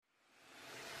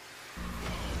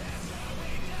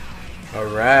All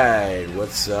right,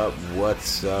 what's up,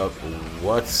 what's up,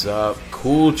 what's up?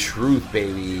 Cool Truth,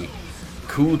 baby.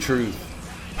 Cool Truth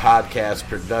Podcast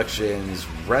Productions,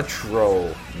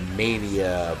 Retro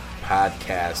Mania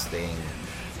Podcasting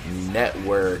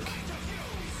Network,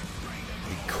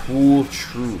 the Cool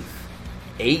Truth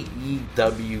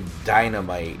AEW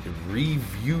Dynamite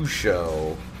review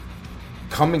show.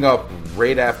 Coming up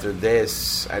right after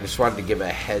this, I just wanted to give a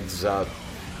heads up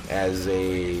as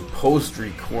a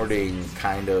post-recording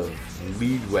kind of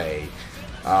leadway.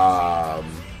 I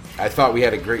thought we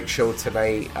had a great show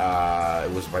tonight.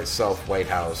 It was myself,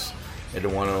 Whitehouse, and the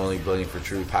one and only Blading for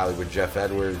Truth, Hollywood Jeff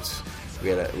Edwards. We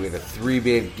had a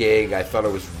three-band gig. I thought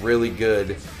it was really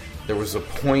good. There was a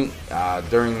point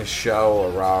during the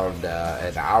show around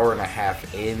an hour and a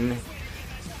half in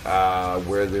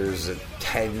where there's a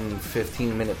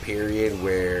 10-15 minute period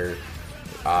where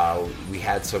we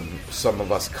had some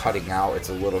of us cutting out. It's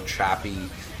a little choppy.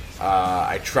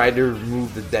 I tried to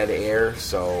remove the dead air,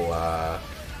 so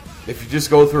if you just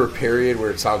go through a period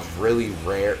where it sounds really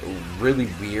really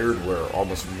weird, where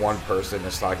almost one person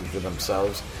is talking to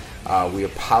themselves, we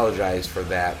apologize for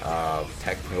that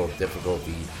technical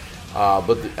difficulty.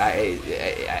 But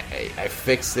I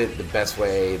fixed it the best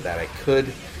way that I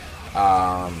could.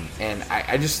 And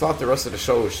I just thought the rest of the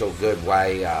show was so good.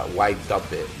 Why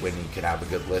dump it when you can have a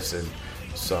good listen?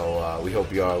 So we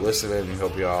hope you all are listening. We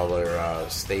hope you all are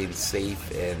staying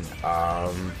safe, and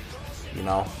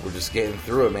we're just getting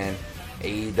through it, man.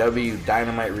 AEW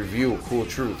Dynamite review, Cool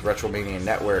Truth, Retromania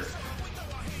Network.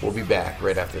 We'll be back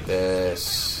right after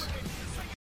this.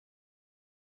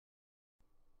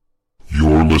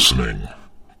 You're listening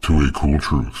to a Cool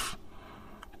Truth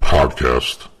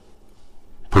podcast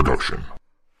production.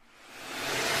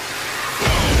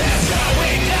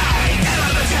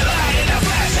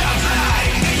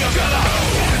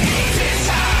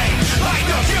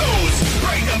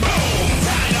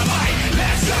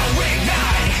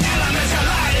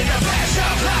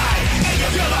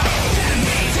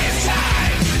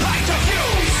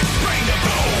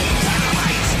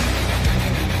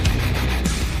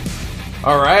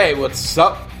 All right, what's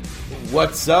up?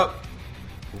 What's up?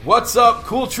 What's up?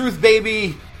 Cool Truth,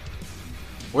 baby.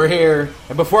 We're here.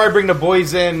 And before I bring the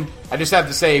boys in, I just have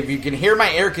to say, if you can hear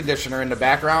my air conditioner in the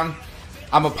background,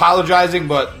 I'm apologizing,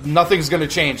 but nothing's going to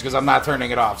change because I'm not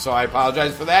turning it off. So I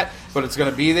apologize for that, but it's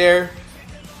going to be there.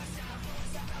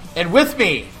 And with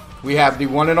me, we have the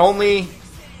one and only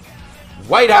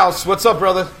Whitehouse. What's up,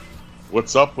 brother?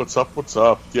 What's up, what's up, what's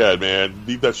up? Yeah, man,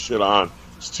 leave that shit on.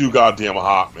 It's too goddamn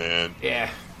hot, man. Yeah,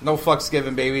 no fucks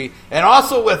given, baby. And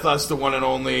also with us, the one and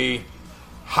only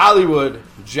Hollywood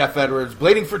Jeff Edwards,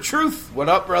 Blading for Truth. What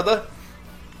up, brother?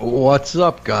 What's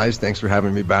up, guys? Thanks for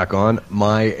having me back on.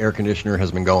 My air conditioner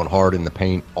has been going hard in the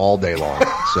paint all day long,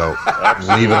 so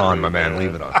leave it on, my man.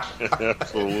 Leave it on.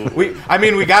 Absolutely.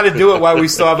 We got to do it while we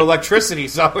still have electricity.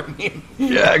 So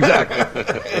yeah, exactly.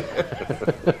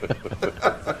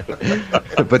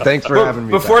 But thanks for having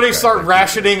me. Before back, they start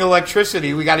rationing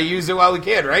electricity, we got to use it while we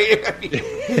can, right?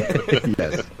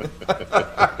 Yes.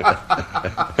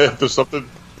 If there's something,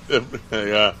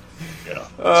 yeah.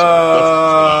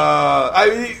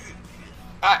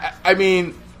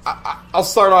 I'll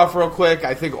start off real quick.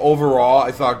 I think overall,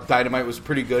 I thought Dynamite was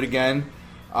pretty good again.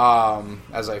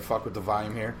 As I fuck with the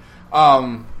volume here,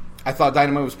 I thought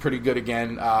Dynamite was pretty good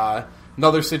again.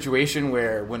 Another situation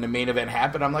where when the main event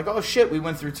happened, I'm like, oh shit, we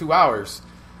went through 2 hours.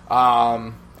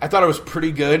 I thought it was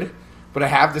pretty good, but I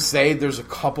have to say there's a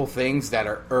couple things that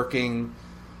are irking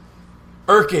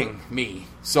me.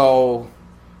 So,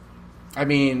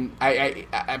 I'm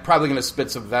probably going to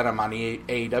spit some venom on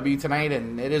AEW tonight,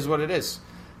 and it is what it is.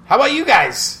 How about you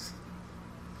guys?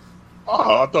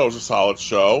 I thought it was a solid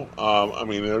show.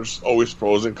 There's always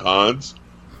pros and cons,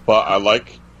 but I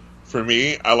like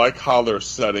how they're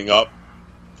setting up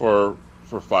for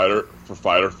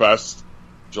Fyter Fest,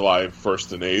 July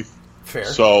 1st and 8th. Fair.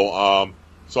 So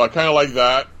I kind of like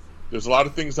that. There's a lot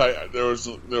of things there was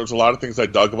a lot of things I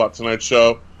dug about tonight's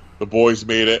show. The boys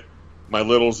made it. My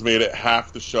littles made it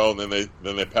half the show, and then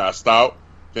they passed out.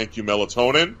 Thank you,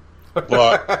 melatonin.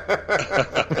 But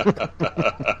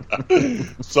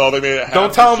so they made it half.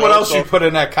 Don't tell the them show, what else so, you put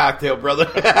in that cocktail, brother.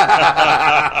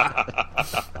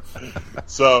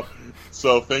 So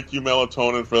thank you,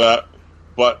 melatonin, for that.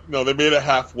 But no, they made it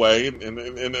halfway, and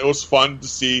it was fun to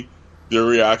see their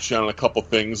reaction on a couple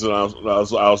things. And I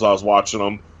was watching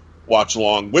them watch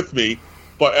along with me.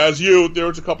 But as there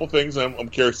was a couple things I'm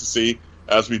curious to see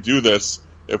as we do this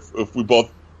if we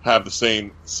both have the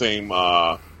same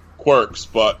quirks.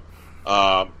 But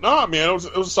no, man, it was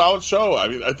a solid show. I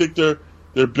mean, I think they're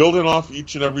building off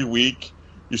each and every week.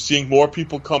 You're seeing more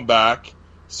people come back.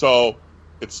 So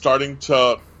it's starting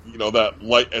to, that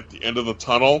light at the end of the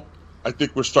tunnel. I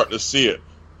think we're starting to see it.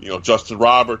 Justin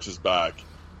Roberts is back.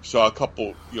 We saw a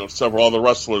couple, several other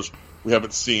wrestlers we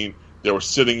haven't seen. They were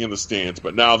sitting in the stands,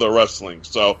 but now they're wrestling.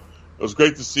 So it was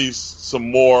great to see some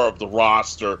more of the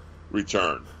roster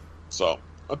return. So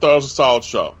I thought it was a solid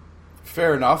show.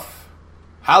 Fair enough.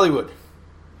 Hollywood.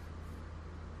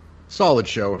 Solid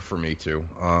show for me too.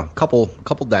 Couple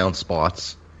down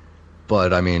spots,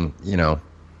 but I mean,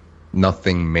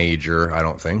 nothing major. I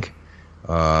don't think.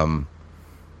 I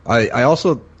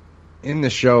also in the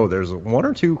show there's one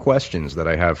or two questions that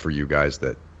I have for you guys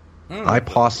that I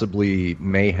possibly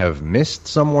may have missed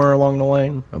somewhere along the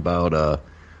line about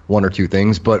one or two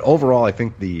things, but overall I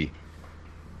think the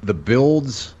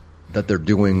builds that they're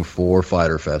doing for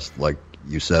Fyter Fest, like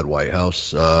you said, White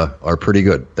House, are pretty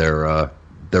good.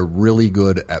 They're really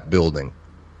good at building,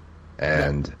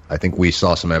 and I think we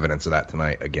saw some evidence of that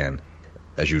tonight again,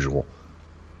 as usual.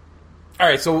 All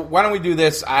right, so why don't we do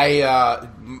this?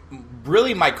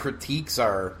 Really my critiques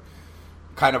are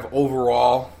kind of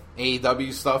overall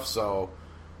AEW stuff, so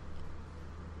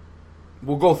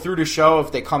we'll go through the show.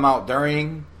 If they come out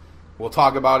during, we'll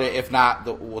talk about it. If not,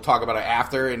 we'll talk about it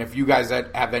after. And if you guys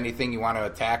have anything you want to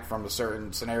attack from a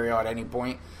certain scenario at any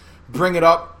point, bring it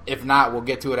up. If not, we'll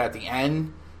get to it at the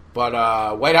end.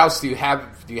 But White House, do you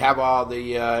have all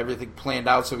the everything planned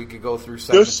out so we could go through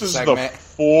segment This to is segment? the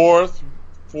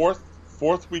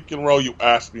fourth week in a row you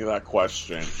asked me that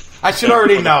question. I should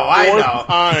already know. I know. Fourth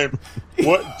time.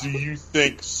 What do you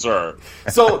think, sir?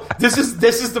 So this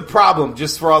is the problem,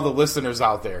 just for all the listeners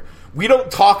out there. We don't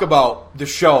talk about the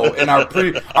show in our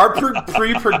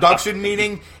pre-production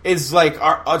meeting is like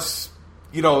us,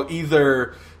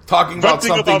 either talking about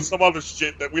something about some other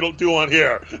shit that we don't do on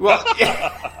here. Well,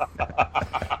 I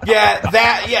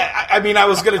mean, I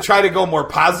was going to try to go more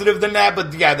positive than that,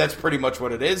 but yeah, that's pretty much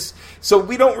what it is. So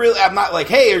we don't really. I'm not like,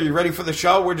 hey, are you ready for the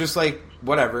show? We're just like,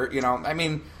 whatever, I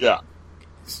mean, yeah.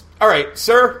 All right,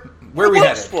 sir, where are we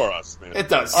headed? It works for us, man. It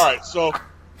does. All right,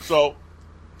 so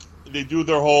they do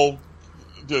their whole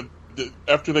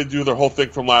after they do their whole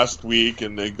thing from last week,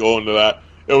 and they go into that.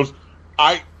 It was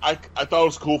I thought it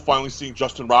was cool finally seeing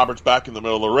Justin Roberts back in the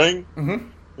middle of the ring,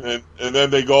 and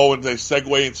then they go and they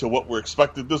segue into what we're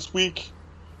expected this week,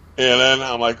 and then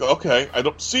I'm like, okay, I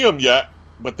don't see him yet,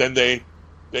 but then they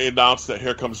announced that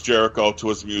here comes Jericho to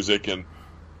his music, and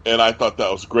I thought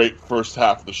that was great first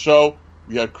half of the show.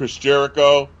 We had Chris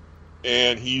Jericho,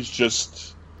 and he's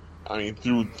just, I mean,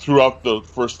 throughout the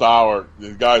first hour,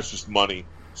 the guy's just money.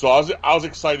 So I was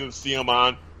excited to see him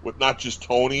on with not just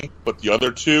Tony, but the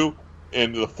other two,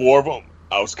 and the four of them.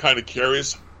 I was kind of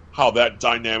curious how that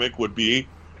dynamic would be,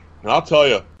 and I'll tell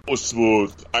you, it was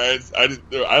smooth. I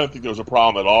don't think there was a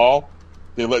problem at all.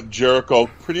 They let Jericho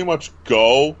pretty much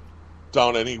go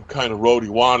down any kind of road he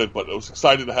wanted, but I was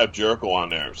excited to have Jericho on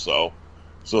there. So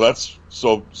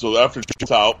after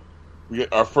Jericho's out, we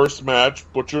get our first match: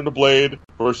 Butcher and the Blade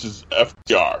versus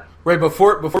FTR. Right,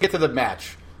 before we get to the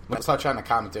match, let's touch on the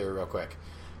commentary real quick.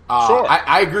 Sure.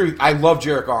 I agree. I love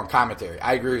Jericho on commentary.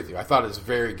 I agree with you. I thought it was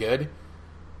very good.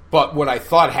 But what I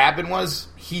thought happened was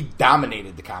he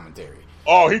dominated the commentary.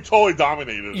 Oh, he totally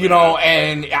dominated.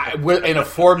 And in a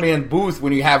four-man booth,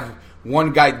 when you have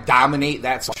one guy dominate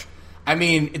that much, I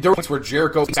mean, there were points where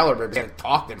Jericho hadn't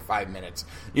talked in 5 minutes.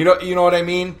 You know what I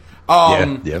mean?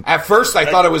 Yeah. At first, I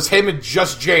thought it was him and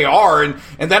just JR, and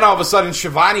then all of a sudden,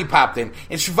 Shivani popped in.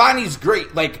 And Shivani's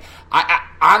great. Like, I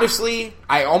honestly,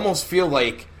 I almost feel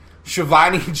like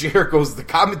Shivani and Jericho's the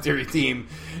commentary team,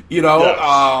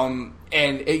 Yes.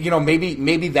 And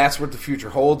maybe that's what the future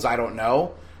holds. I don't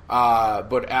know.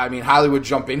 But I mean, Hollywood,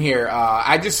 jump in here.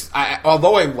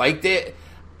 Although I liked it,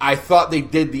 I thought they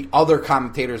did the other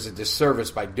commentators a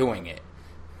disservice by doing it.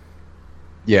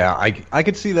 Yeah, I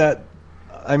could see that.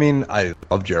 I mean, I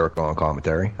love Jericho on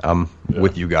commentary. I'm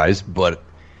with you guys, but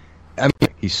I mean,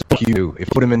 he's so cute. If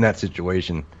you put him in that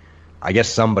situation, I guess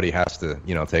somebody has to,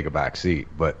 take a back seat.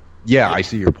 But yeah, I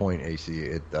see your point,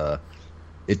 AC.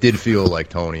 It did feel like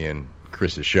Tony and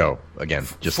Chris's show again,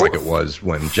 just like it was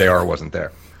when JR wasn't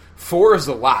there. 4 is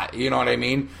a lot, you know what I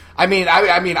mean?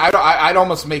 I'd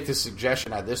almost make this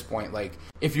suggestion at this point, like,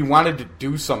 if you wanted to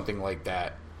do something like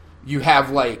that, you have,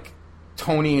 like,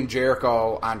 Tony and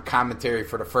Jericho on commentary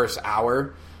for the first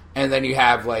hour, and then you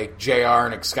have, like, JR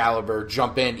and Excalibur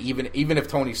jump in, even if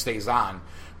Tony stays on.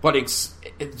 But it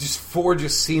just 4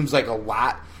 just seems like a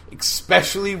lot,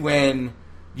 especially when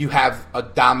you have a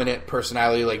dominant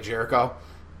personality like Jericho,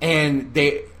 and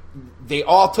they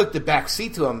all took the back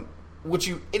seat to him.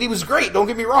 And he was great, don't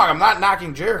get me wrong, I'm not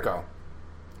knocking Jericho.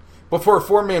 But for a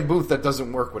 4-man booth, that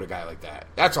doesn't work with a guy like that.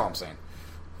 That's all I'm saying.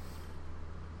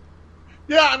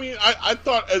 Yeah, I mean, I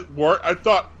thought it worked. I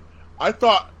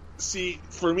thought. See,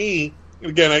 for me,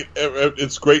 again,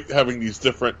 it's great having these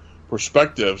different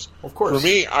perspectives. Of course. For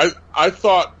me, I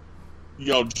thought,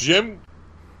 Jim.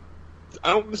 I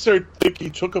don't necessarily think he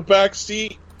took a back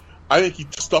seat. I think he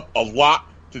took up a lot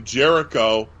to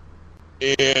Jericho,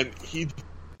 and he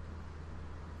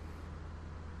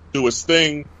do his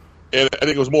thing. And I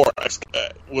think it was more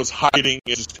was hiding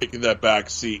and just taking that back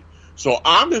seat. So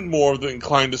I'm more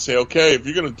inclined to say, okay, if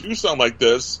you're going to do something like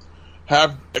this,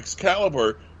 have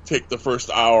Excalibur take the first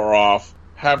hour off,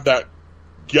 have that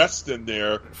guest in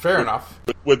there. Fair enough.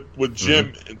 With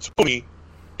Jim and Tony,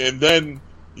 and then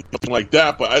something like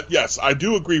that. But yes, I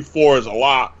do agree 4 is a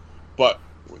lot. But,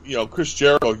 Chris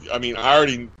Jericho, I mean, I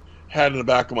already had in the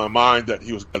back of my mind that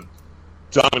he was going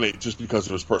to dominate just because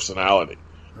of his personality.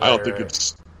 I don't think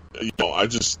it's,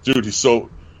 dude, he's so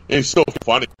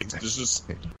funny. It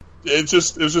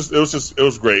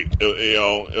was great.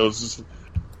 It was just.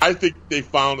 I think they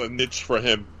found a niche for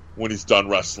him when he's done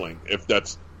wrestling. If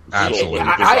that's absolutely,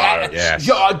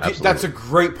 that's a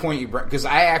great point you brought, because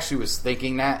I actually was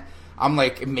thinking that. I'm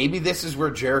like, maybe this is where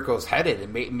Jericho's headed,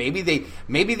 and maybe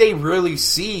they really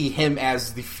see him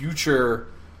as the future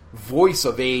voice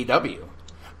of AEW,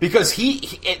 because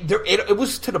it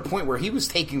was to the point where he was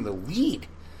taking the lead.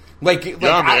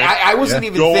 I wasn't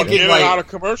even going thinking in like and out of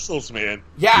commercials, man.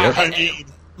 Yeah, yep. I mean,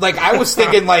 I was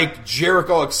thinking like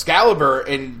Jericho Excalibur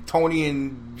and Tony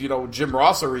and Jim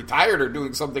Ross are retired or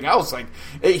doing something else. Like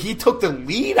he took the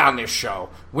lead on this show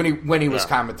when he was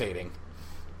commentating.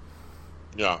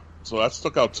 Yeah, so that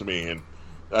stuck out to me, and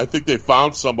I think they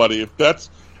found somebody.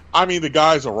 The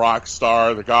guy's a rock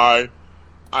star. The guy,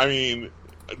 I mean,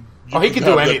 he can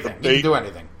do anything. He can do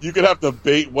anything. You could have to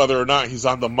debate whether or not he's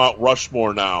on the Mount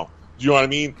Rushmore now. Do you know what I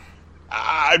mean?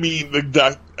 I mean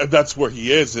that's where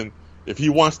he is, and if he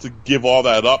wants to give all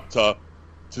that up to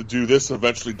do this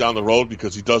eventually down the road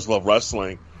because he does love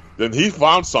wrestling, then he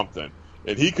found something,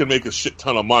 and he can make a shit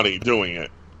ton of money doing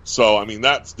it. So I mean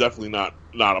that's definitely not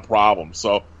a problem.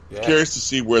 So curious to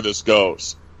see where this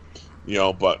goes.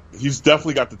 But he's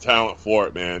definitely got the talent for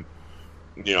it, man.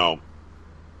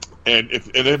 And if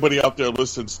anybody out there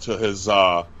listens to his,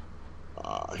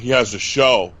 he has a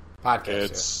show. Podcast.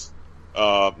 It's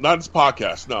not his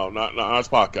podcast. No, not his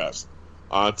podcast.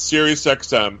 On Sirius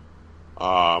XM.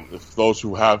 If those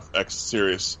who have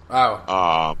Sirius.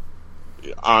 Oh.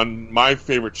 On my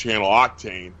favorite channel,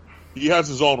 Octane, he has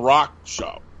his own rock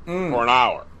show for an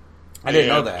hour. I didn't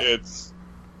know that.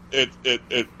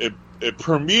 It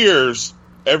premieres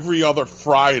every other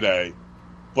Friday.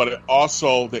 But they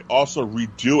also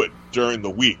redo it during the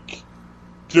week,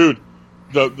 dude.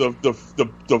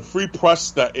 The free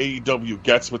press that AEW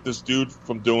gets with this dude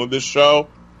from doing this show,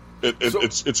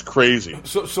 it's crazy.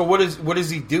 So what does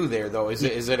he do there though? Is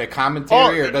it a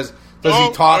commentary or does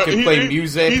he talk and play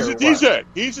music? He's a DJ.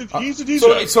 He's a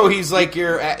DJ. So he's like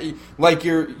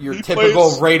your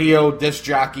typical radio disc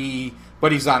jockey,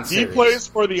 but he's on Sirius. He plays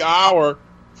for the hour.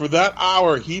 For that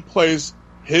hour, he plays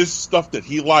his stuff that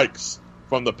he likes.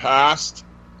 From the past,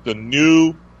 the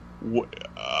new,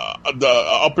 the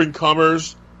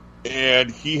up-and-comers,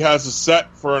 and he has a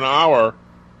set for an hour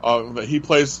that he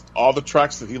plays all the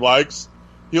tracks that he likes.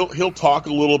 He'll talk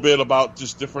a little bit about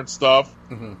just different stuff,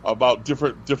 about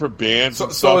different bands.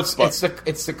 So it's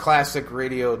the classic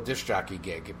radio disc jockey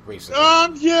gig, basically.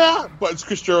 Yeah, but it's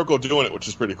Chris Jericho doing it, which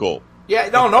is pretty cool. Yeah,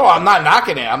 no, I'm not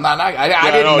knocking it. I'm not knocking.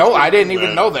 I didn't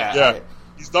even know that. Yeah,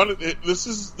 he's done it. This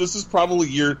is probably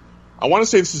I want to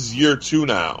say this is year 2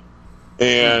 now.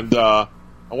 And I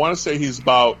want to say he's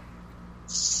about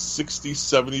 60,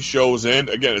 70 shows in.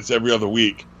 Again, it's every other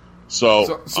week.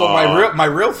 So my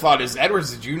real thought is,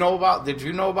 Edwards, did you know about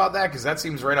that? Because that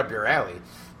seems right up your alley.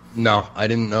 No, I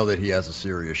didn't know that he has a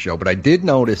serious show. But I did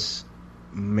notice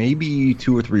maybe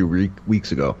 2 or 3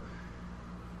 weeks ago,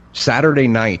 Saturday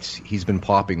nights, he's been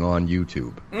popping on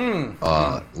YouTube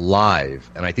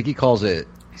live. And I think he calls it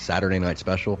Saturday Night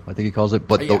Special, I think he calls it.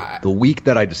 But the week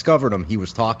that I discovered him, he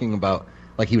was talking about,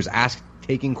 like, he was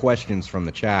taking questions from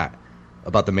the chat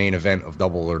about the main event of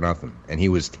Double or Nothing, and he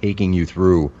was taking you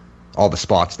through all the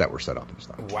spots that were set up and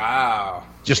stuff. Wow.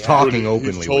 Just talking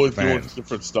openly he's totally with the fans. doing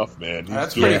different stuff, man.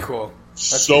 That's pretty cool.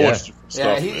 So much different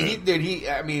stuff,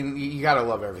 I mean, you gotta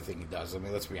love everything he does. I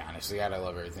mean, let's be honest. You gotta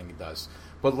love everything he does.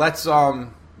 But let's,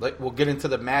 we'll get into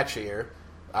the match here.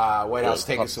 White House,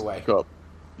 take us away.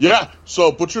 Yeah,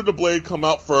 so Butcher and the Blade come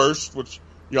out first, which,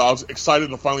 I was excited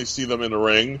to finally see them in the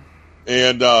ring.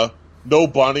 And no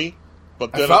Bunny,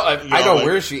 But then, I know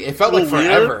where she. It felt like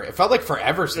forever. Weird. It felt like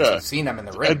forever since we've seen them in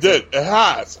the ring. It did. It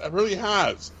has. It really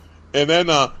has. And then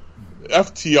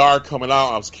FTR coming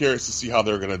out. I was curious to see how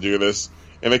they're going to do this.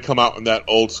 And they come out in that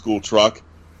old school truck.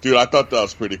 Dude, I thought that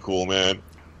was pretty cool, man.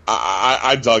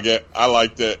 I dug it. I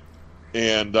liked it.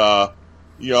 And, but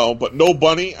no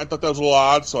bunny. I thought that was a little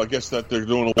odd, so I guess that they're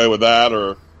doing away with that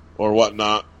or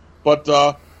whatnot. But,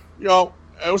 I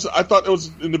thought it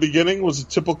was, in the beginning, was a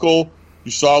typical,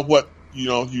 you saw what,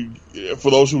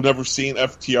 for those who've never seen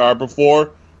FTR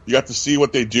before, you got to see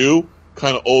what they do,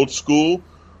 kind of old school.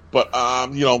 But,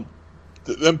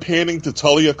 them panning to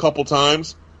Tully a couple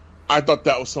times, I thought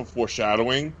that was some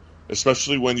foreshadowing,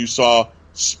 especially when you saw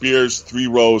Spears 3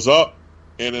 rows up,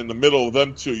 and in the middle of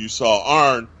them two, you saw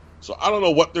Arn. So I don't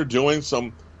know what they're doing,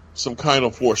 some kind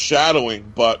of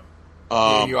foreshadowing, but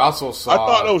you also saw. I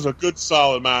thought it was a good,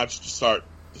 solid match to start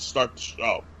the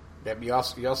show. Yeah, you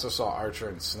also saw Archer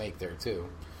and Snake there too.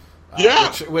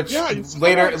 Which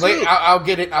later, I'll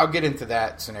get into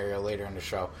that scenario later in the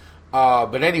show.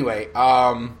 But anyway,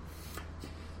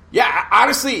 yeah,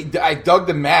 honestly, I dug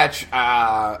the match.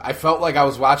 I felt like I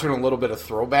was watching a little bit of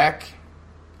throwback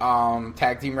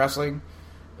tag team wrestling,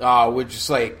 which is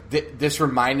like this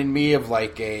reminded me of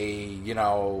like a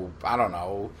I don't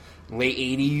know, late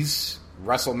 '80s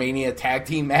WrestleMania tag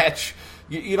team match.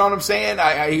 You know what I'm saying?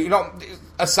 I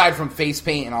aside from face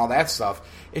paint and all that stuff,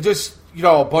 it just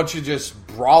a bunch of just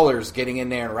brawlers getting in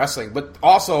there and wrestling, but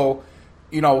also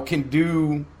can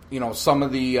do some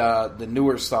of the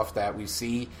newer stuff that we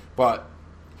see. But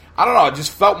I don't know, it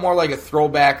just felt more like a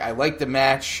throwback. I liked the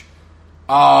match.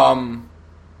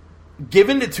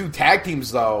 Given the two tag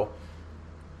teams, though,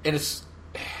 it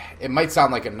might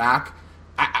sound like a knock.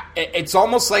 It's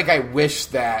almost like I wish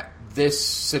that this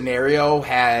scenario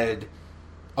had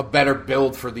a better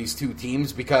build for these two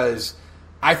teams, because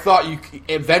I thought you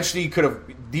eventually could have.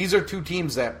 These are two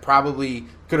teams that probably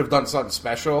could have done something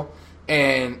special,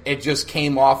 and it just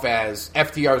came off as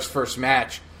FTR's first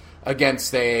match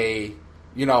against a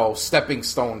stepping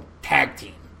stone tag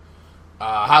team.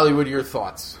 Hollywood, your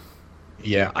thoughts?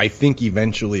 Yeah, I think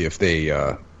eventually if they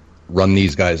run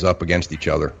these guys up against each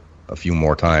other a few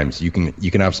more times, you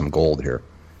can have some gold here.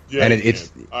 Yeah, and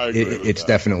it's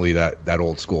definitely that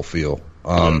old school feel.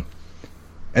 And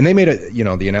they made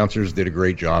the announcers did a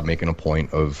great job making a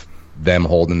point of them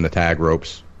holding the tag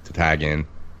ropes to tag in.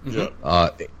 Yeah.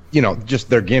 Just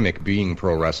their gimmick being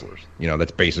pro wrestlers.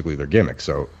 That's basically their gimmick.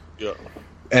 So, yeah.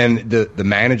 And the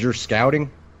manager scouting,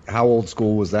 how old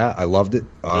school was that? I loved it.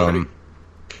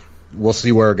 We'll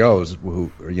see where it goes.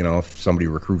 If somebody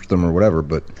recruits them or whatever.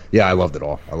 But yeah, I loved it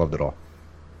all.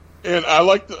 And I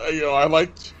liked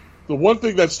the one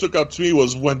thing that stuck out to me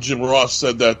was when Jim Ross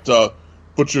said that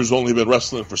Butcher's only been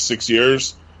wrestling for 6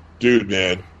 years. Dude,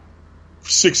 man,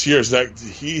 6 years, that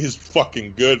he is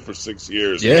fucking good for 6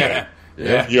 years. Yeah.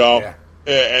 Yeah.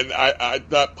 And I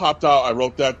that popped out. I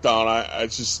wrote that down. I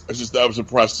just that was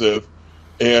impressive.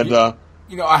 And I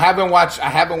haven't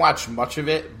watched much of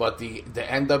it, but the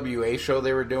NWA show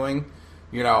they were doing,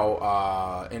 in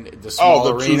the small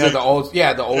arena, the old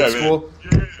school.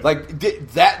 Man. Like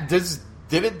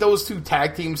didn't those two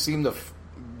tag teams seem to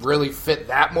really fit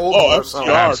that mold? FTR,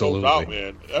 absolutely, no doubt,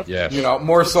 man. Yes.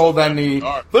 More so than the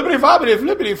flippity floppity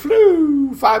flippity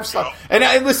flew 5 star.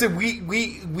 And listen,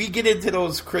 we get into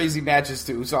those crazy matches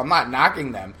too, so I'm not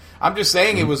knocking them. I'm just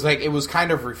saying it was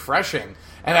kind of refreshing,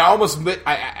 and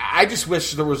I just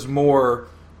wish there was more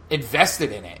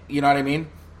invested in it. You know what I mean?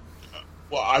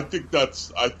 Well, I think the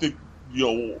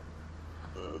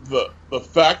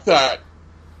fact that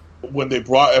when they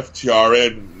brought FTR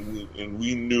in, and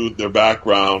we knew their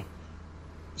background,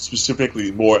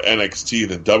 specifically more NXT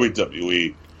than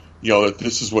WWE, that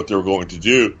this is what they were going to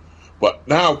do. But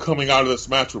now coming out of this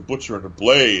match with Butcher and the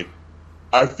Blade,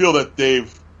 I feel that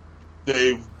they've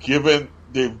given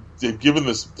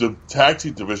the tag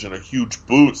team division a huge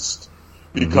boost,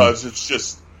 because it's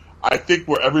just, I think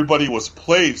where everybody was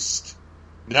placed,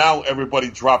 now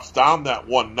everybody drops down that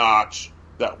one notch,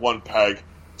 that one peg,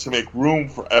 to make room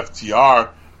for FTR,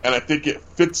 and I think it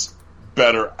fits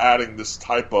better adding this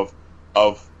type of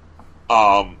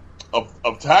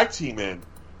tag team in,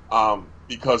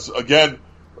 because again,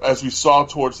 as we saw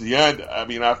towards the end, I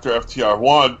mean, after FTR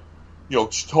won,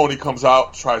 Tony comes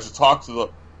out, tries to talk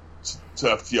to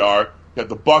FTR. You had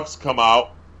the Bucks come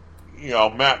out.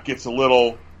 Matt gets a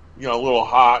little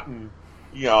hot, and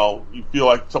you feel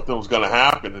like something was going to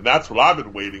happen, and that's what I've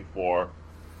been waiting for.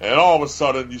 And all of a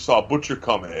sudden, you saw Butcher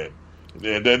come in,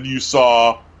 and then you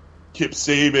saw Kip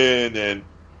Sabian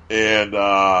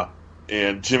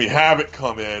and Jimmy Havoc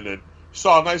come in, and you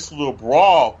saw a nice little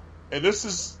brawl. And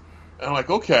I'm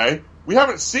like, okay, we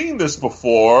haven't seen this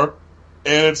before,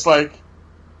 and it's like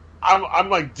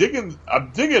I'm digging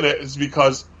it is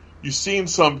because you've seen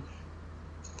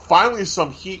finally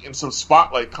some heat and some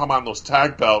spotlight come on those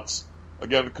tag belts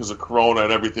again because of Corona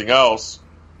and everything else.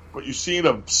 But you've seen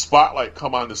a spotlight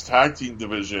come on this tag team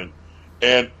division,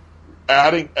 and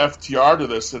adding FTR to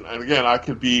this, and again, I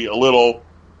could be a little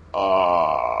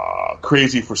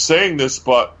crazy for saying this,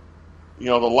 but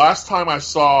the last time I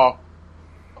saw,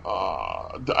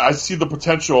 I see the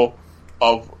potential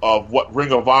of what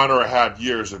Ring of Honor had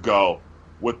years ago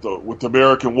with the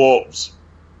American Wolves,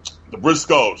 the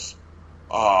Briscoes,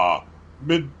 the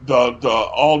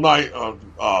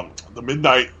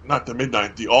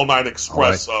All Night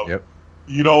Express. All right. Yep.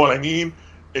 You know what I mean?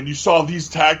 And you saw these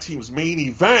tag teams main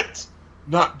event,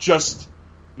 not just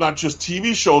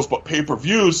TV shows, but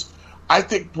pay-per-views. I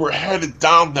think we're headed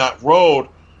down that road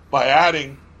by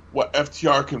adding what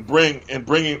FTR can bring and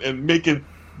making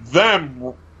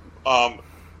them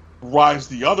rise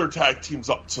the other tag teams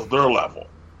up to their level.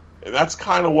 And that's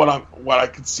kind of what I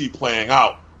could see playing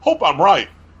out. Hope I'm right,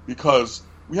 because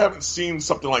we haven't seen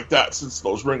something like that since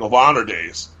those Ring of Honor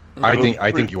days. I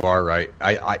think you are right.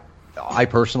 I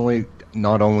personally,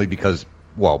 not only because,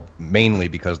 mainly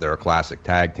because they're a classic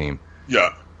tag team.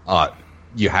 Yeah.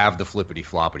 You have the Flippity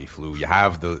Floppity Flu. You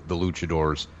have the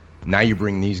Luchadors. Now you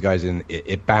bring these guys in.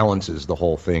 It balances the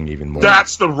whole thing even more.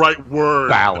 That's the right word.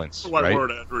 Balance. That's the right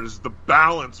word, Edward, is the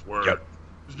balance word. Yep.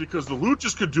 It's because the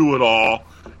Luchas could do it all.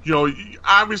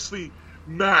 Obviously,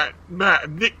 Matt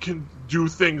and Nick can do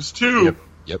things too.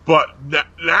 Yep. But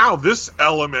now this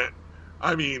element,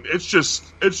 I mean, it's just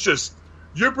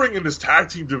you're bringing this tag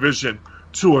team division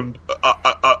to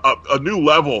a new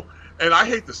level. And I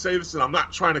hate to say this, and I'm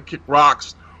not trying to kick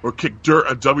rocks or kick dirt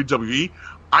at WWE.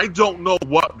 I don't know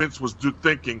what Vince was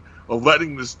thinking of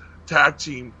letting this tag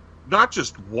team not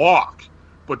just walk,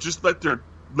 but just let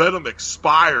them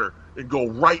expire and go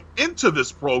right into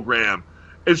this program.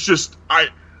 It's just I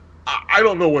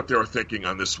don't know what they were thinking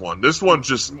on this one. This one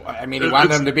just, I mean, he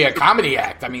wanted them to be a comedy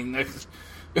act. I mean,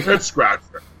 head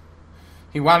scratcher.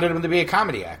 He wanted them to be a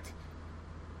comedy act.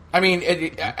 I mean,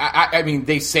 I mean,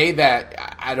 they say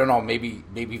that, I don't know, maybe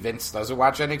Vince doesn't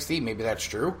watch NXT. Maybe that's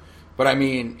true. But, I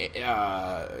mean,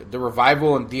 the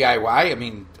Revival and DIY, I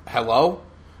mean, hello?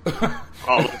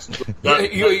 I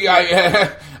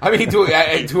mean,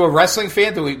 to a wrestling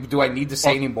fan, do I need to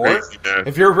say any more?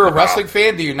 If you're a wrestling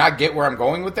fan, do you not get where I'm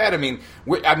going with that? I mean,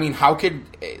 how could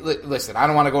listen? I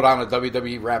don't want to go down a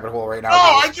WWE rabbit hole right now.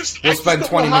 No, we'll spend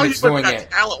 20 minutes doing it.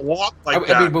 Talent walk like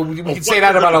I mean, but we can say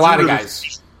that about a lot of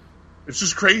guys. It's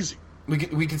just crazy.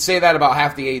 We can say that about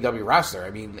half the AEW roster. I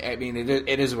mean,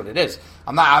 it is what it is.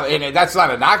 I'm not, and that's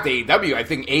not a knock to AEW. I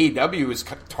think AEW is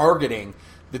targeting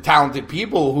the talented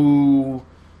people who,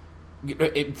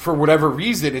 for whatever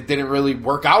reason, it didn't really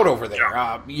work out over there.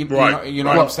 Yeah. You know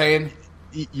what I'm saying?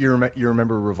 You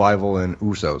remember Revival and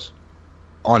Usos.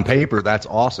 On paper, that's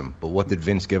awesome. But what did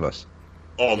Vince give us?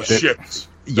 Oh, the shit.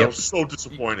 That was so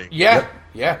disappointing. Yeah.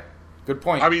 Good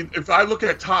point. I mean, if I look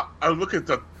at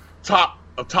the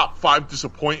top 5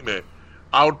 disappointment,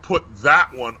 I would put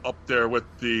that one up there with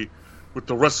the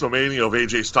WrestleMania of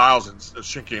AJ Styles and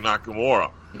Shinsuke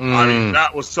Nakamura. I mean,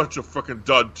 that was such a fucking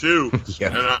dud too. Yeah.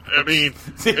 And I mean,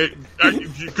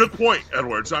 good point,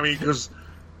 Edwards. I mean, because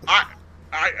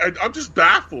I'm just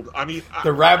baffled. I mean,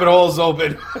 the rabbit hole's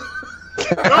open.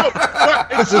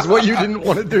 This is what you didn't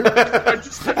want to do.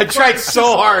 I tried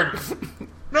so hard.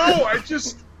 No, I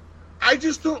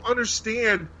just don't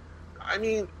understand. I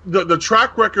mean, the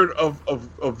track record of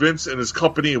Vince and his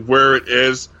company and where it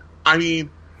is. I mean,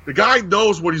 the guy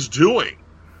knows what he's doing,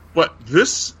 but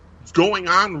this going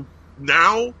on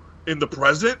now in the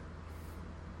present,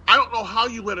 I don't know how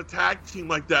you let a tag team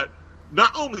like that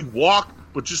not only walk,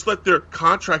 but just let their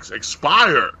contracts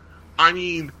expire. I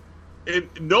mean, and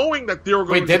knowing that they were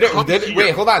going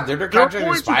wait, hold on. Did their contract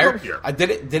expire?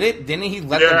 Didn't he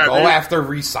let them go after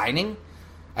re-signing?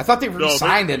 I thought they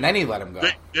re-signed and then he let them go.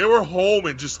 They were home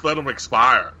and just let them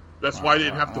expire. That's why they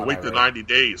didn't have to wait the 90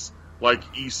 days like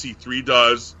EC3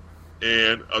 does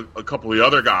and a couple of the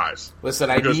other guys. Listen,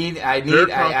 their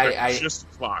contract just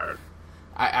expired.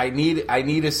 I need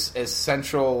a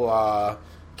central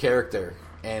character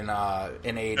in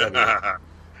AEW.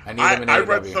 I need him in AEW. I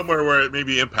read somewhere where it may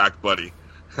be Impact Buddy.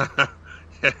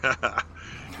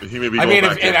 He may be.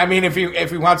 If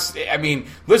he wants,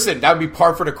 listen, that would be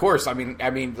par for the course. I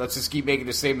mean, let's just keep making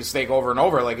the same mistake over and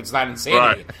over, like it's not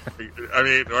insanity. Right. I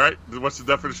mean, all right. What's the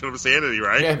definition of insanity,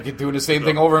 right? Yeah, doing the same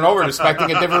thing over and over, and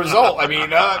expecting a different result. I mean,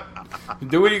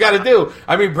 do what you got to do.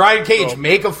 I mean, Brian Cage,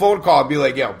 make a phone call and be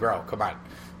like, "Yo, bro, come on."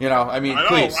 You know, I mean, I know,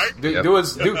 please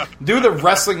right? do the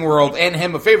wrestling world and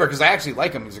him a favor because I actually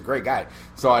like him. He's a great guy.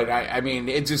 So I mean,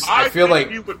 it just I feel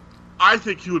like I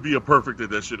think he would be a perfect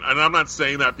addition, and I'm not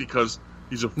saying that because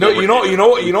he's a no. You know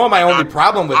what my only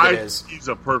problem with it is he's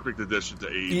a perfect addition to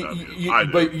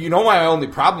AEW. But you know my only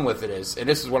problem with it is, and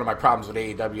this is one of my problems with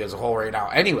AEW as a whole right now.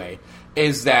 Anyway,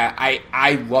 is that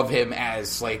I love him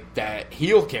as like that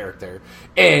heel character,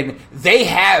 and they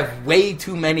have way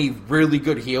too many really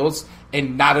good heels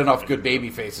and not enough good baby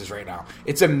faces right now.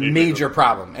 It's a major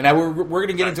problem, and we're going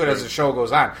to get into it as the show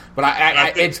goes on. But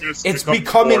it's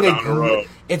becoming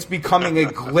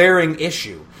a glaring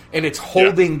issue, and it's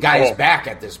holding guys back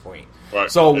at this point.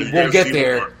 Right. So we'll get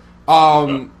there.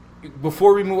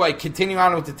 Before we move, continue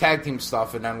on with the tag team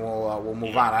stuff, and then we'll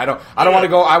move on. I don't want to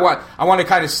go. I want to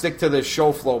kind of stick to the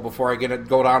show flow before I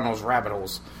go down those rabbit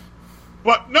holes.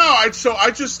 But no, I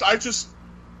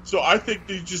think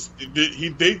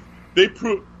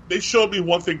they showed me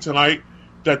one thing tonight,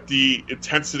 that the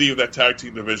intensity of that tag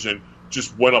team division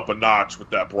just went up a notch with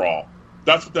that brawl.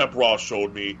 That's what that brawl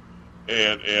showed me,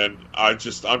 and I'm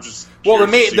just well,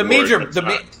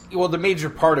 the major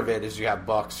part of it is you have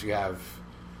Bucks, you have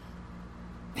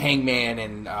Hangman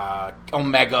and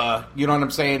Omega. You know what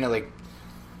I'm saying? Like,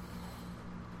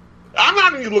 I'm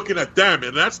not even looking at them,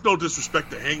 and that's no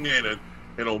disrespect to Hangman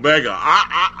and Omega.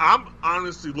 I'm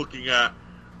honestly looking at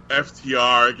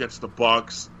FTR against the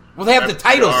Bucks. Well, they have the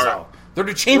titles, though. They're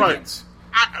the champions.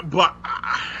 Right.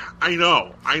 I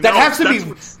know. That has to be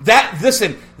that.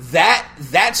 Listen,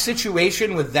 that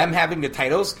situation with them having the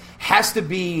titles has to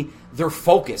be their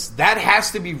focus. That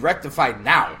has to be rectified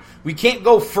now. We can't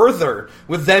go further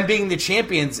with them being the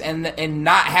champions and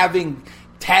not having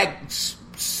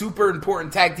super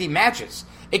important tag team matches.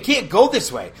 It can't go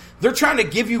this way. They're trying to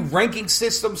give you ranking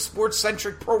systems,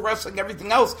 sports-centric, pro wrestling,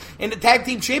 everything else, and the tag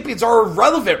team champions are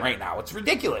irrelevant right now. It's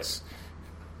ridiculous.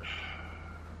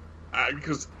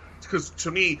 Because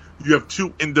to me, you have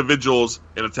two individuals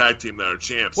in a tag team that are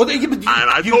champs. Well, and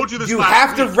I told you this you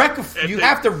last have week. You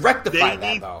have to rectify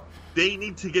that, though. They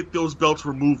need to get those belts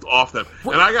removed off them.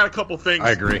 And I got a couple things.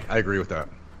 I agree with that.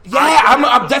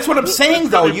 Yeah, that's what I'm saying,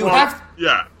 though. You have...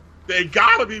 Yeah. They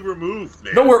gotta be removed,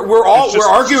 man. No, we're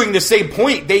arguing the same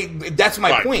point. That's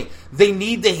my point. They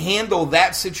need to handle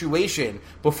that situation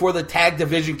before the tag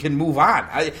division can move on.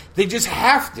 They just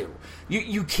have to.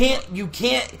 You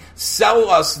can't sell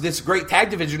us this great tag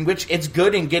division, which it's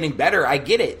good and getting better. I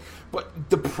get it, but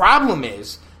the problem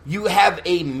is you have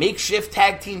a makeshift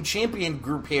tag team champion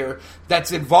group here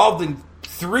that's involved in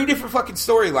 3 different fucking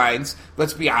storylines.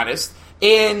 Let's be honest.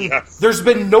 And there's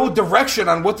been no direction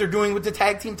on what they're doing with the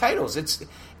tag team titles.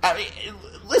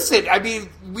 Listen,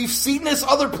 we've seen this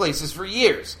other places for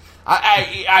years.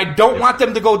 I don't want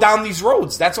them to go down these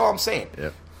roads. That's all I'm saying.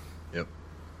 Yep.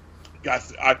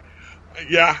 Guys, I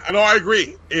know, I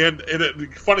agree. And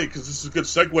it's funny because this is a good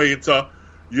segue into,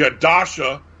 you had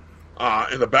Dasha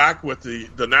in the back with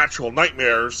the Natural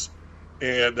Nightmares,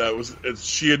 and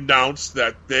she announced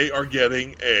that they are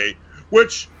getting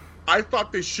which I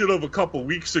thought they should have a couple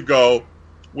weeks ago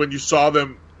when you saw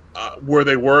them where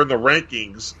they were in the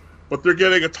rankings, but they're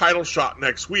getting a title shot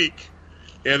next week.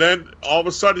 And then all of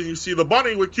a sudden you see the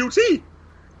Bunny with QT.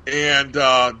 And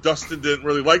Dustin didn't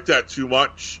really like that too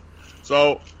much.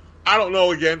 So, I don't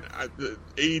know, again,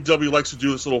 AEW likes to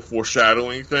do this little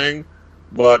foreshadowing thing,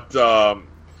 but...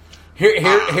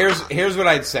 Here's what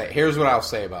I'd say. Here's what I'll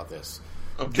say about this.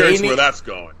 I'm curious where that's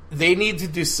going. They need to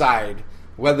decide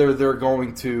whether they're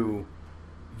going to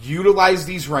utilize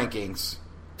these rankings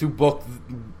to book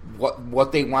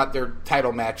what they want their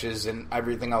title matches and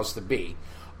everything else to be,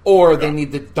 or they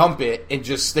need to dump it and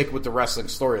just stick with the wrestling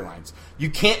storylines. You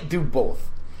can't do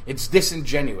both. It's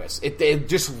disingenuous. It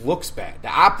just looks bad. The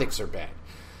optics are bad.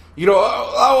 This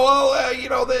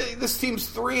team's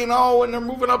 3-0 and they're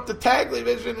moving up the tag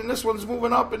division, and this one's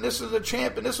moving up, and this is a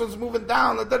champ, and this one's moving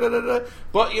down. But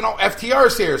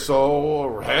FTR's here,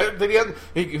 so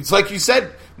it's like you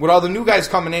said with all the new guys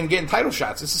coming in getting title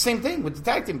shots. It's the same thing with the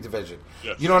tag team division.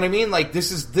 Yes. You know what I mean? Like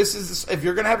this is if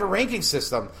you're gonna have a ranking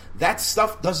system, that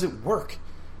stuff doesn't work.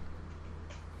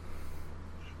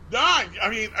 No,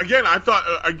 I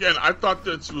thought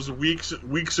this was weeks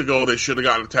ago they should have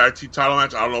gotten a tag team title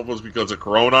match. I don't know if it was because of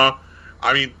Corona.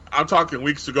 I'm talking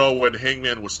weeks ago when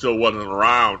Hangman wasn't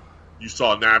around. You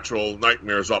saw Natural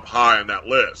Nightmares up high on that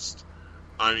list.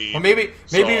 Maybe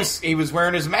he was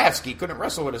wearing his mask. He couldn't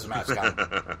wrestle with his mask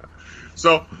on.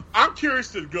 So I'm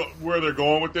curious to go where they're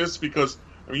going with this, because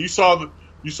you saw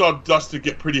Dustin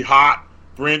get pretty hot.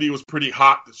 Brandy was pretty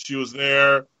hot that she was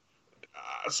there.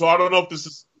 So I don't know if this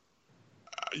is.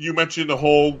 You mentioned the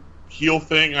whole heel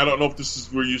thing. I don't know if this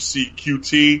is where you see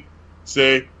QT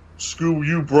say, "Screw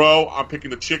you, bro. I'm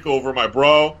picking the chick over my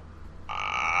bro."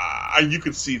 You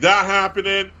could see that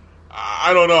happening.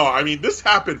 I don't know. I mean, this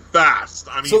happened fast.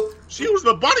 I mean, she was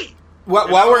the bunny. While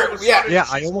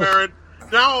we're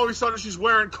now all of a sudden she's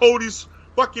wearing Cody's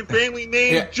fucking family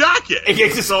name jacket.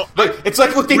 It's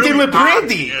like what they did with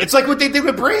Brandy. It's like what they did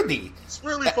with Brandy. It's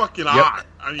really fucking odd.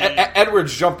 I mean,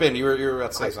 Edwards, jump in. You were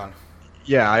about to say something.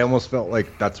 Yeah, I almost felt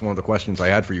like that's one of the questions I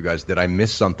had for you guys. Did I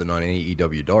miss something on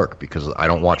AEW Dark? Because I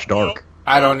don't watch Dark.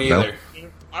 I don't either. No?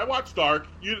 I watched Dark.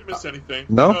 You didn't miss anything.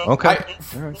 No? Okay.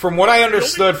 From what I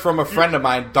understood from a friend of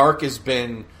mine, Dark has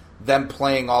been them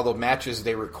playing all the matches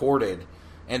they recorded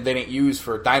and they didn't use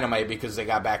for Dynamite because they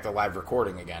got back to live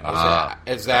recording again.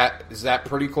 Is that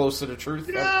pretty close to the truth?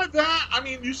 Yeah, I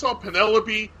mean, you saw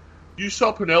Penelope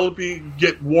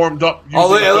get warmed up.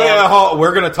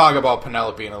 We're going to talk about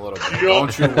Penelope in a little bit.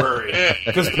 Don't you worry.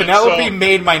 Because Penelope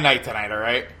made my night tonight, all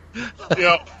right?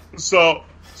 So,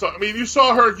 I mean, you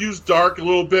saw her use Dark a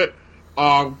little bit.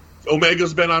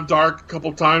 Omega's been on Dark a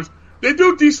couple times. They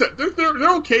do decent.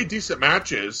 They're okay, decent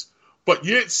matches, but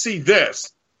you didn't see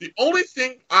this. The only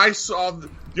thing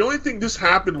this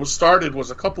started was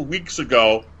a couple weeks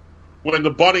ago when the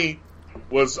bunny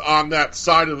was on that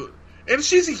side of the... And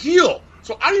she's a heel,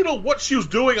 so I didn't know what she was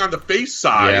doing on the face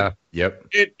side. Yeah, yep.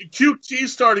 And QT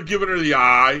started giving her the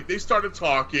eye. They started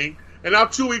talking, and now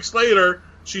 2 weeks later,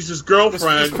 she's his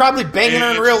girlfriend. He's probably banging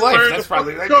her in real life. That's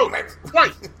probably right.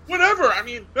 Whatever. I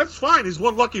mean, that's fine. He's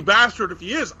one lucky bastard if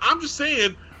he is. I'm just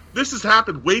saying this has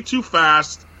happened way too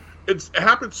fast. It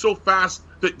happened so fast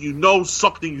that you know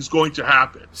something is going to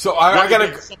happen. So I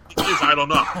gotta. Something is, I don't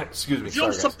know. Excuse me. You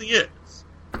know something is.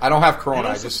 I don't have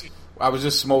Corona. I was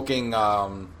just smoking. I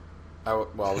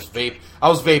was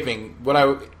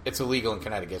vaping. It's illegal in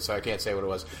Connecticut, so I can't say what it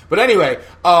was. But anyway,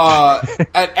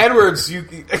 at Edwards,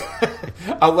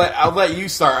 I'll let you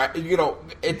start.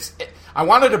 I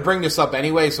wanted to bring this up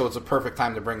anyway, so it's a perfect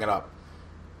time to bring it up.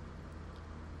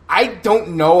 I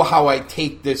don't know how I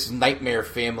take this Nightmare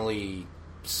Family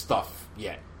stuff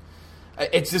yet.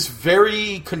 It's just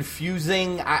very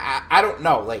confusing. I don't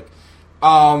know. Like,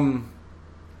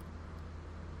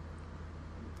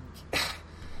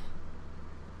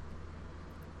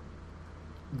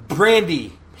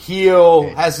 Brandy, heel,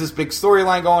 has this big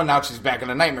storyline going. Now she's back in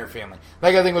the Nightmare Family.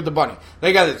 They got a thing with the bunny.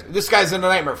 They got this guy's in the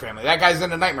Nightmare Family. That guy's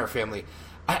in the Nightmare Family.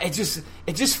 It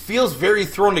just feels very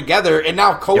thrown together. And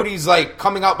now Cody's like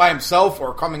coming out by himself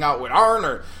or coming out with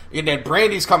Arn, and then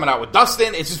Brandy's coming out with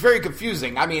Dustin. It's just very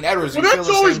confusing. I mean, Edwards. Well, that's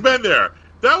always been there.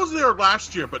 That was there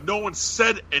last year, but no one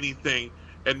said anything.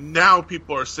 And now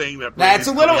people are saying that. It's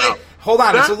a little. Hold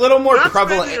on, it's a little more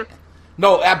prevalent.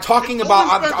 No, I'm talking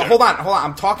about. Hold on.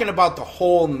 I'm talking about the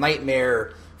whole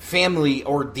Nightmare Family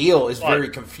ordeal is very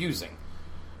confusing.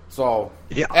 So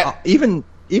yeah, even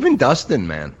Dustin,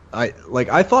 man.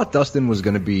 I thought Dustin was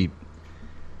going to be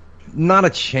not a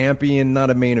champion, not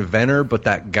a main eventer, but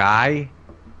that guy.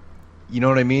 You know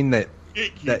what I mean? That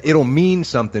it'll mean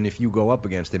something if you go up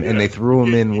against him, and they threw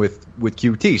him in with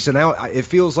QT. So now it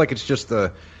feels like it's just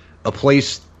a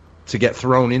place to get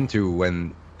thrown into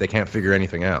when they can't figure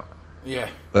anything out. Yeah,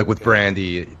 like with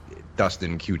Brandy,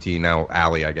 Dustin, QT, now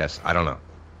Allie. I guess I don't know.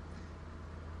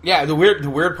 Yeah, the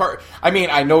weird part. I mean,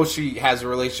 I know she has a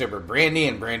relationship with Brandy,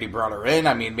 and Brandy brought her in.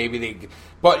 I mean, maybe they,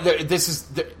 but this is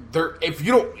there. If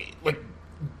you don't like,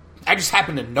 I just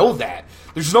happen to know that.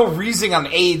 There's no reason on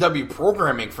AEW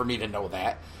programming for me to know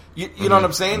that. You know what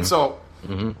I'm saying? So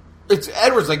it's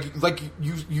Edwards, like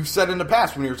you said in the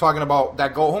past when you were talking about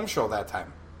that Go Home show that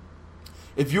time.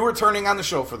 If you were turning on the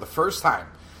show for the first time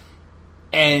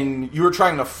and you were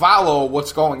trying to follow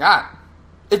what's going on,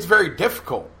 it's very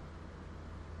difficult.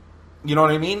 You know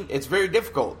what I mean? It's very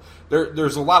difficult.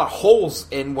 There's a lot of holes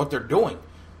in what they're doing.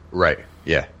 Right.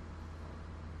 Yeah.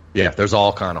 Yeah. There's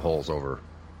all kind of holes over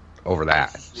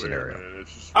that scenario.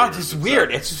 It's just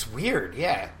weird. It's just weird.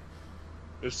 Yeah.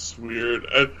 It's weird.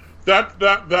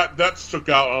 That stuck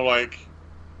out. I'm like,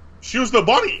 she was the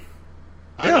bunny.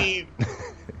 Yeah. I mean,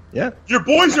 yeah. Your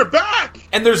boys are back.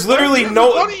 And there's literally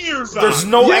there's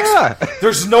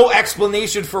no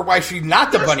explanation for why she's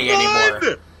not the bunny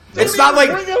anymore. It's not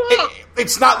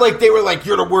like they were like,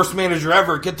 you're the worst manager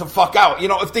ever, get the fuck out. You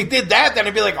know, if they did that, then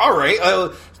I'd be like, all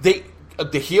right.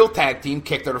 The heel tag team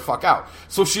kicked her the fuck out.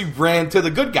 So she ran to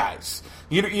the good guys.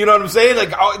 You know what I'm saying?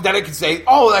 Like, then I could say,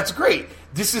 oh, that's great.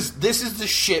 This is the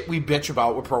shit we bitch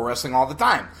about with pro wrestling all the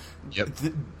time. Yep.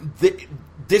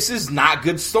 This is not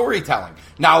good storytelling.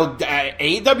 Now,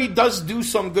 AEW does do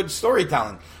some good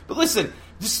storytelling. But listen,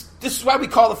 This is why we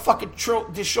call the fucking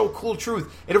this show Cool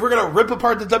Truth. And if we're gonna rip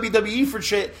apart the WWE for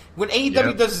shit, when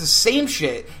AEW does the same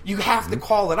shit, you have to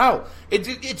call it out. It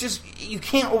just, you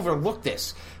can't overlook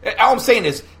this. All I'm saying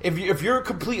is, if you're a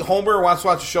complete homer and wants to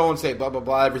watch a show and say blah blah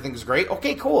blah, everything's great.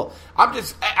 Okay, cool.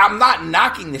 I'm not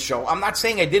knocking the show. I'm not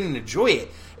saying I didn't enjoy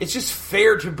it. It's just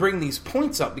fair to bring these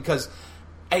points up because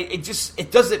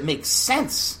it doesn't make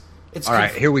sense. All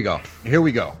right, here we go.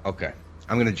 Okay,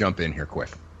 I'm gonna jump in here quick.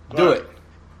 Do it.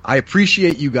 I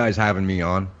appreciate you guys having me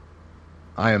on.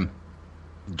 I am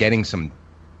getting some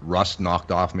rust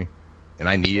knocked off me, and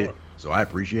I need it, so I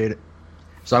appreciate it.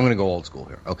 So I'm going to go old school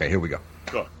here. Okay, here we go.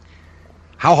 Go.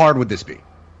 How hard would this be?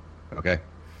 Okay.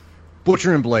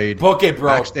 Butcher and Blade. Book it,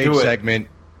 bro. Backstage Do it. segment.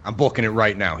 I'm booking it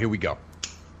right now. Here we go.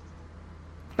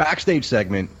 Backstage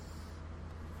segment.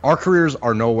 Our careers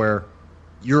are nowhere.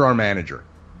 You're our manager.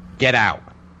 Get out.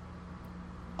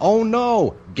 Oh,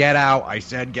 no. Get out. I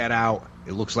said get out.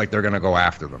 It looks like they're going to go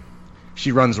after them.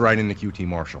 She runs right into QT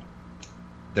Marshall.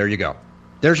 There you go.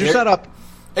 There's your setup.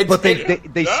 But they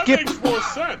that skip. makes more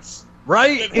sense.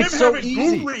 Right? And It's him so having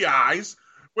easy. googly eyes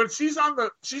when she's on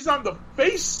the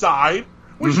face side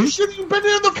when she shouldn't have been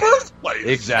there in the first place.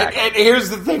 Exactly. And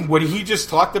here's the thing: what he just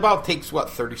talked about takes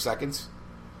 30 seconds.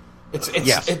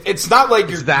 It's not like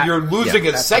you're losing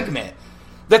a segment.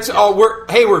 That's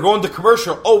we're going to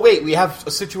commercial. Oh wait, we have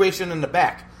a situation in the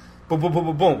back. Boom, boom, boom,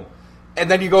 boom, boom, and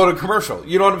then you go to commercial.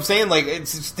 You know what I'm saying? Like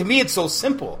to me, it's so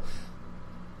simple.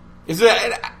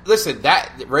 Listen,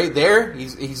 that right there,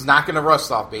 he's knocking the rust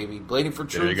off, baby. Blading for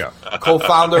Truth. There you go.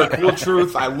 Co-founder of Cool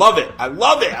Truth. I love it. I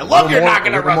love your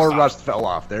knocking the rust more off. rust fell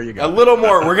off. There you go. A little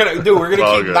more. We're gonna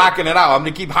Oh, keep knocking it out. I'm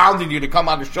gonna keep hounding you to come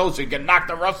on the show so you can knock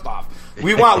the rust off.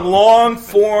 We want long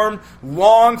format,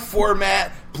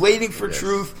 Blading for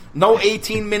Truth. No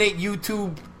 18-minute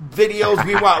YouTube videos.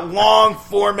 We want long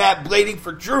format, Blading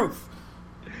for Truth.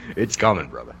 It's coming,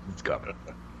 brother. It's coming.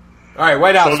 All right,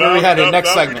 White House. Where we headed? Next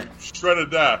now segment. we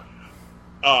shredded that.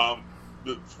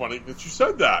 It's funny that you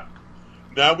said that.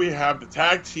 Now we have the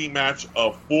tag team match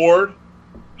of Ford,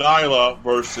 Nyla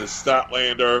versus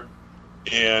Statlander,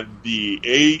 and the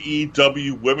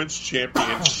AEW Women's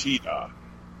Champion Sheeta.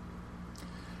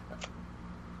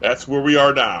 That's where we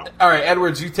are now. All right,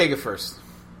 Edwards, you take it first.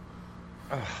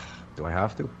 Do I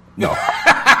have to? No.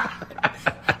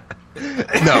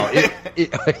 No.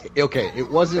 Okay.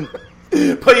 It wasn't.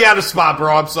 Put you on the spot,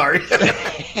 bro. I'm sorry.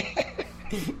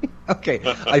 Okay.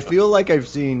 I feel like I've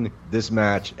seen this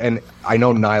match, and I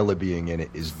know Nyla being in it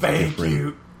is Thank different.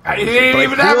 you. I didn't But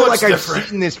even I that feel much like different. I've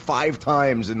seen this 5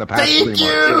 times in the past 3 Thank months. you.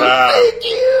 have. Thank you.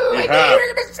 I You knew have. you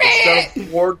were going to say it. Instead of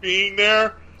Ford being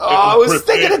there, Oh, I was Britt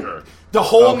thinking Baker. of the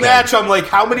whole Okay. match. I'm like,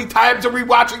 how many times are we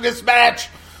watching this match?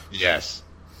 Yes.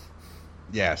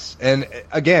 And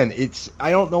again,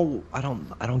 I don't know. I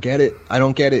don't get it. I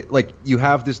don't get it. Like, you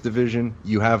have this division,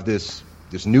 you have this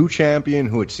new champion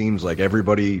who it seems like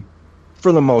everybody,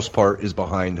 for the most part, is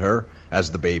behind her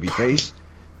as the babyface.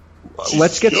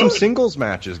 Let's get some should. singles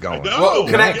matches going. I know. Well,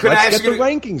 can I Let's ask get the you?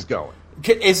 rankings going.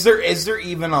 Is there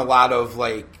even a lot of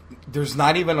like? There's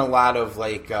not even a lot of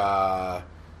like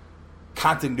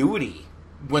continuity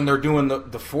when they're doing the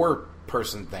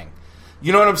 4-person thing.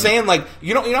 You know what I'm saying? Like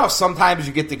you know how sometimes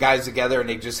you get the guys together and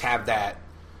they just have that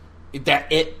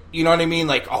it. You know what I mean?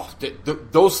 Like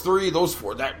those 3, those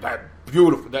 4, that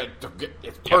beautiful,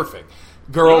 it's perfect.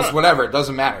 Girls, whatever, it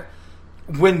doesn't matter.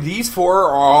 When these 4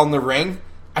 are all in the ring,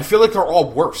 I feel like they're all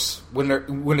worse when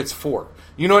it's 4.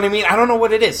 You know what I mean? I don't know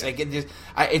what it is. Like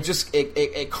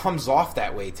it comes off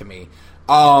that way to me.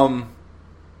 And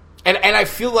I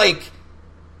feel like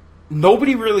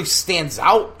nobody really stands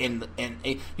out in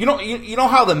you know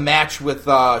how the match with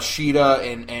Sheeta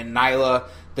and Nyla,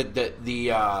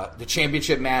 the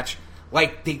championship match,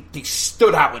 like they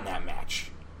stood out in that match.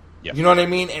 Yep. You know what I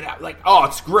mean? And like, oh,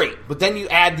 it's great. But then you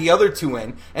add the other 2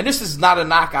 in, and this is not a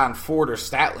knock on Ford or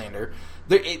Statlander.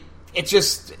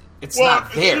 It's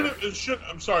not there.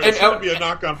 I'm sorry. It shouldn't be a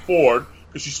knock on Ford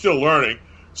because she's still learning.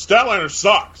 Statlander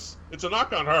sucks. It's a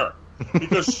knock on her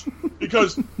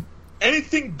because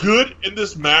anything good in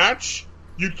this match,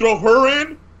 you throw her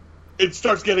in, it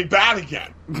starts getting bad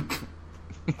again.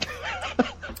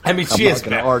 I mean, she is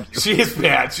bad. Argue. She is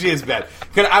bad. She is bad.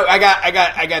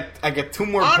 I got 2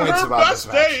 more On points her about best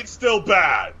this match. day, it's still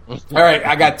bad. All right,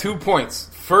 I got 2 points.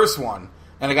 First one,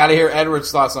 and I got to hear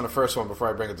Edward's thoughts on the first one before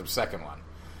I bring it to the second one.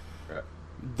 Right.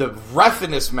 The ref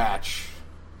in this match,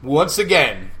 once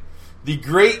again, the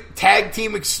great tag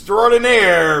team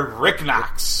extraordinaire, Rick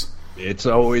Knox. It's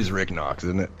always Rick Knox,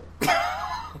 isn't it?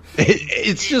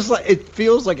 It's just like, it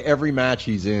feels like every match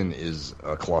he's in is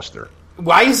a cluster.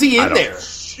 Why is he in there?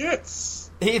 Shits.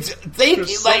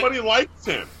 Somebody likes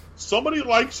him. Somebody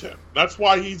likes him. That's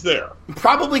why he's there.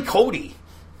 Probably Cody.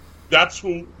 That's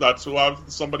who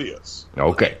somebody is.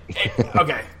 Okay.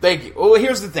 Okay, thank you. Well,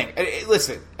 here's the thing.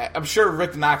 Listen, I'm sure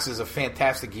Rick Knox is a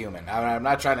fantastic human. I'm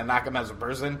not trying to knock him as a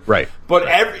person. Right. But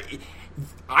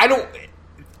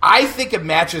I think a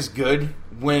match is good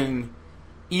when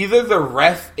either the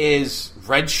ref is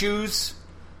Red Shoes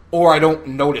or I don't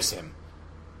notice him.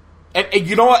 And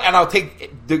you know what? And I'll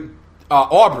take the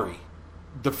Aubrey,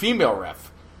 the female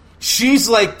ref. She's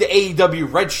like the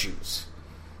AEW Red Shoes.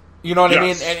 You know what I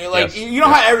mean? And you know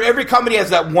how every company has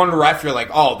that one ref. You're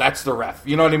like, oh, that's the ref.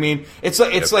 You know what I mean? It's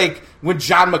like when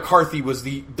John McCarthy was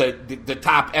the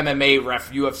top MMA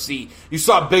ref UFC. You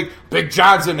saw Big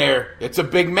John's in there. It's a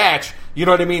big match. You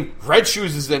know what I mean? Red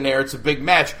Shoes is in there. It's a big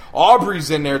match. Aubrey's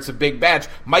in there. It's a big match.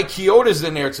 Mike Chioda's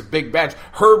in there. It's a big match.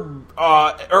 Earl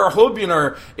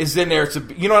Hebner is in there.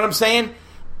 You know what I'm saying?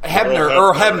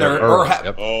 Earl Hebner.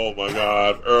 Yep. Oh my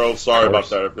God, Earl! Sorry about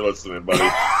that. If you're listening, buddy.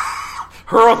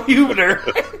 Earl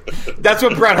Hebner. That's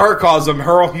what Bret Hart calls him,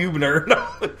 Earl Hebner.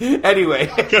 Anyway.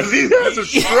 Because he has a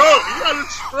stroke. He has a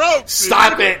stroke.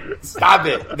 Stop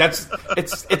it.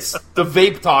 It's the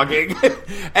vape talking.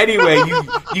 Anyway,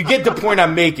 you get the point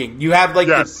I'm making. You have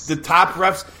the top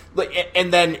refs,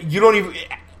 and then you don't even,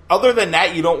 other than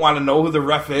that, you don't want to know who the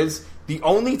ref is. The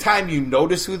only time you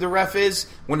notice who the ref is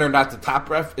when they're not the top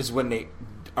ref is when they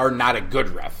are not a good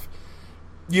ref.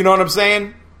 You know what I'm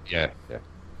saying? Yeah.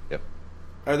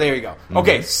 Oh, there you go.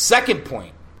 Okay, second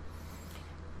point.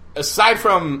 Aside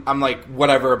from, I'm like,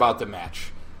 whatever about the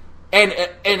match. And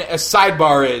a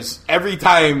sidebar is, every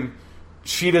time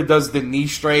Sheeta does the knee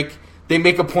strike, they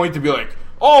make a point to be like,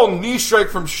 oh, knee strike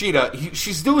from Sheeta.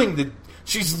 She's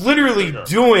literally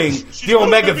doing the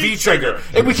Omega V trigger.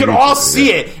 And we can all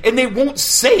see it, and they won't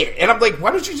say it. And I'm like,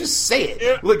 why don't you just say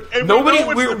it? And nobody.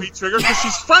 We know it's the V trigger because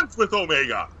she's friends with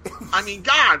Omega. I mean,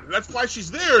 God, that's why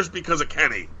she's there is because of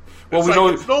Kenny.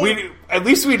 Well, at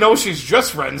least we know she's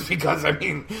just friends because, I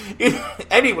mean,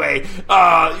 anyway,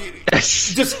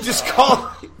 just call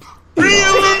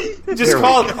really? Just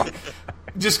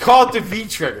call it the V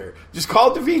trigger. Just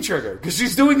call it the V trigger because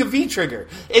she's doing a V trigger.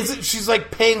 She's like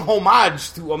paying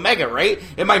homage to Omega, right?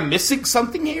 Am I missing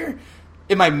something here?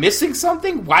 Am I missing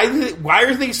something? Why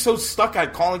are they so stuck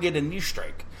on calling it a knee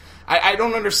strike? I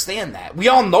don't understand that. We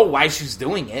all know why she's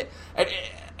doing it.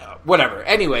 Whatever.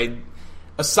 Anyway.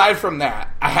 Aside from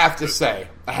that, I have to say,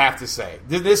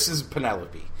 this is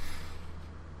Penelope.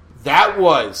 That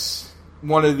was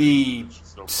one of the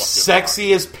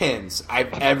sexiest pins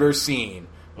I've ever seen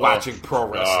watching pro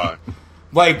wrestling.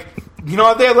 Like, you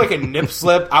know, they had like a nip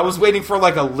slip. I was waiting for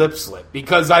like a lip slip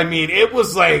because, I mean, it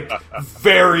was like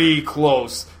very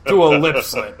close to a lip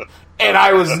slip. And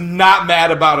I was not mad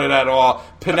about it at all.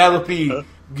 Penelope...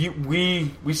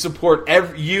 We support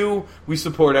you. We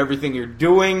support everything you're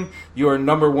doing. You are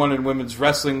number one in women's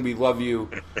wrestling. We love you.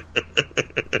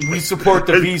 We support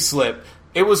the V-slip.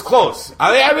 It was close.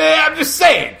 I mean, I'm just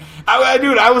saying.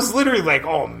 Dude, I was literally like,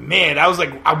 oh man. I was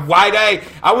like,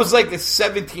 I was like a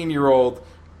 17-year-old.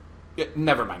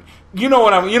 Never mind. You know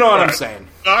what I'm saying.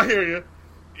 I hear you.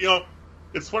 You know,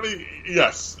 it's funny.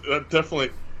 Yes, definitely.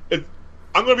 I'm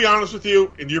going to be honest with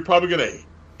you, and you're probably going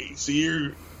to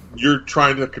see you're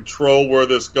trying to control where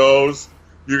this goes.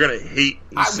 You're going to hate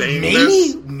me saying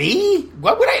this. Me?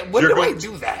 What do I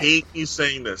do that? Hate me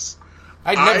saying this.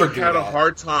 I had a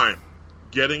hard time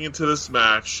getting into this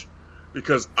match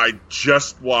because I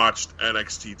just watched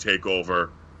NXT TakeOver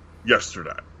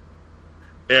yesterday.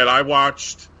 And I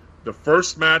watched the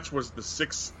first match was the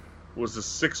six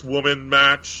woman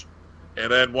match,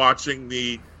 and then watching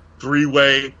the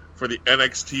 3-way for the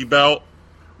NXT belt.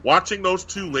 Watching those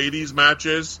two ladies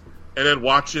matches and then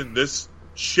watching this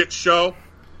shit show,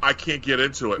 I can't get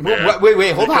into it, man.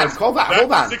 Wait, hold on.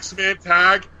 6-man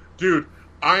tag, dude,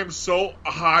 I am so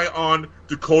high on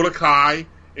Dakota Kai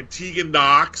and Tegan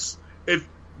Nox.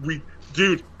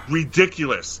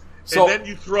 Ridiculous. So, and then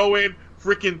you throw in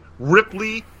freaking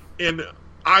Ripley and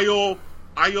Io,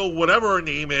 whatever her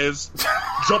name is,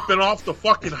 jumping off the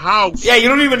fucking house. Yeah, you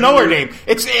don't even know her name.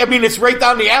 It's right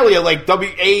down the alley of like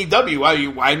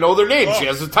AEW. I know their name. She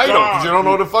has a title because you don't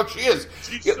know who the fuck she is.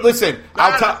 Listen,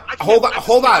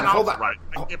 hold on. Right.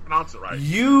 I can't pronounce it right.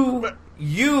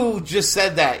 You just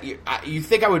said that. You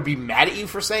think I would be mad at you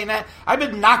for saying that? I've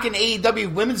been knocking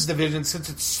AEW women's division since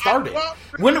it started.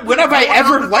 When have I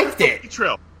ever liked it?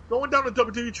 Going down the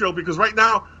WWE trail because right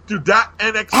now, dude, that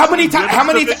NXT. How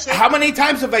many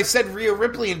times have I said Rhea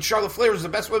Ripley and Charlotte Flair was the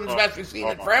best women's match we've seen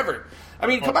in forever? I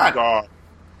mean, come on, God.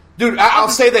 Dude. I'll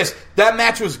say this: that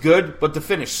match was good, but the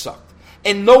finish sucked.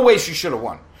 In no way she should have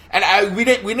won. And we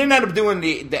didn't end up doing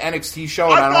the NXT show,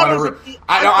 and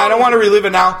I don't want to relive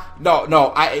it now.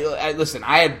 No. I listen.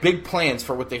 I had big plans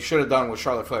for what they should have done with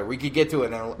Charlotte Flair. We could get to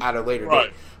it at a later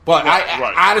date. But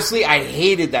honestly, I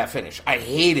hated that finish. I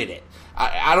hated it.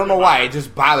 I don't know why. It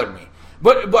just bothered me.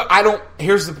 But I don't.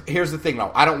 Here's the thing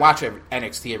though. I don't watch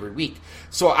NXT every week,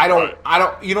 so I don't.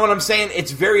 You know what I'm saying? It's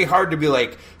very hard to be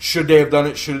like, should they have done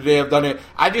it? Should they have done it?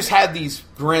 I just had these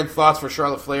grand thoughts for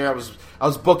Charlotte Flair. I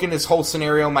was booking this whole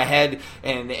scenario in my head,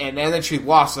 and then she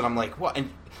lost, and I'm like, what?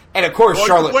 And of course,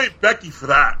 Charlotte. You blame Becky for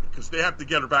that because they have to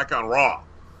get her back on Raw.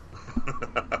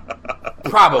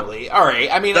 Probably. All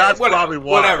right. I mean, that's probably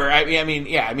why. Whatever. I mean,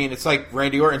 yeah. I mean, it's like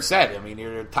Randy Orton said. I mean,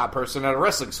 you're the top person at a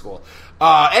wrestling school.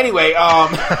 Anyway,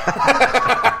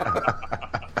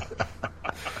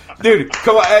 dude,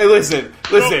 come on. Hey, listen.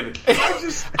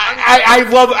 I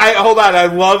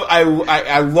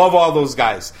love all those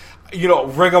guys. You know,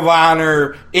 Ring of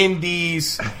Honor,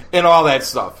 Indies, and all that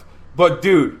stuff. But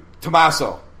dude,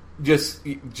 Tommaso, just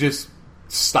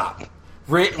stop.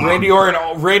 Randy owned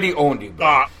you,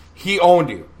 bro. He owned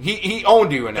you. He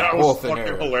owned you in that whole scenario.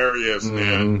 That was fucking hilarious,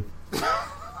 man.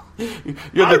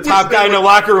 You're the top guy in the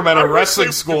locker room at a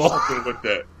wrestling school. With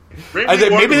that.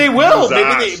 Maybe they will.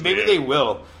 Maybe they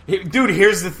will. Dude,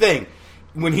 here's the thing.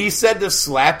 When he said the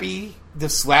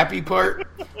slappy part,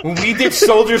 when we did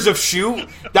Soldiers of Shoot,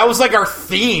 that was like our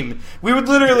theme. We would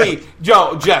literally,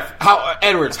 Jeff,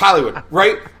 Edwards, Hollywood,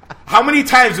 right? How many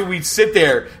times would we sit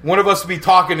there, one of us would be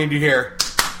talking and you hear...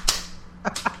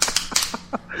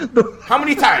 How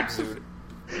many times, dude?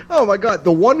 Oh my god,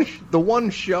 the one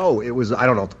show, it was, I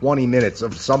don't know, 20 minutes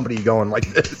of somebody going like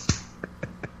this.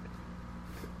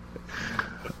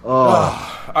 All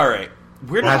right.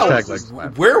 Where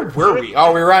were we?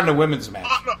 Oh, we were on the women's match.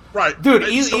 Right. Dude,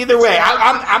 either way,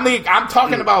 I'm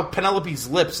talking about Penelope's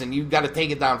lips, and you got to take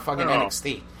it down fucking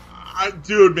NXT.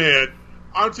 Dude, man,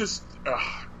 I'm just...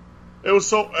 it was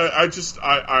so... I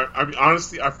mean,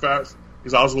 honestly, I fast...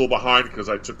 Because I was a little behind because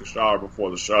I took a shower before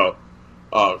the show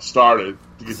started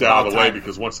to get that out of the way.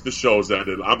 Because once this show's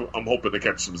ended, I'm hoping to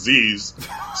catch some Z's.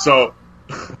 So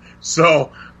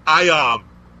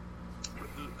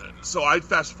I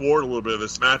fast forward a little bit of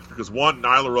this match because one,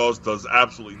 Nyla Rose does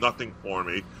absolutely nothing for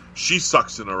me. She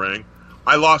sucks in the ring.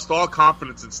 I lost all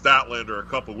confidence in Statlander a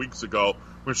couple weeks ago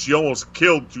when she almost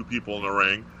killed two people in the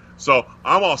ring. So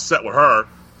I'm all set with her.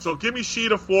 So give me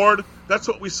Sheeta Ford. That's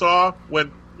what we saw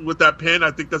with that pin.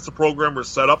 I think that's the program we're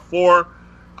set up for.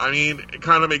 I mean, it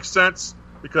kind of makes sense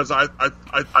because I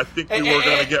think we were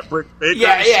going to get Britt Baker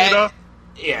and Sheeta.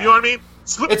 Yeah. You know what I mean?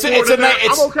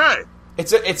 I'm okay.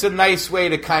 It's a nice way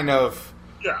to kind of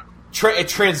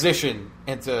transition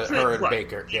into her and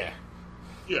Baker.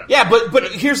 Yeah.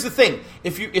 But here's the thing: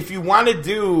 if you want to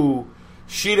do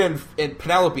Sheeta and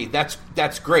Penelope,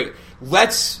 that's great.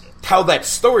 Let's tell that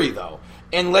story though.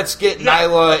 And let's get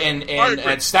Nyla and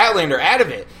Statlander out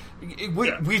of it.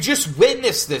 We just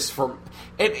witnessed this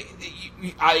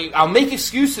I'll make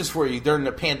excuses for you during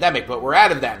the pandemic, but we're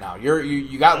out of that now.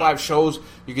 You got live shows.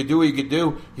 You can do what you can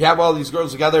do. You have all these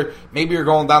girls together. Maybe you're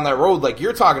going down that road like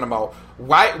you're talking about.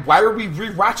 Why are we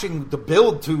rewatching the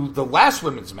build to the last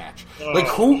women's match? Like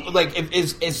who? Like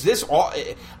is this all?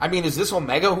 I mean, is this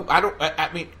Omega? I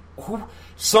mean, who?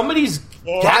 Somebody's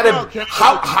got him.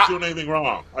 How doing anything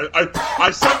wrong?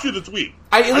 I sent you the tweet.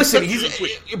 Listen,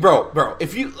 bro.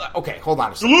 If you hold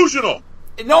on a second. Delusional.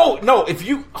 No. If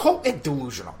you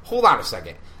delusional. Hold on a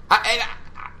second.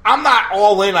 I'm not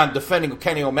all in on defending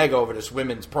Kenny Omega over this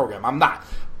women's program. I'm not.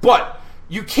 But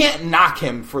you can't knock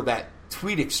him for that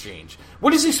tweet exchange.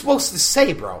 What is he supposed to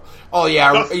say, bro? Oh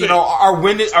yeah, our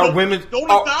women.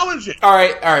 Don't acknowledge it. All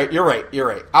right. You're right.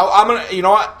 I'm gonna. You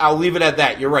know what? I'll leave it at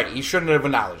that. You're right. He shouldn't have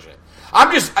acknowledged it.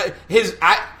 I'm just his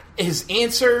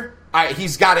answer.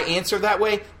 He's got to answer that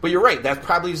way. But you're right. That's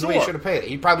probably the way he should have paid it.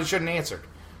 He probably shouldn't have answered.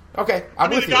 Okay, I'm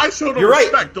with you. The guy showed him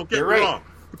respect. Right. Don't get me wrong.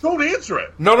 But don't answer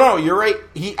it. No. You're right.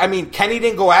 Kenny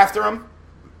didn't go after him.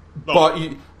 No.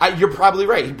 But you're probably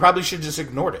right. He probably should have just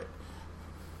ignored it.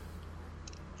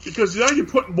 Because now you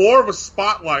put more of a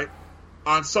spotlight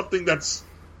on something that's,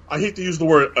 I hate to use the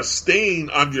word, a stain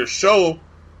on your show.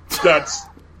 That's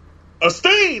a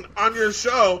stain on your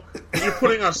show. And you're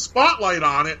putting a spotlight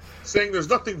on it, saying there's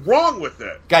nothing wrong with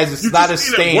it. Guys, it's not a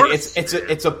stain.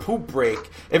 It's a poop break.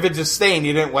 If it's a stain,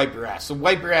 you didn't wipe your ass. So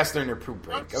wipe your ass during your poop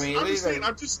break.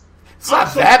 It's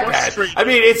not that bad. I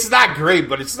mean, it's not great,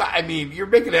 but it's not. I mean, you're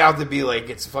making it out to be like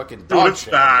it's fucking dog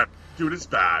shit. Dude, it's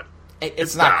bad.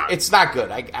 It's not. Bad. It's not good.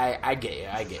 I get you.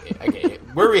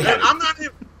 Where are we headed?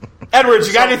 Edwards,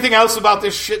 you got anything else about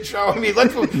this shit show? I mean,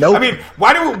 Nope.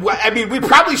 I mean, we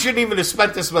probably shouldn't even have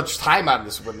spent this much time on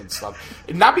this women's stuff.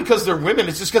 Not because they're women,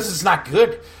 it's just because it's not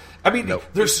good. I mean,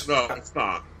 there's it's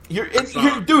not.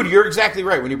 Dude, you're exactly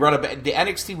right. When you brought up the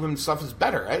NXT women's stuff is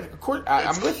better. Of course,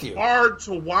 I'm with you. It's hard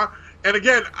to watch. And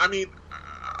again, I mean,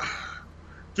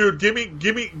 dude, give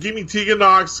me Tegan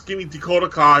Nox, give me Dakota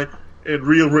Kai and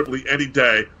Rhea Ripley any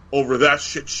day over that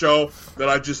shit show that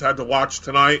I just had to watch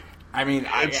tonight. I mean,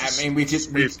 we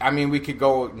could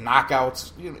go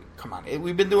knockouts. Come on,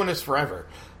 we've been doing this forever.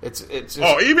 It's just,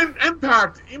 even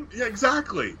Impact, yeah,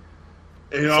 exactly.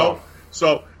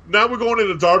 So now we're going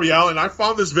into Darby Allin. I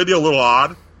found this video a little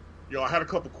odd. I had a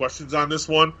couple questions on this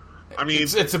one. I mean,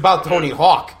 it's about Tony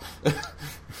Hawk.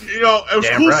 It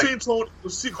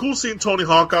was cool seeing Tony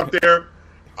Hawk out there.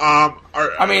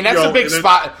 That's a big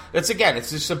spot. It's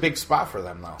just a big spot for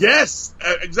them, though. Yes,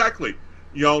 exactly.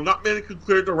 Not many can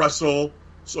clear to wrestle,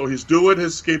 so he's doing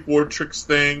his skateboard tricks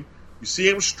thing. You see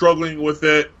him struggling with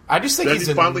it. I just think he's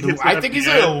a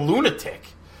lunatic.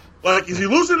 Like, is he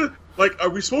losing it? Like, are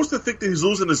we supposed to think that he's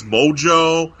losing his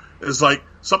mojo? Is like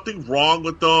something wrong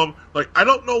with them? Like, I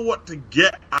don't know what to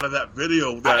get out of that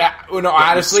video.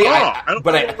 Honestly,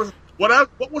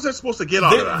 what was I supposed to get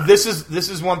out of that? This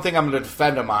is one thing I'm going to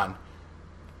defend him on.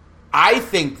 I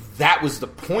think that was the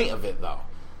point of it, though.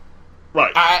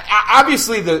 Right.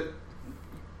 Obviously,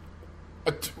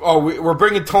 we're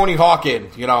bringing Tony Hawk in,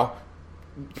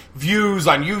 views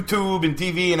on YouTube and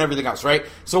TV and everything else, right?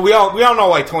 So we all know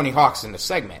why Tony Hawk's in the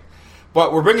segment,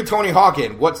 but we're bringing Tony Hawk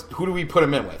in. Who do we put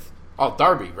him in with? Oh,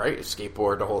 Darby, right? A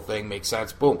skateboard, the whole thing makes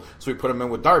sense. Boom. So we put him in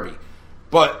with Darby.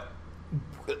 But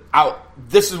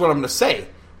this is what I'm going to say.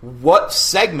 What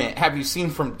segment have you seen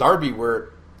from Darby where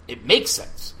it makes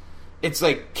sense? It's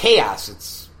like chaos.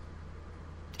 It's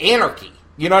anarchy.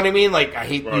 You know what I mean? Like, I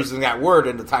hate using that word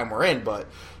in the time we're in, but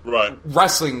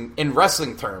wrestling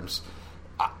terms,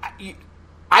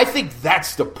 I think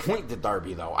that's the point to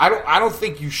Darby, though. I don't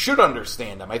think you should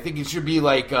understand him. I think he should be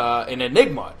like an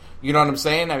enigma. You know what I'm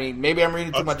saying? I mean, maybe I'm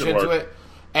reading too much into it.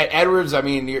 Edwards, I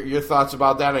mean, your thoughts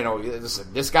about that? I know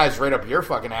this guy's right up your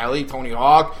fucking alley. Tony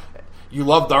Hawk, you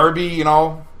love Darby,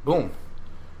 boom.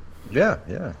 Yeah.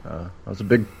 I was a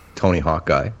big Tony Hawk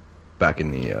guy back in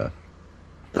the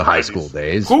high school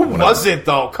days. Who wasn't,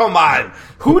 though? Come on.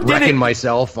 Who did wrecking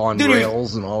myself on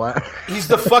rails and all that? He's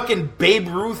the fucking Babe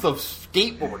Ruth of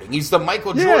skateboarding. He's the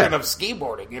Michael Jordan of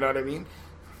skateboarding. You know what I mean?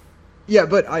 Yeah,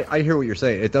 but I hear what you're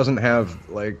saying. It doesn't have,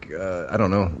 I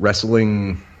don't know,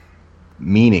 wrestling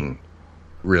meaning,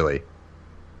 really.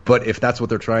 But if that's what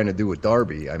they're trying to do with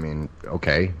Darby, I mean,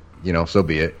 okay, so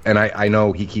be it. And I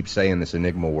know he keeps saying this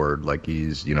enigma word like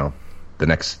he's, the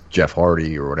next Jeff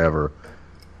Hardy or whatever.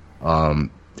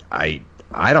 I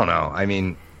don't know. I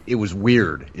mean, it was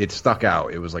weird. It stuck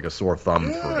out. It was like a sore thumb for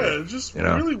me. Yeah, just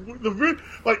really,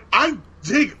 I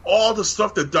dig all the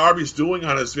stuff that Darby's doing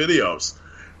on his videos.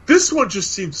 This one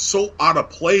just seems so out of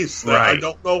place that I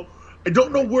don't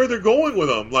know where they're going with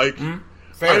them. Like,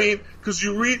 I mean, because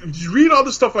you read all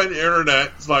the stuff on the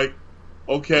internet. It's like,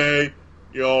 okay,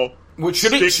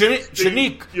 shouldn't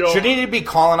he be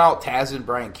calling out Taz and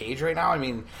Brian Cage right now? I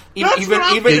mean, even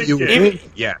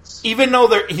though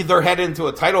they're headed into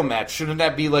a title match, shouldn't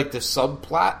that be like the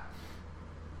subplot?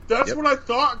 That's what I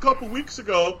thought a couple weeks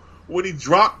ago when he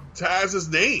dropped Taz's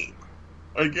name,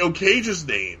 Cage's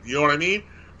name. You know what I mean?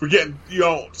 Forgetting,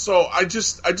 So I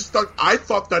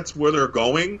thought that's where they're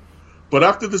going, but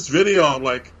after this video, I'm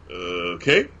like,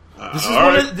 okay. This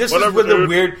is one of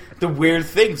the weird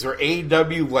things where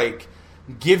AEW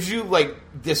gives you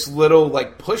this little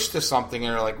push to something,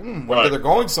 and you're like, whether they're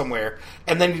going somewhere,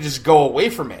 and then you just go away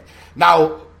from it.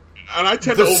 Now, and I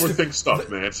tend to overthink stuff,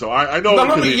 man. So I know.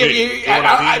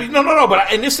 No.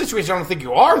 But in this situation, I don't think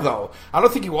you are, though. I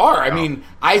don't think you are. I mean,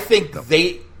 I think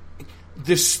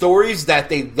the stories that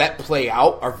they let play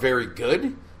out are very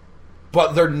good,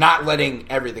 but they're not letting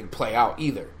everything play out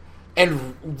either.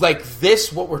 And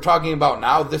what we're talking about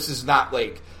now, this is not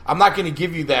I'm not going to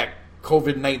give you that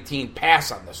COVID-19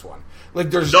 pass on this one.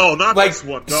 There's not this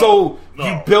one. No, so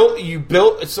you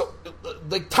built so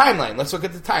timeline. Let's look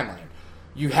at the timeline.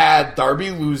 You had Darby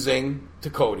losing to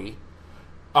Cody.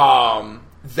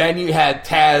 Then you had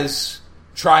Taz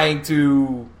trying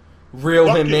to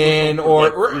reel him in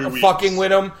or fucking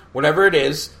with him, whatever it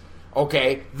is.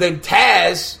 Okay. Then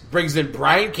Taz brings in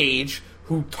Brian Cage,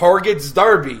 who targets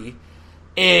Darby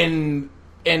in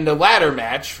the ladder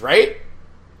match, right?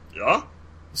 Yeah.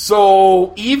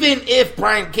 So even if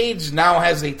Brian Cage now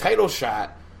has a title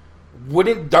shot,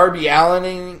 wouldn't Darby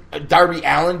Allin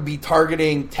be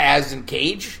targeting Taz and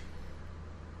Cage?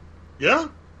 Yeah.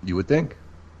 You would think.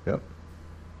 Yep.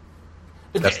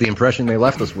 That's the impression they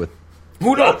left us with.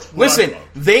 Who knows? That's what I Listen, love.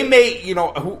 they may,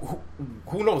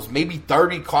 who knows? Maybe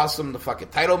 30 cost them the fucking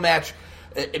title match.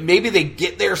 Maybe they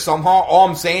get there somehow. All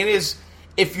I'm saying is,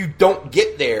 if you don't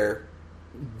get there,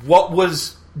 what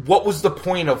was the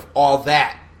point of all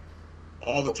that?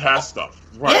 All the Taz stuff.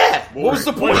 Right. Yeah. What was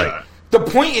the point? Right. The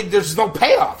point is there's no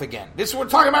payoff again. This is what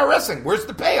we're talking about wrestling. Where's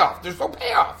the payoff? There's no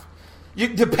payoff.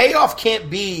 The payoff can't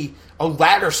be a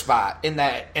ladder spot in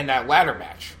that ladder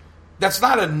match. That's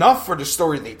not enough for the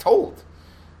story they told.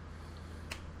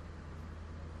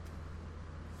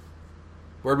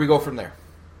 Where'd we go from there?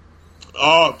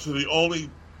 Oh, to the only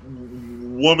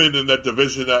woman in that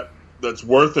division that's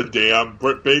worth a damn,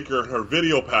 Britt Baker and her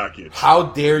video package. How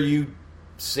dare you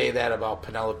say that about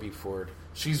Penelope Ford?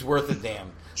 She's worth a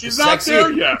damn. She's not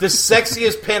there yet. The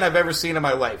sexiest pin I've ever seen in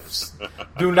my life.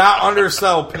 Do not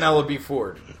undersell Penelope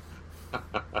Ford.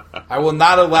 I will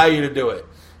not allow you to do it.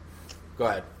 Go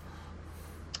ahead.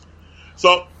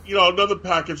 So, another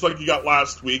package like you got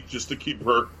last week, just to keep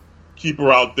her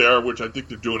out there, which I think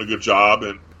they're doing a good job.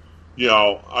 And,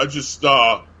 I just,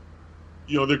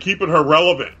 they're keeping her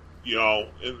relevant,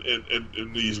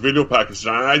 in these video packages.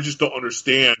 And I just don't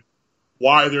understand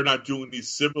why they're not doing these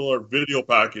similar video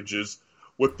packages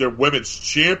with their women's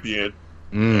champion.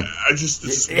 It's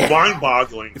just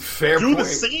mind-boggling. Fair Do point. the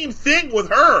same thing with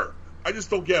her. I just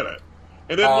don't get it.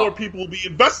 And then more people will be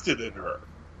invested in her.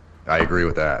 I agree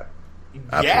with that.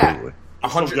 Yeah. Absolutely.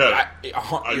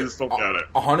 I just don't get it.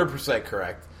 100%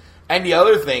 correct. And the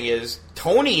other thing is,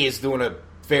 Tony is doing a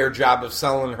fair job of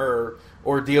selling her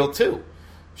ordeal too.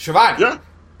 Shivani.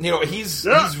 Yeah. He's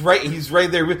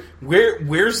right there with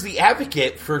where's the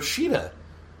advocate for Sheeta?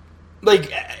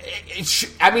 Like,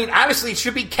 honestly, it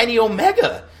should be Kenny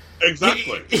Omega.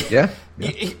 Exactly. Yeah.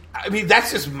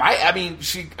 That's just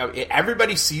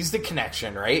everybody sees the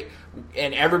connection, right?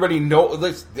 And everybody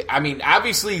knows.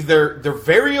 Obviously, they're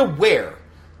very aware.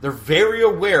 They're very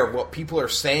aware of what people are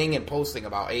saying and posting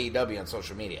about AEW on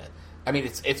social media.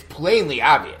 It's plainly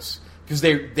obvious because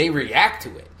they react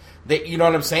to it. You know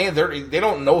what I'm saying? They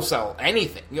don't no-sell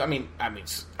anything.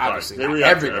 Obviously They not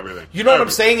react to everything. You know what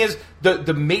I'm saying is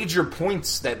the major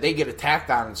points that they get attacked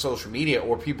on social media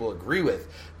or people agree with,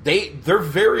 they're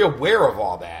very aware of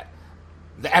all that.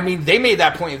 They made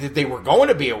that point that they were going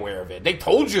to be aware of it. They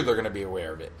told you they're going to be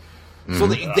aware of it. So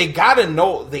they gotta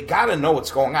know. They gotta know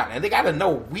what's going on, and they gotta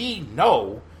know we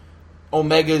know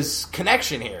Omega's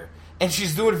connection here. And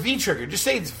she's doing V-Trigger. Just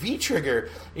say it's V-Trigger.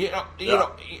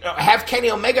 Have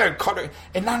Kenny Omega cut her.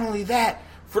 And not only that,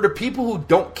 for the people who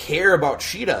don't care about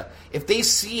Sheeta, if they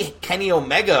see Kenny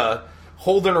Omega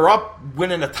holding her up,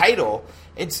 winning a title,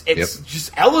 it's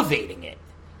just elevating it.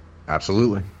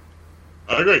 Absolutely.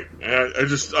 I agree.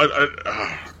 It's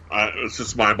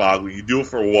just mind-boggling. You do it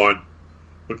for one,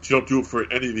 but you don't do it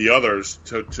for any of the others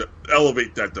to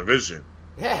elevate that division.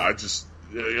 Yeah.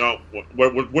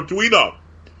 What do we know?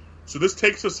 So this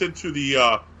takes us into the.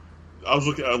 I was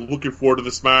looking forward to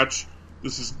this match.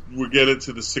 We're getting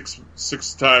to the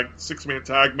six-man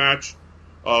tag match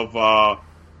of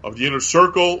the Inner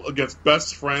Circle against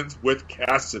Best Friends with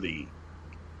Cassidy,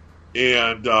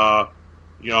 and I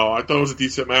thought it was a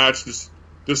decent match.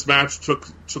 This match took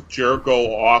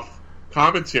Jericho off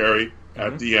commentary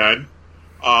at the end.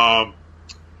 I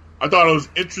thought it was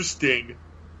interesting.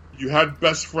 You had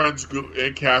Best Friends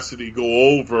and Cassidy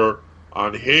go over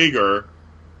on Hager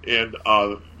and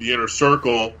the Inner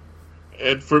Circle,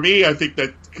 and for me, I think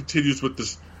that continues with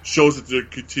this. Shows that they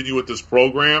continue with this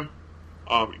program.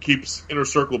 It keeps Inner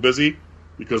Circle busy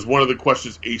because one of the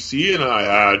questions AC and I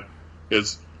had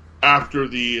is after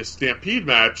the Stampede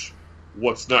match,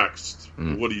 what's next?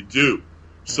 What do you do?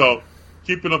 So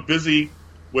keeping them busy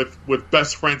with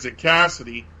Best Friends and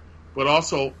Cassidy, but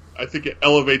also I think it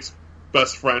elevates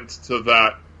Best Friends to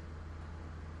that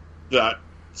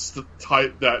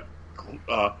type that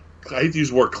I hate to use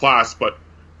the word class, but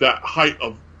that height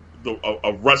of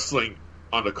wrestling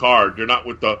on the card. They're not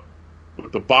with the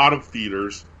bottom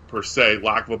feeders per se,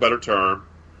 lack of a better term,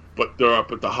 but they're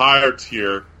up at the higher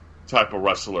tier type of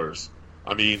wrestlers.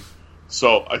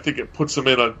 So I think it puts them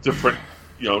in a different,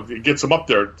 it gets them up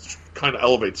there, kind of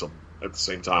elevates them at the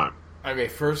same time. Okay,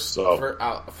 first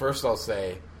I'll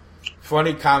say,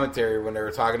 funny commentary when they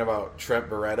were talking about Trent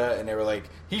Beretta, and they were like,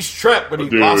 "He's Trent, but he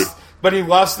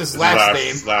lost his last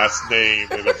name." Last name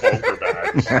in a poker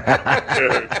match.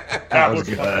 That was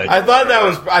good. I thought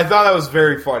that was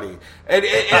very funny, and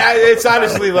it's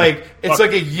honestly like it's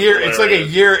like a year. It's like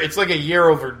a year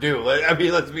overdue.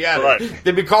 Let's be honest. Right.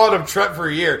 They've been calling him Trent for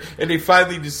a year, and they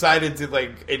finally decided to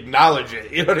acknowledge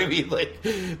it. You know what I mean?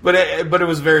 But it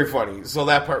was very funny. So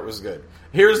that part was good.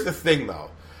 Here's the thing, though.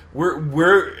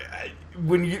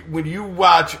 when you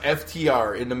watch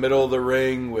FTR in the middle of the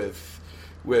ring with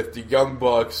the Young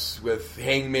Bucks, with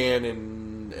Hangman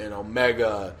and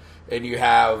Omega, and you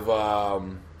have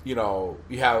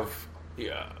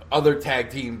other tag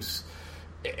teams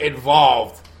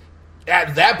involved.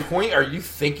 At that point, are you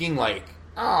thinking like,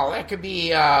 oh, that could be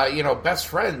best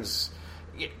friends?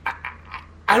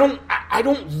 I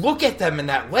don't look at them in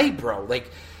that way, bro.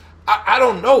 Like, I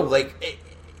don't know. Like,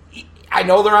 I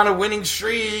know they're on a winning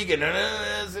streak, and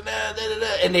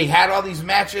they had all these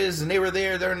matches, and they were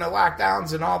there during the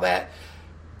lockdowns and all that.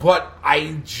 But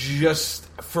I just,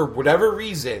 for whatever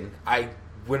reason,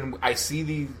 when I see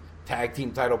the tag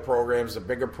team title programs, the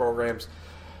bigger programs,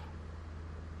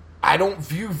 I don't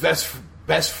view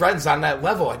best friends on that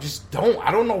level. I just don't.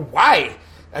 I don't know why.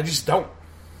 I just don't.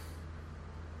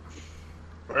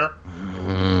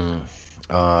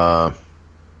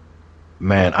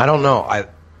 Man, I don't know.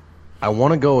 I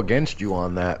want to go against you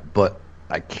on that, but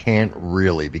I can't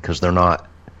really because they're not.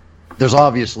 There's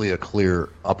obviously a clear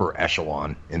upper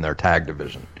echelon in their tag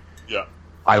division. Yeah,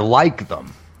 I like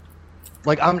them.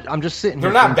 Like I'm just sitting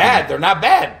here. They're not bad. They're not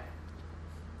bad.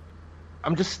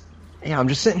 I'm just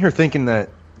sitting here thinking that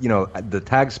the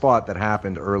tag spot that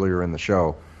happened earlier in the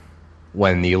show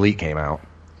when the Elite came out,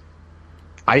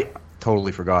 I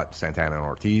totally forgot Santana and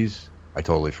Ortiz. I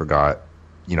totally forgot,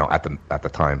 at the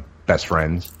time, Best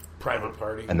Friends. Private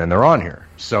Party. And then they're on here.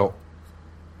 So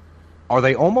are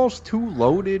they almost too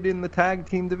loaded in the tag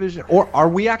team division? Or are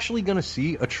we actually going to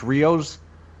see a trios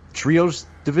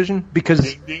division? Because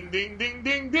ding ding ding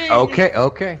ding ding.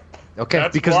 Okay.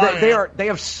 That's because they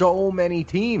have so many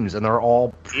teams and they're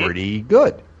all pretty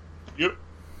good. Yep.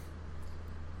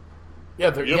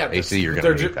 Yeah, AC, you're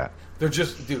going to hate that. They're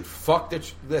just, dude, fuck the...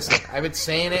 Listen, I've been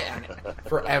saying it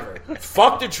forever.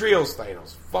 Fuck the trios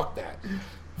titles. Fuck that.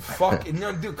 Fuck...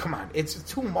 No, dude, come on. It's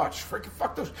too much. Freaking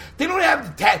fuck those... They don't have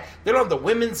the tag... They don't have the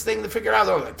women's thing to figure out.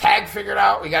 They don't have the tag figured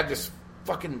out. We got this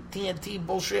fucking TNT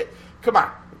bullshit. Come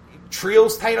on.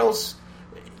 Trios titles?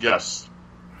 Yes.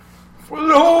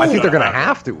 No. I think they're going to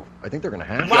have to.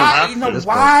 Why?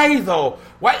 Why, though?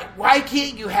 Why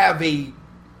can't you have a...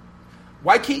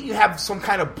 Why can't you have some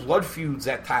kind of blood feuds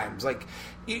at times? Like,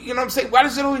 you know what I'm saying? Why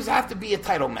does it always have to be a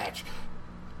title match?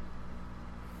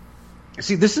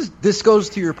 See, this goes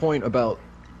to your point about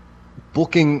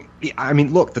booking. I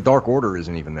mean, look, the Dark Order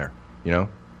isn't even there.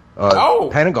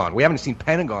 Pentagon. We haven't seen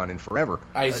Pentagon in forever.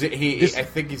 I think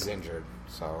he's injured.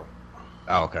 So.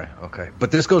 Oh, okay.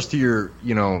 But this goes to your,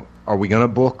 are we going to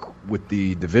book with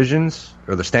the divisions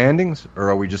or the standings, or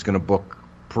are we just going to book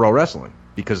pro wrestling?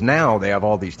 Because now they have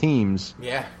all these teams.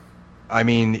 Yeah. I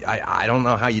mean, I don't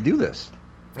know how you do this.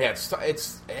 Yeah,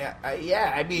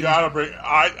 I mean, you gotta bring.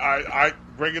 I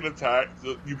bring in a tag.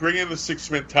 You bring in the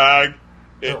 6-man tag.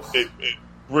 It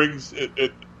brings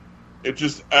it. It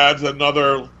just adds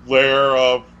another layer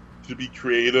of to be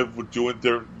creative with doing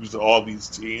all these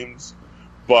teams.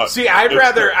 But see, I'm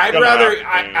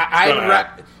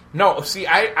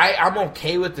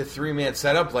okay with the 3-man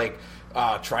setup, like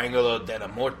Triangulo de la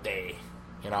Muerte.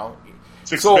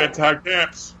 6-man tag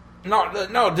champs. No,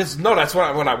 that's what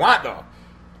I want though.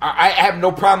 I have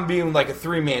no problem being like a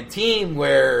 3-man team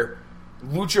where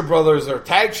Lucha Brothers are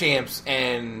tag champs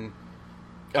and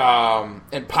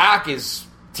Pac is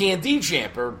TNT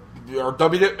champ or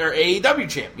AEW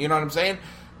champ. You know what I'm saying?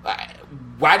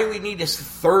 Why do we need this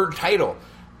third title?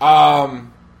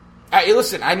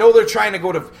 Listen, I know they're trying to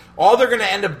go to. All they're going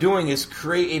to end up doing is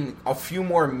creating a few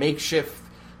more makeshift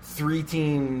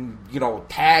 3-team,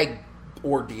 tag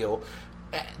ordeal.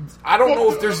 I don't know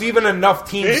if there's even enough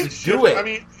teams to do it. I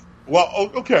mean,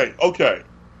 okay.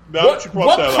 Now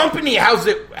what company has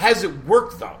it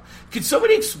worked though? Could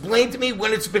somebody explain to me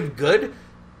when it's been good?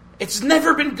 It's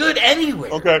never been good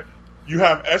anywhere. Okay, you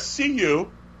have SCU.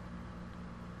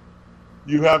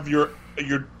 You have your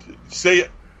say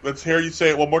it. Let's hear you say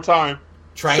it one more time.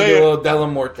 Triangulo de la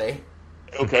Muerte.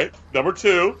 Okay, number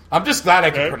 2. I'm just glad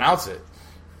I can pronounce it.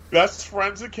 Best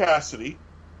Friends of Cassidy.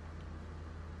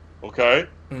 Okay.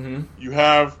 Mm-hmm. You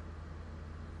have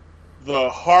the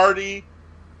Hardy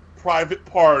Private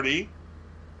Party.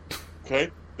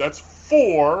 Okay, that's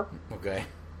 4. Okay.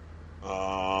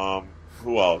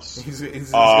 Who else? He's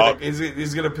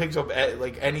gonna pick up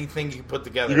like anything you can put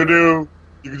together. You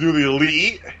can do the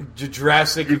Elite, the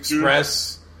Jurassic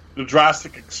Express, the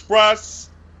Jurassic Express.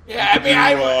 Yeah,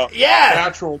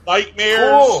 Natural Nightmares.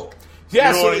 Cool.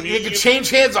 Yeah, so you can change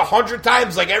hands 100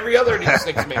 times like every other of these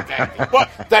 6-man tag teams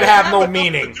that have no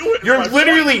meaning. You're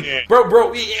literally,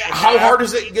 bro. How hard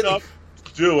is it to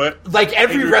do it? Like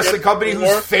every wrestling company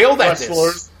who's failed at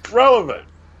this. Relevant.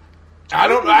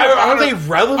 Are they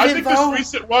relevant? I think though? this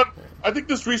recent run. I think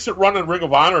this recent run in Ring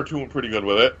of Honor are doing pretty good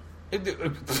with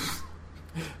it.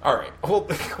 All right,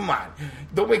 come on,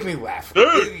 don't make me laugh.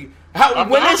 Dude,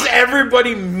 when has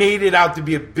everybody made it out to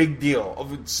be a big deal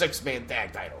of a 6-man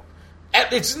tag title?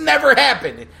 It's never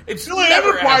happened. It's Really,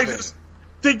 never Enterprises, happened.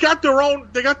 they got their own.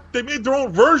 They made their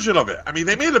own version of it. I mean,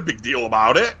 they made a big deal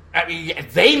about it. I mean,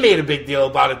 they made a big deal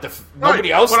about it.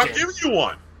 Nobody else but did. I'm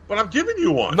giving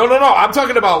you one. No. I'm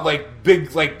talking about like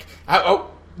big, like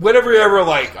whenever you're ever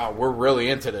like, oh, we're really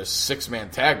into this 6-man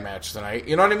tag match tonight.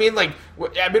 You know what I mean? Like,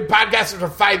 I've been podcasting for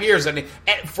 5 years, and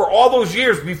for all those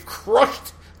years, we've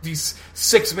crushed these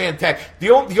 6-man tag.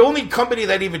 The only company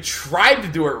that even tried to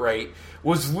do it right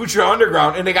was Lucha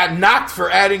Underground, and they got knocked for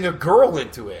adding a girl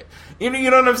into it. You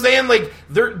know what I'm saying? Like,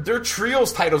 their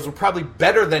trios titles were probably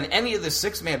better than any of the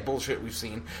 6-man bullshit we've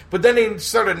seen. But then they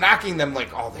started knocking them like,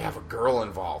 oh, they have a girl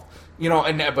involved. You know,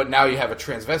 but now you have a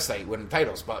transvestite winning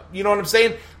titles. But you know what I'm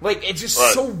saying? Like, it's just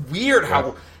so weird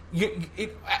how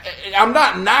I'm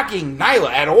not knocking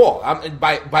Nyla at all.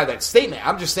 By that statement,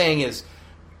 I'm just saying is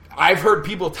I've heard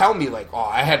people tell me like, oh,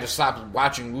 I had to stop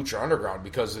watching Lucha Underground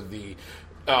because of the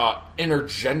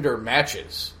intergender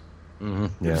matches.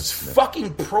 Mm-hmm. Yeah. It's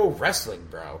fucking pro wrestling,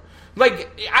 bro. Like,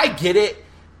 I get it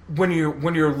when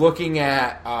you're looking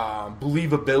at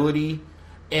believability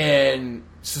and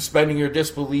suspending your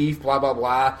disbelief, blah blah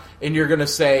blah, and you're gonna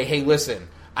say, "Hey, listen,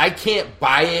 I can't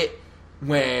buy it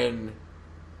when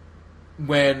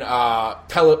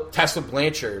Tessa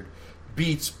Blanchard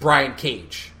beats Brian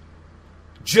Cage."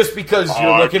 Just because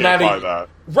you're looking at it,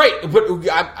 right? But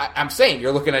I'm saying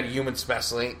you're looking at a human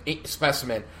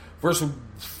specimen versus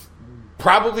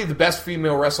probably the best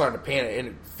female wrestler on the planet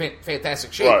in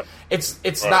fantastic shape. Right.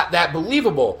 It's not that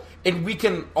believable, and we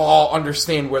can all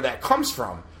understand where that comes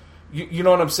from. You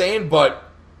know what I'm saying? But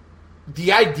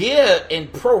the idea in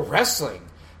pro wrestling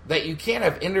that you can't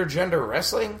have intergender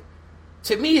wrestling,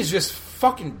 to me, is just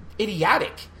fucking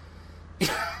idiotic.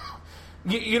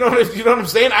 You know what I'm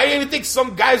saying? I even think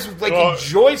some guys would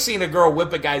enjoy seeing a girl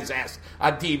whip a guy's ass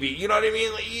on TV. You know what I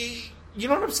mean? Like, you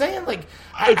know what I'm saying? Like,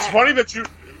 It's funny that you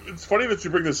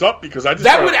bring this up because I just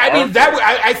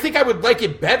I think I would like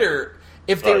it better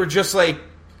if they were just like,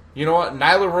 you know what,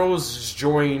 Nyla Rose has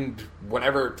joined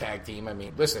whatever tag team. I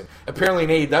mean, listen, apparently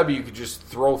in AEW you could just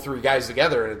throw 3 guys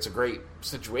together and it's a great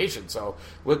situation. So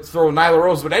let's throw Nyla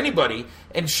Rose with anybody,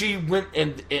 and she went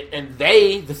and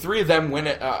the 3 of them win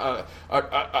a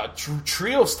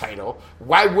trios title.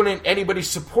 Why wouldn't anybody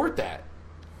support that?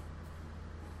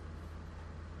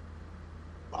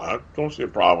 I don't see a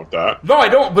problem with that. No, I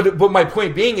don't. But my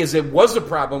point being is, it was a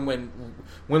problem when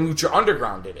Lucha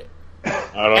Underground did it.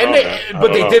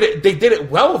 They did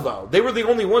it well though. They were the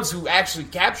only ones who actually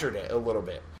captured it a little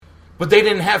bit, but they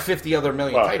didn't have 50 other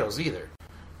million titles either.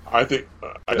 I think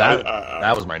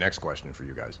that was my next question for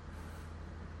you guys.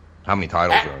 How many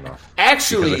titles are enough?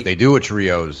 Actually, because if they do a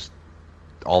trios,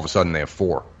 all of a sudden they have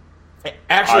 4.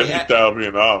 Actually, I think that'll be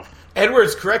enough.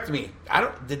 Edwards, correct me.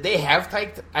 Did they have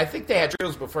tag? I think they had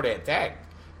trios before they had tag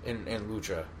in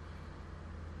Lucha.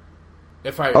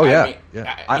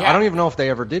 I don't even know if they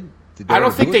ever did. I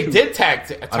don't think they did tag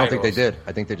titles. I don't think they did.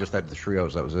 I think they just had the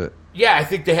trios. That was it. Yeah, I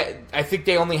think they had. I think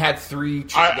they only had 3.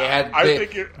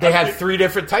 They had 3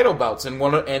 different title belts, and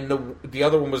the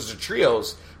other one was the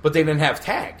trios, but they didn't have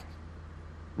tag.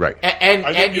 Right.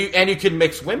 And you can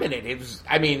mix women in it. Was,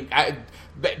 I mean,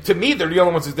 to me, they're the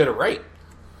only ones who did it right.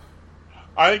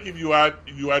 I think if you add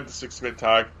the 6-man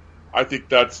tag, I think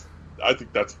that's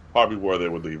probably where they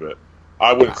would leave it.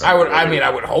 I would hope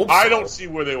so. I don't see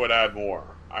where they would add more.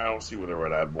 I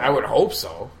would hope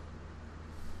so.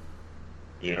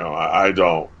 You know, I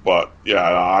don't. But yeah,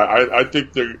 I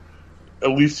think they're at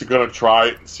least they're going to try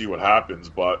it and see what happens.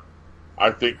 But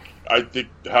I think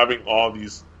having all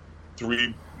these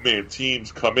 3-man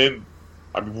teams come in,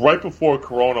 I mean, right before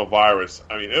coronavirus,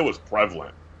 I mean, it was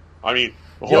prevalent. I mean,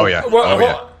 the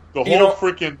whole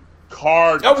freaking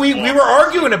card. Oh, we were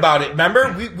arguing about it.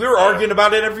 Remember, we were arguing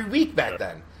about it every week back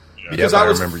then. Because I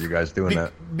remember you guys doing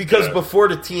that. Because before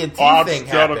the TNT thing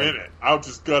happened, I'll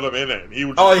just gut him in it. And he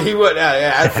would. He would.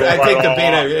 I take the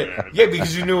bait. Yeah,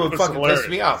 because you knew it fucking pissed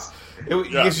me off.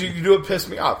 Because you knew it pissed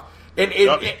me off.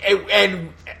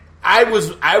 And I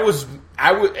would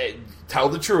tell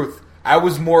the truth. I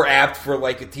was more apt for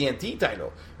like a TNT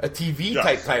title, a TV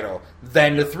type title,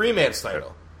 than the 3-man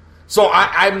title. So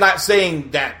I'm not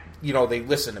saying that they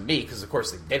listen to me, because of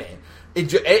course they didn't.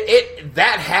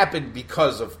 That happened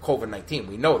because of COVID-19.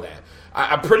 We know that.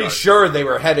 I'm pretty sure they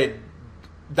were headed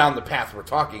down the path we're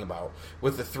talking about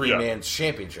with the 3-man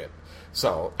championship.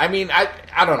 So I mean,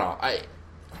 I don't know.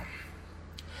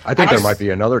 I think there might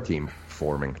be another team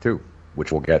forming too.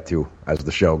 which we'll get to as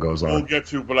the show goes on. We'll get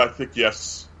to, but I think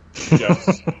yes.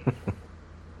 Yes.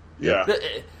 Yeah.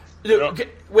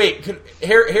 Wait,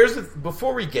 here's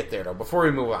before we get there, though, before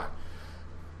we move on.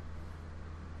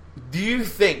 Do you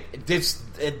think this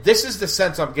is the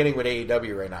sense I'm getting with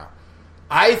AEW right now?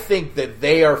 I think that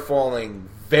they are falling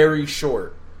very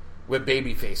short with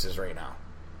baby faces right now.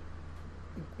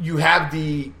 You have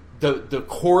the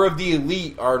core of the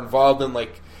elite are involved in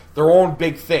like their own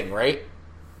big thing, right?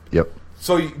 Yep.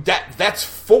 So that's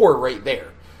 4 right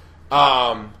there.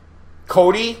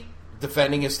 Cody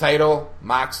defending his title,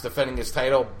 Mox defending his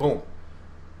title, boom.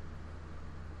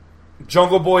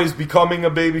 Jungle Boy is becoming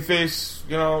a babyface,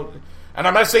 you know. And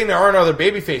I'm not saying there aren't other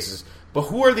baby faces, but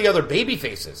who are the other baby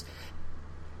faces?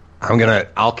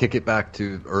 I'll kick it back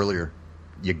to earlier.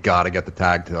 You got to get the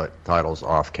tag titles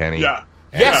off Kenny. Yeah.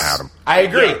 Yes, Adam. I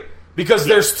agree. Yeah. Because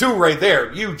there's 2 right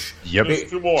there, huge. Yep. There's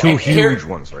 2 more. Two huge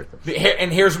ones right there.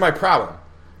 And here's my problem.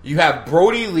 You have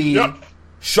Brody Lee,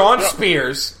 Sean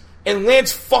Spears, and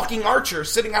Lance fucking Archer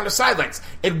sitting on the sidelines.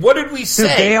 And what did we say?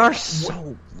 Dude, they are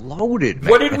so loaded,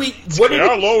 man. What did we? They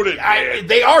are loaded.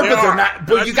 They are, but they're not.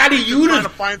 But you got to use trying them. to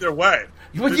find their way.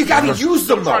 But you got to use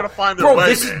them, though. Trying to find their Bro,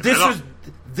 way,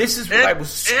 this is what I was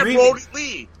screaming. And Brody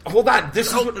Lee. Hold on. This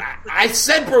is what I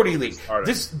said, Brody Lee.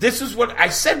 This is what I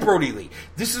said, Brody Lee.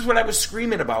 This is what I was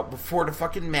screaming about before the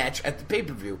fucking match at the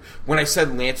pay-per-view when I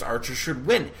said Lance Archer should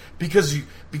win because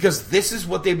this is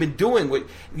what they've been doing.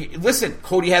 Listen,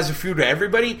 Cody has a feud to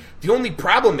everybody. The only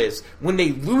problem is when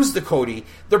they lose to Cody,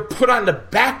 they're put on the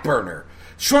back burner.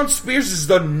 Sean Spears has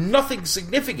done nothing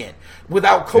significant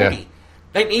without Cody. Yeah.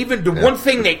 And even the one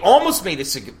thing they almost made it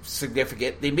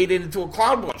significant, they made it into a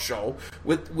Clown Ball show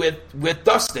with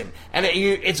Dustin, and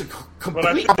it's a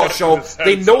complete Clown Ball show.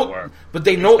 They know, but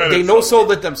they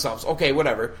sold it themselves. Okay,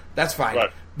 whatever, that's fine. Right.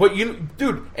 But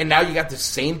dude, and now you got the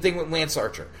same thing with Lance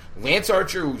Archer. Lance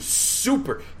Archer, who's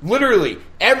super, literally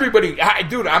everybody.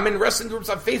 Dude, I'm in wrestling groups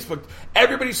on Facebook.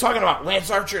 Everybody's talking about Lance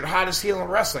Archer, the hottest heel in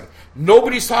wrestling.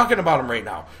 Nobody's talking about him right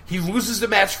now. He loses the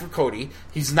match for Cody.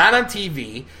 He's not on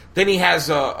TV. Then he has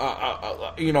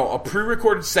a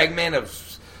pre-recorded segment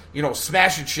of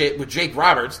smashing shit with Jake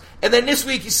Roberts. And then this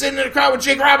week he's sitting in the crowd with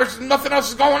Jake Roberts and nothing else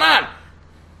is going on.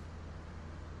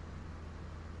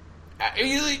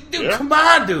 Dude, come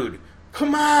on, dude.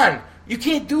 Come on. You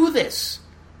can't do this.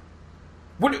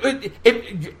 White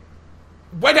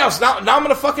House, now I'm going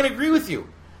to fucking agree with you.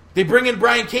 They bring in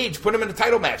Brian Cage, put him in a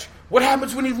title match. What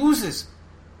happens when he loses?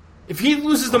 If he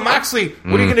loses to Moxley,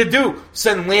 what are you going to do?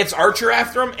 Send Lance Archer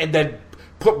after him and then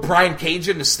put Brian Cage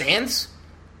in the stands?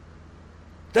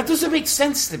 That doesn't make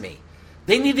sense to me.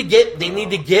 They need to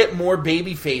get more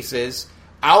baby faces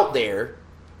out there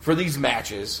for these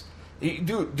matches.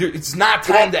 Dude, it's not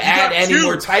time to add any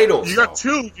more titles. You got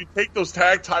 2. If you take those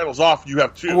tag titles off, you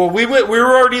have 2. Well, we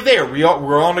were already there.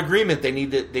 We're all in agreement. They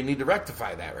need to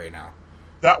rectify that right now.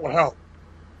 That would help.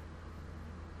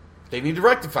 They need to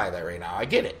rectify that right now. I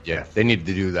get it. Yeah, they need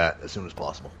to do that as soon as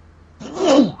possible.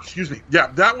 Excuse me.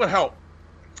 Yeah, that would help.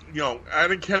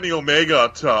 Adding Kenny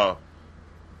Omega to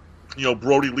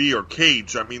Brody Lee or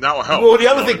Cage. I mean, that would help. Well, the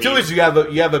other thing too is you have a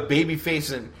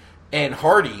babyface and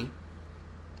Hardy.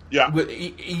 Yeah.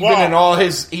 Now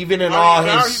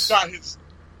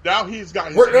he's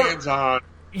got his hands on.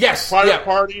 Yes. Private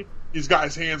Party. He's got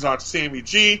his hands on Sammy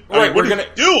G. Right. What are you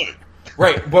doing?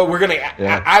 Right, but we're gonna.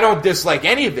 Yeah. I don't dislike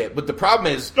any of it, but the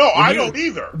problem is, no, I don't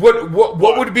either.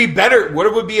 What would be better?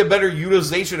 What would be a better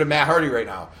utilization of Matt Hardy right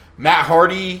now? Matt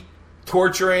Hardy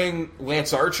torturing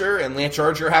Lance Archer, and Lance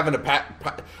Archer having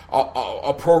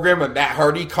a program of Matt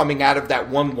Hardy coming out of that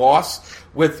one loss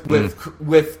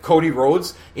with Cody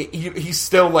Rhodes. He's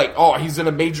still like, he's in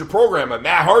a major program of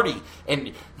Matt Hardy,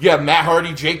 and you have Matt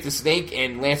Hardy, Jake the Snake,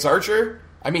 and Lance Archer.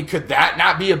 I mean, could that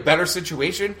not be a better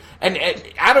situation? And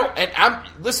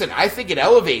I think it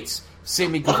elevates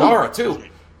Sammy Guevara too.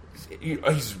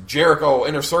 He's Jericho,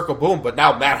 Inner Circle, boom. But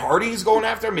now Matt Hardy's going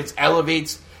after him. It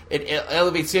elevates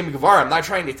Sammy Guevara. I'm not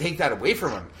trying to take that away from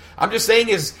him. I'm just saying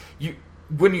you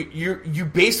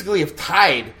basically have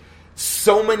tied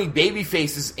so many baby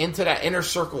faces into that Inner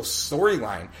Circle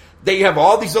storyline that you have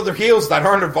all these other heels that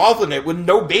aren't involved in it with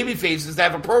no baby faces to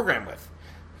have a program with.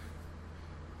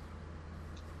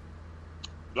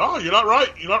 No, you're not right.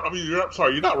 You're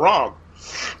not wrong.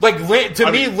 Like, to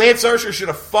me, Lance Archer should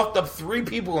have fucked up 3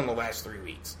 people in the last 3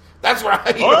 weeks. That's what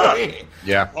I mean.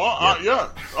 Yeah. Yeah.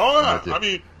 I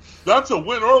mean, that's a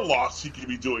win or loss. He could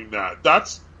be doing that.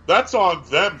 That's on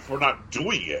them for not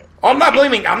doing it. I'm not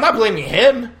blaming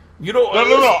him. No.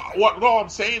 What I'm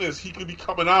saying is he could be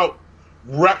coming out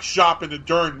wreck shopping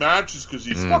during matches because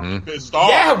he's fucking pissed off.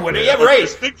 Yeah, right.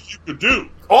 There's things you could do.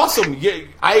 awesome. Yeah,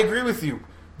 I agree with you.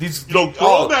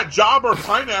 Throw that jobber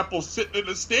Pineapple sitting in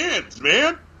the stands,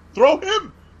 man. Throw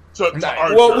him to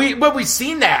Archer. Well, we've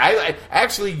seen that.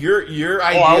 Actually, your idea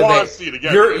I want to see it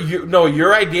again.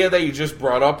 Your idea that you just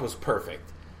brought up was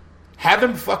perfect. Have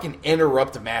him fucking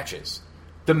interrupt the matches.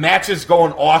 The match is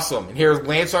going awesome, and here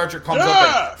Lance Archer comes up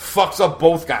and fucks up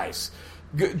both guys.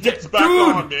 Back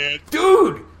on, man.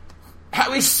 Dude,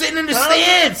 how he's sitting in the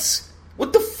stands?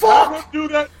 What the fuck?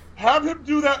 Have him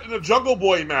do that in a Jungle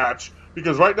Boy match,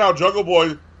 because right now Jungle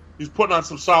Boy, he's putting on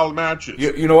some solid matches.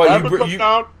 You know what? Have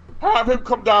him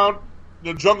come down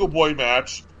in the Jungle Boy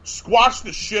match, squash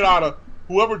the shit out of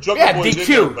whoever Jungle Boy is in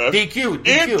there with, DQ,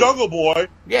 and Jungle Boy.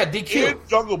 Yeah, DQ. And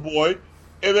Jungle Boy.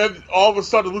 And then all of a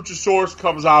sudden Luchasaurus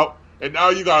comes out, and now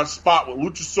you got a spot with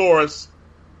Luchasaurus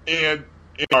and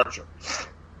Archer.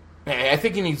 I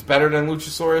think he needs better than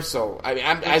Luchasaurus. So I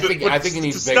think he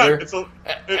needs bigger.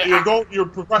 You're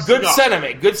progressing.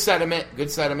 Good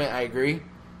sentiment. I agree.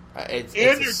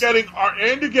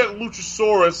 You're getting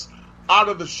Luchasaurus out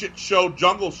of the shit show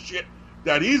jungle shit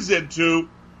that he's into,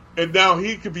 and now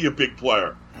he could be a big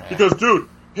player. Yeah. Because, dude,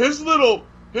 his little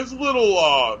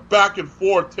back and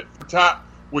forth tit for tat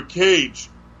with Cage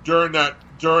during that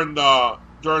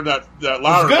ladder match.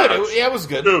 It was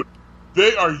good. Dude,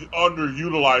 they are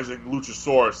underutilizing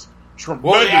Luchasaurus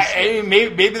tremendously. Well,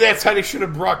 maybe that's how they should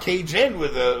have brought Cage in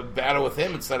with a battle with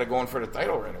him instead of going for the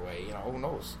title right away. You know, who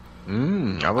knows? I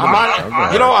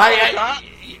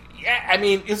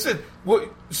mean,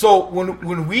 so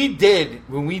when we did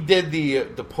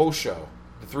the post show,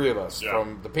 the three of us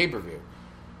from the pay-per-view.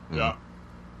 Yeah.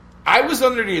 I was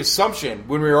under the assumption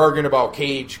when we were arguing about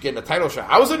Cage getting a title shot.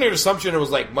 I was under the assumption it was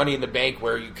like Money in the Bank,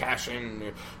 where you cash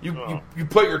in, you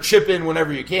put your chip in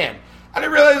whenever you can. I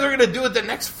didn't realize they were going to do it the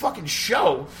next fucking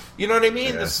show. You know what I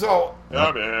mean? Yeah. So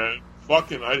man,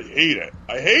 fucking, I hate it.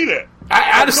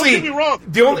 I honestly, don't get me wrong.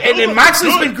 And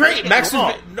Moxley's been great. Mox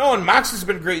has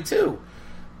been great too.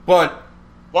 But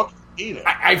fucking hate it.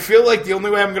 I feel like the only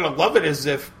way I'm going to love it is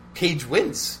if Cage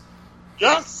wins.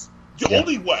 Yes, the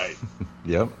only way.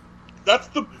 Yep. That's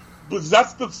the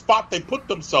spot they put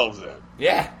themselves in.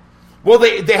 Yeah. Well,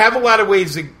 they have a lot of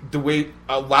ways to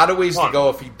go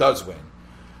if he does win,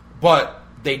 but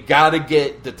they got to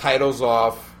get the titles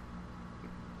off.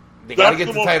 They got to get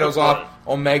the titles off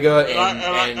Omega and I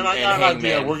got an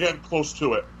idea. Hangman. We're getting close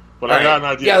to it, but I got an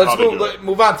idea. Yeah, let's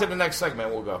move on to the next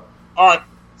segment. We'll go. All right.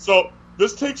 So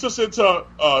this takes us into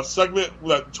a segment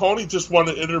that Tony just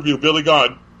wanted to interview Billy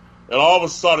Gunn. And all of a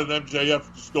sudden,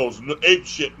 MJF just goes ape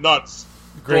shit nuts.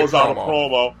 Goes out a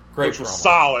promo, which was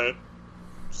solid.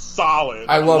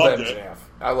 I love MJF.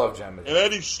 I love MJF. And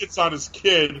then he shits on his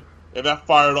kid, and that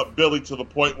fired up Billy to the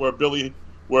point where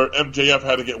MJF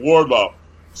had to get Wardlow.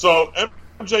 So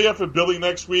MJF and Billy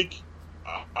next week.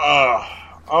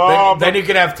 Then you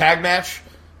could have tag match.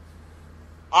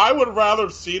 I would rather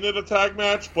have seen it a tag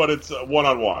match, but it's a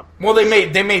one-on-one. Well,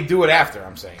 they may do it after.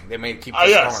 I'm saying they may keep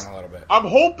this going a little bit. I'm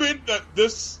hoping that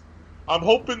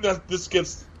this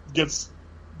gets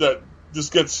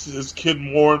his kid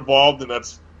more involved, and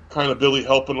that's kind of Billy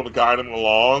helping him, guiding him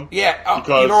along. Yeah,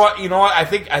 because, you know what? I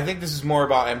think this is more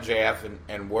about MJF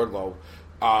and Wardlow.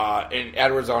 And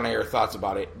Edwards, I want to hear your thoughts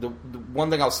about it. The one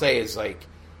thing I'll say is, like,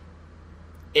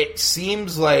 it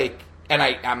seems like. And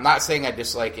I'm not saying I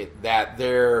dislike it, that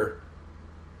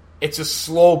it's a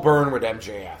slow burn with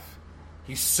MJF.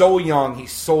 He's so young,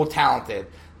 he's so talented,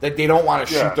 that they don't want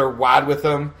to shoot their wad with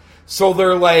him. So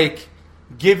they're like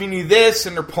giving you this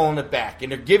and they're pulling it back.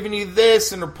 And they're giving you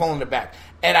this and they're pulling it back.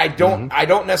 And I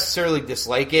don't necessarily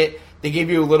dislike it. They gave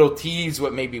you a little tease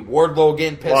with maybe Wardlow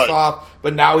getting pissed off,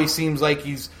 but now he seems like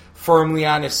he's firmly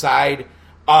on his side.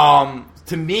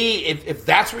 To me, if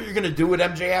that's what you're going to do with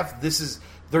MJF,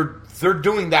 they're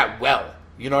doing that well.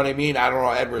 You know what I mean? I don't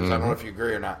know, Edwards. I don't know if you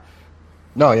agree or not.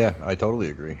 No, yeah, I totally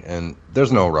agree. And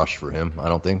there's no rush for him, I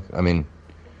don't think. I mean,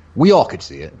 we all could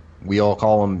see it. We all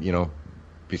call him,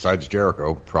 besides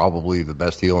Jericho, probably the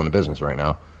best heel in the business right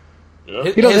now. Yeah.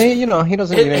 He doesn't.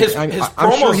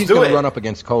 I'm sure he's going to run up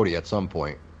against Cody at some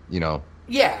point. To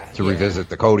revisit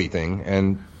the Cody thing.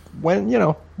 And when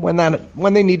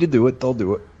they need to do it, they'll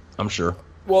do it. I'm sure.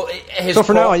 Well, so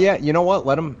for now, you know what?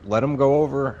 Let him go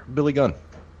over Billy Gunn.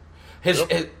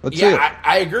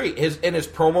 I agree. His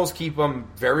promos keep him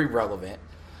very relevant.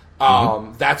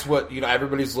 That's what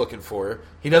everybody's looking for.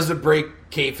 He doesn't break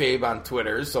kayfabe on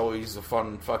Twitter, so he's a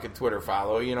fun fucking Twitter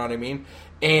follow. You know what I mean?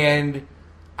 And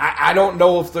I don't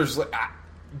know if there's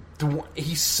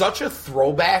he's such a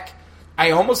throwback.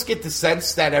 I almost get the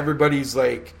sense that everybody's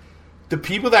like the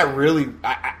people that really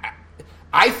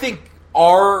I think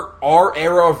our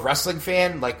era of wrestling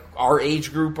fan, like our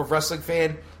age group of wrestling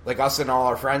fan, like us and all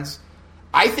our friends,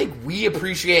 I think we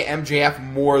appreciate MJF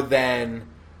more than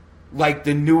like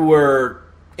the newer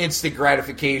instant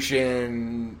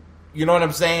gratification, you know what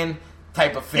I'm saying,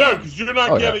 type of fan. Yeah, because you're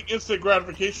not getting instant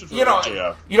gratification from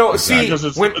MJF. See, because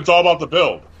it's all about the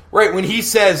build. Right, when he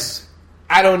says,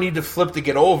 I don't need to flip to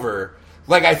get over,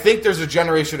 like, I think there's a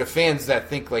generation of fans that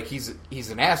think, like, he's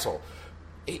an asshole.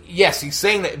 Yes, he's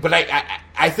saying that, but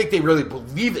I think they really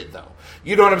believe it, though.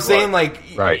 You know what I'm saying? Like,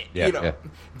 right, yeah.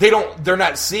 They're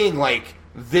not seeing, like,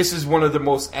 this is one of the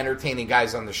most entertaining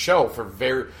guys on the show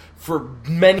for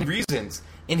many reasons.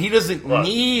 And he doesn't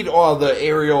need all the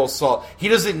aerial assault. He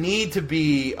doesn't need to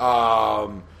be, Flip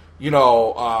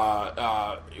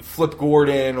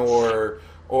Gordon or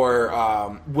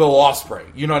Will Ospreay.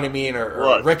 You know what I mean?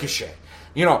 Or Ricochet.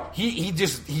 You know, he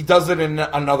does it in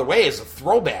another way as a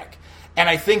throwback. And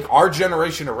I think our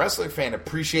generation of wrestling fan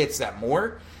appreciates that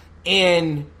more.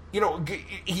 And,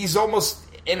 he's almost,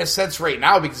 in a sense right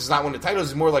now, because he's not winning titles,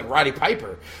 he's more like Roddy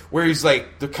Piper, where he's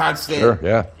like the constant,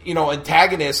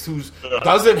 antagonist who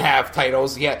doesn't have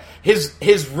titles. Yeah,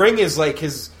 his ring is like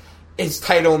his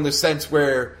title in the sense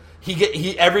where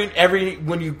every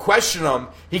when you question him,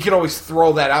 he can always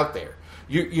throw that out there.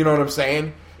 You know what I'm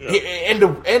saying? Yeah.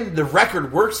 And the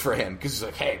record works for him because he's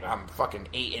like, hey, I'm fucking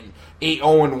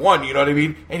 8-0-1. You know what I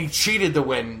mean? And he cheated to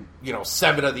win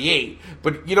 7 of the 8.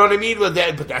 But you know what I mean? But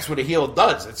that's what a heel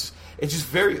does. It's just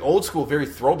very old school, very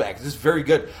throwback. It's just very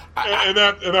good. And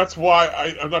that's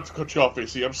why I'm not to cut you off,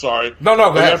 AC. I'm sorry. No, go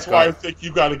ahead. That's why I think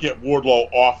you got to get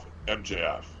Wardlow off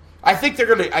MJF. I think they're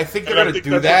gonna. I think they're gonna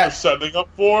do that's that. What they're setting up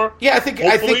for. Yeah,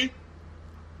 hopefully.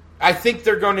 I think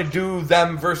they're going to do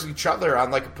them versus each other on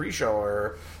like a pre-show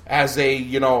or as a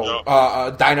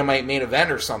a Dynamite main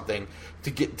event or something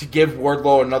to give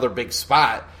Wardlow another big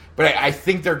spot. But I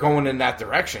think they're going in that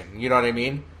direction. You know what I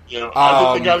mean?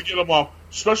 I think they got to get him off.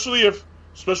 Especially if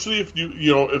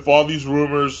if all these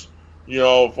rumors,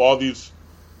 if all these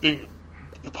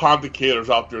ponticators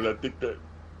out there that think that,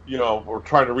 are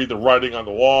trying to read the writing on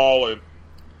the wall and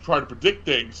trying to predict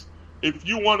things. If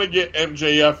you want to get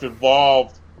MJF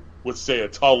involved with, say, a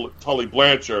Tully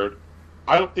Blanchard,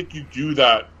 I don't think you do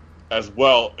that as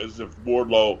well as if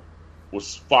Wardlow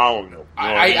was following him.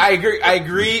 I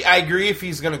agree if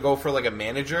he's going to go for like a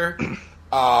manager.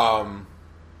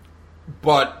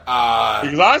 But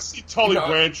because I see Tully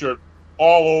Blanchard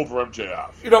all over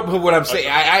MJF. But what I'm saying,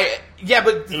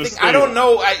 but the thing, I don't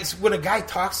know. When a guy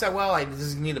talks that well,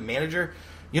 does he need a manager?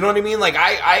 You know what I mean? Like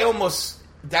I almost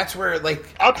that's where like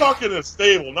I'm talking in a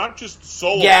stable, not just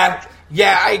solo. Yeah,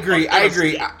 I agree.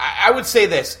 I would say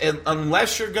this: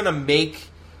 unless you're gonna make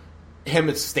him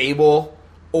a stable,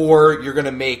 or you're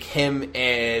gonna make him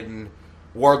and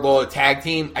Wardlow a tag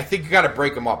team, I think you got to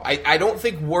break him up. I don't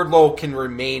think Wardlow can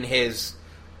remain his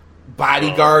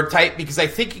bodyguard type because I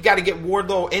think you got to get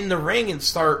Wardlow in the ring and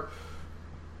start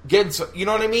getting. You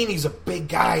know what I mean? He's a big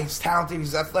guy. He's talented.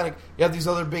 He's athletic. You have these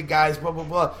other big guys. Blah blah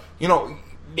blah.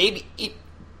 Maybe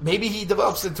he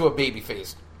develops into a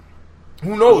babyface.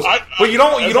 Who knows? But you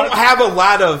don't have a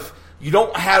lot of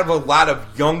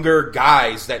younger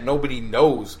guys that nobody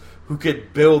knows who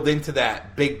could build into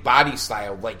that big body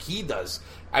style like he does.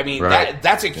 I mean,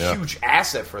 that's a huge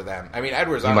asset for them. I mean,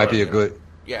 Edwards. He might be a good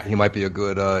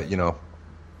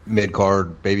mid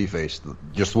card babyface.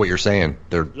 Just what you're saying.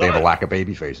 They have a lack of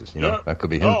baby faces. That could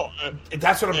be him. No,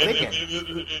 that's what I'm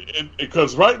thinking.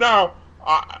 Because right now,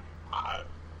 I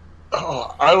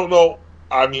don't know.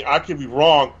 I mean, I could be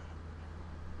wrong.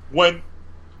 When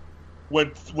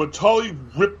Tully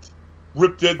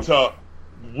ripped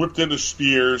into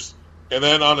Spears, and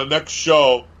then on the next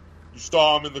show, you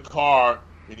saw him in the car,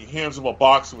 and he hands him a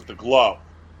box with the glove.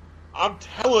 I'm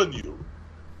telling you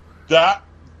that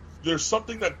there's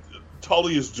something that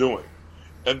Tully is doing,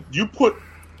 and you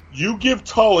give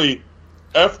Tully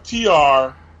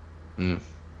FTR,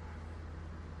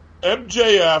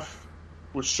 MJF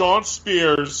with Shawn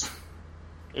Spears,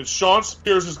 and Shawn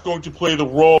Spears is going to play the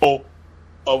role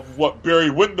of what Barry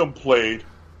Windham played.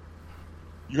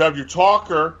 You have your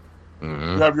talker, you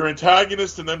have your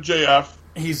antagonist in MJF.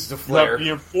 He's the Flair. You have the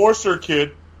Enforcer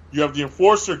Kid. You have the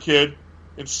Enforcer Kid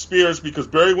in Spears because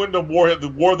Barry Windham wore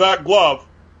that glove.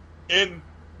 And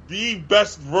the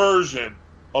best version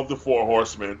of the Four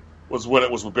Horsemen was when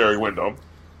it was with Barry Windham.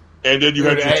 And then you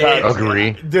had your antagonist.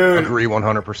 Agree,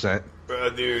 100%.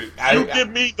 Dude, you give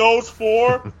me those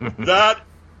four, that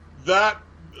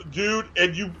dude,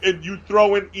 and you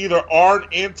throw in either Arn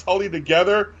and Tully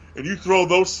together, and you throw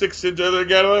those 6 in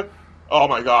together. Oh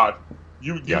my God,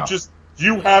 you just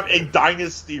You have a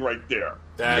dynasty right there.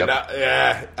 Dude.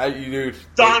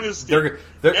 Dynasty.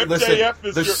 MJF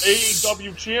listen, is your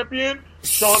AEW champion.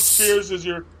 Shawn Spears is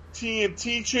your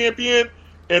TNT champion.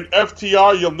 And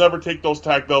FTR, you'll never take those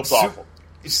tag belts off them.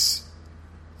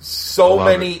 So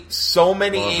many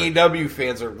AEW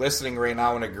fans are listening right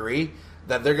now and agree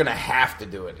that they're going to have to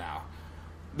do it now.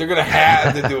 They're going to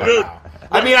have to do it now.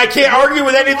 I mean, I can't argue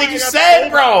with anything you said,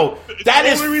 bro. That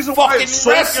is fucking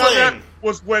wrestling.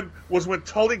 Was when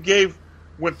Tully gave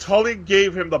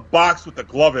him the box with the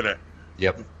glove in it.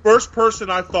 Yep. The first person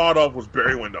I thought of was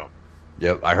Barry Windham.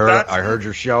 Yep. I heard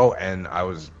your show, and I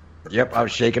was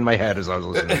shaking my head as I was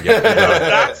listening. Yep.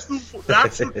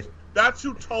 That's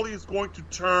who Tully is going to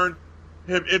turn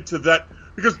him into. That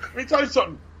because let me tell you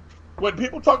something. When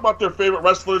people talk about their favorite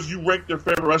wrestlers, you rank their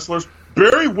favorite wrestlers.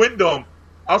 Barry Windham,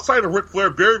 outside of Ric Flair,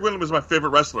 Barry Windham is my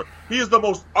favorite wrestler. He is the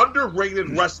most underrated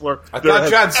wrestler. I thought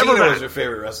John Cena was your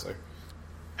favorite wrestler.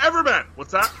 Ever been.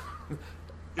 What's that?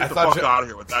 Get the fuck out of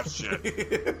here with that shit.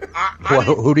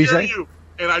 Who did he say?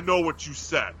 And I know what you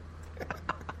said.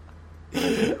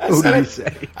 Who did he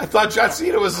say? I thought John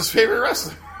Cena was his favorite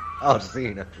wrestler. Oh,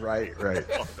 Cena. Right. And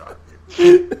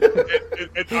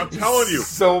I'm telling you.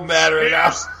 So mad right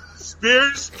now.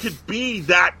 Spears could be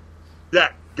that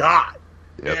guy.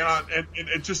 Yep. And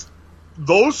it just,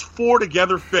 those four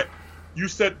together fit. You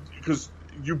said, because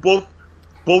you both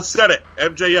said it.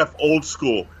 MJF, old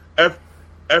school.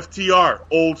 FTR,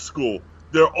 old school.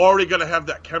 They're already going to have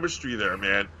that chemistry there,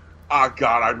 man. Oh,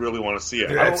 God, I really want to see it.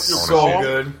 That's so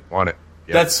good. Want it.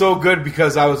 Yep. That's so good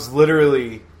because I was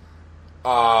literally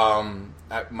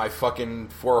at my fucking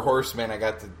Four Horsemen. I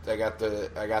got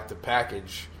the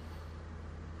package.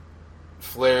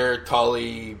 Flair,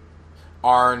 Tully,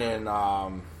 Arn,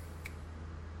 and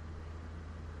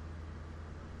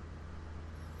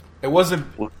it wasn't.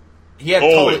 He had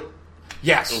Tully.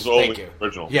 Yes, it was thank you.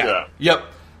 Original. Yeah. Yep.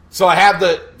 So I have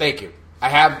the. Thank you. I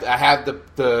have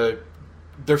the.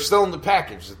 They're still in the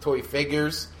package. The toy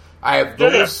figures. I have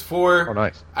those four. Oh,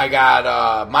 nice. I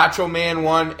got Macho Man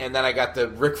one, and then I got the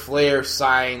Ric Flair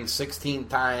signed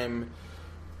 16-time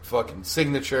fucking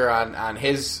signature on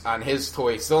his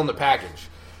toy, still in the package.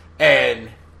 And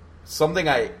something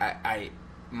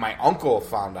my uncle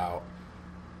found out.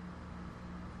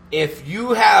 If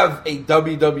you have a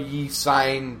WWE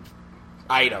signed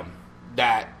item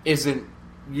that isn't,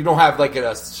 you don't have like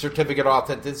a certificate of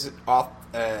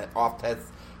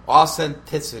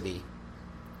authenticity.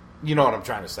 You know what I'm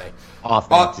trying to say.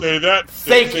 Say that.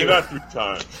 Thank say you. That 3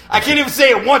 times. I can't even say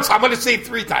it once. I'm going to say it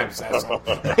 3 times, asshole.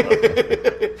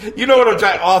 You know what I'm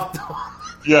trying.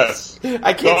 Yes.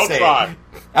 I can't say it.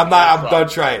 I'm done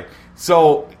trying.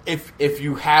 So if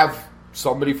you have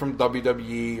somebody from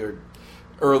WWE or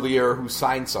earlier who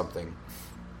signed something,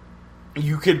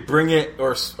 you could bring it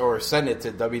or send it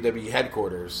to WWE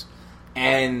headquarters,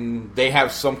 and they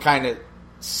have some kind of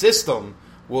system.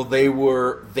 Well, they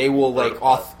will like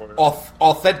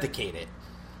authenticate it.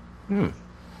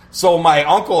 So my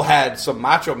uncle had some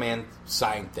Macho Man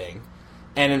signed thing,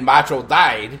 and then Macho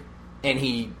died, and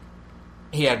he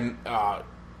had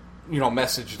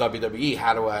messaged WWE,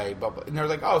 how do I? And they're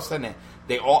like, oh, send it.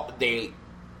 They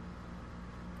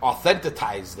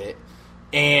authenticized it,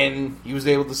 and he was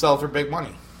able to sell it for big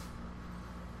money.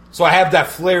 So I have that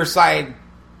Flair signed,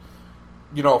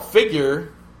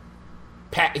 figure.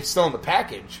 It's still in the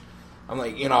package. I'm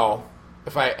like,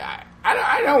 if I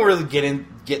don't really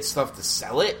get stuff to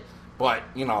sell it, but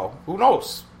who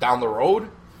knows? Down the road,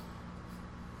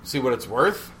 see what it's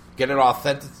worth. Get it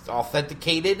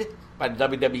authenticated by the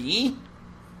WWE.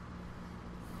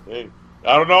 Hey,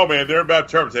 I don't know, man. They're in bad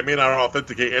terms. They may not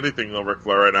authenticate anything though, Ric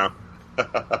Flair, right now.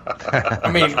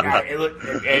 I mean,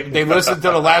 they listened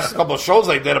to the last couple of shows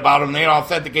they did about him. They ain't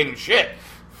authenticating shit.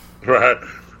 Right.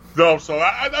 No, so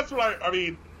that's what I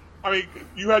mean.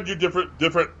 You had your different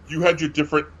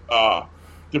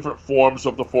forms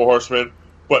of the Four Horsemen,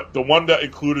 but the one that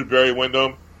included Barry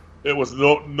Windham, it was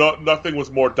nothing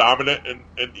was more dominant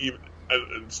and even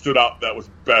stood out that was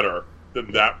better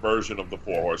than that version of the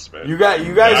Four Horsemen. You guys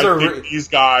are. I think these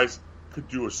guys could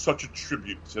do such a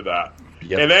tribute to that,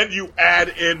 Yep. and then you add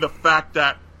in the fact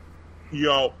that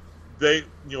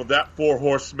that Four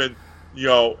Horsemen,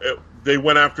 they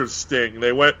went after Sting.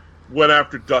 They went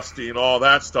after Dusty and all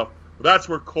that stuff. That's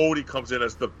where Cody comes in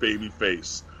as the baby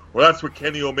face. Or that's where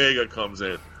Kenny Omega comes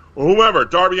in. Or whoever,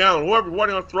 Darby Allin, whoever you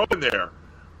want to throw in there.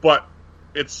 But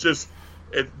it's just,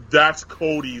 that's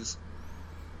Cody's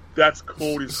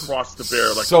cross to bear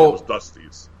like it was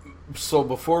Dusty's. So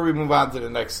before we move on to the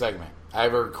next segment, I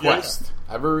have a request.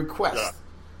 Yeah.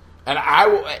 And I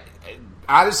will,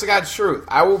 honest to God's truth,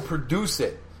 I will produce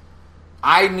it.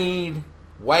 I need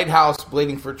White House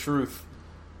Blading for Truth,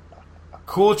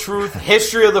 Cool Truth,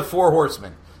 History of the Four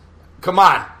Horsemen. Come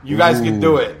on, you guys can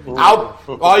do it.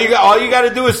 All you got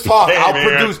to do is talk. Hey,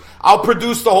 I'll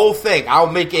produce the whole thing.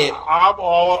 I'll make it. I'm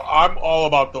all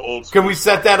about the old school. Can we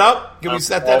set that up?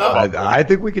 I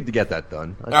think we could get that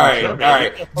done. All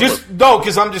right. Just no,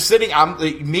 because I'm just sitting.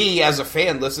 Me as a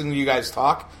fan listening to you guys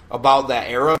talk about that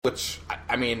era. Which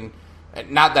I mean,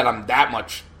 not that I'm that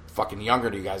much fucking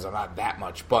younger than you guys. I'm not that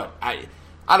much, but I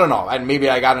don't know. And maybe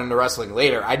I got into wrestling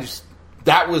later. I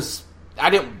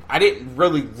didn't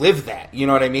really live that. You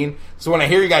know what I mean? So when I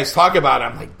hear you guys talk about it,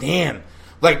 I'm like, damn.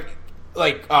 Like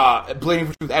Blading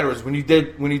for Truth Edwards, when you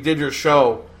did your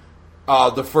show,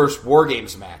 the first War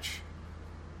Games match.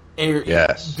 And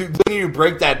yes. When you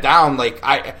break that down, like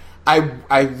I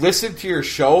listened to your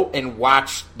show and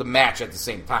watched the match at the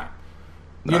same time.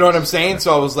 You know what I'm saying?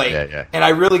 So I was like, and I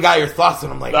really got your thoughts,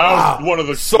 and I'm like, wow, one of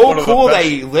the cool that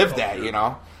you lived that, you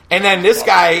know? And then this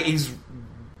guy,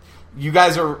 you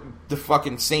guys are the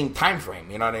fucking same time frame,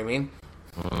 you know what I mean?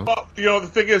 Well, the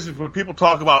thing is when people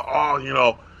talk about,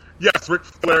 yes, Ric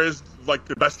Flair is like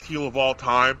the best heel of all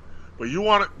time, but you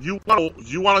want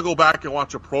to go back and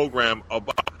watch a program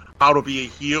about how to be a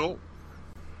heel.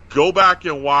 Go back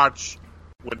and watch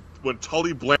when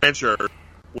Tully Blanchard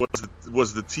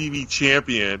was the TV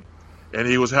champion, and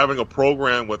he was having a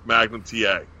program with Magnum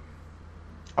TA.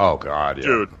 Oh God, yeah.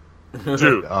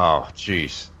 Dude. Oh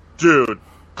jeez, dude.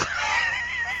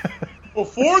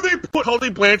 Before they put Tully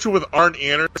Blanchard with Arn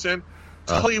Anderson,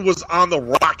 Tully was on the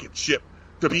rocket ship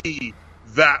to be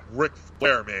that Ric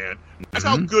Flair, man. That's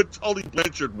how good Tully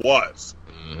Blanchard was.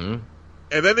 Mm-hmm.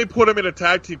 And then they put him in a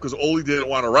tag team because Ole didn't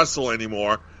want to wrestle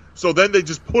anymore. So then they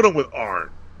just put him with Arn.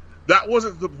 That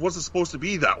wasn't supposed to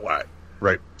be that way.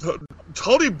 Right.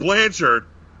 Tully Blanchard,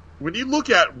 when you look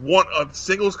at one of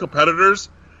singles competitors,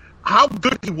 how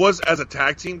good he was as a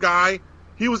tag team guy,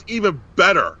 he was even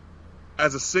better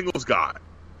as a singles guy.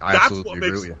 I absolutely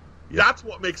agree with you. Yeah. That's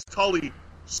what makes Tully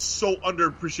so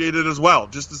underappreciated as well.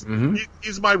 Just as,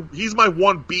 he's my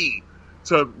 1B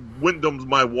to Wyndham's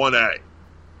my 1A.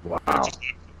 Wow.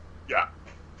 Yeah.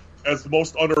 As the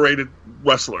most underrated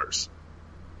wrestlers.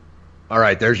 All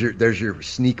right, there's your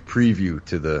sneak preview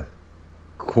to the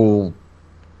cool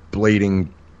blading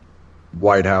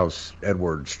White House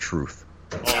Edwards truth.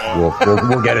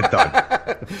 We'll get it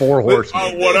done. Four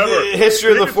Horsemen. Whatever.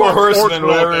 History of the Four Horsemen,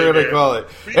 whatever you're gonna call it.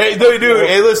 Hey, dude.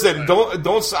 Hey, listen.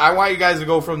 Don't. I want you guys to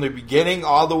go from the beginning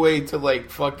all the way to like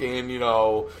fucking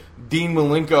Dean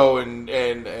Malenko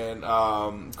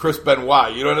and Chris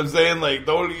Benoit. You know what I'm saying? Like,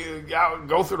 don't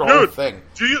go through the whole thing.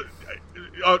 Do you?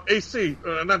 AC,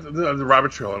 not the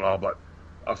rabbit trail and all, but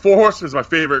Four Horsemen is my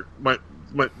favorite. My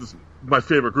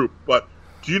favorite group. But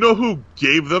do you know who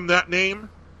gave them that name?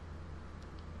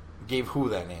 Gave who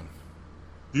that name?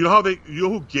 Do you know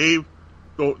who gave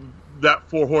that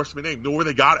Four Horsemen name? Know where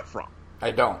they got it from?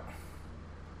 I don't.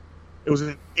 It was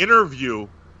an interview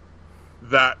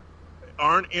that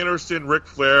Arn Anderson, Ric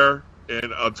Flair,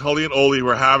 and Tully and Ole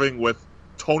were having with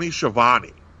Tony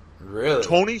Schiavone. Really?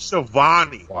 Tony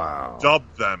Schiavone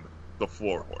dubbed them the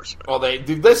Four Horsemen. Oh,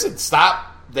 listen,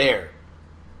 stop there.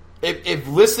 If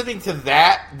listening to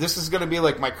that, this is going to be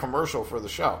like my commercial for the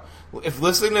show. If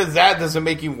listening to that doesn't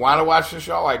make you want to watch the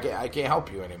show, I can't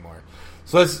help you anymore.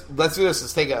 So let's do this.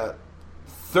 Let's take a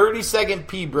 30-second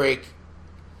pee break,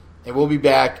 and we'll be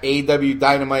back. AEW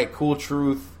Dynamite, Cool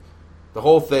Truth, the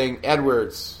whole thing.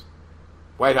 Edwards,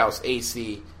 White House,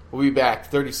 AC. We'll be back.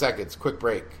 30 seconds. Quick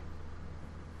break.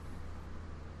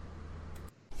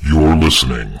 You're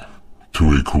listening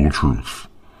to a Cool Truth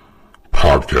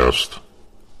podcast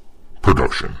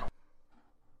production.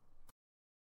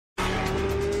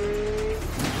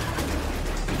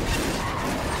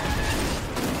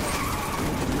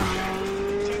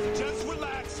 Just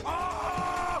relax.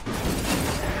 Oh!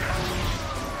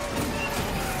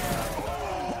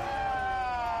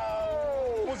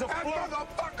 Was a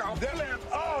motherfucker.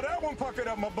 That one puckered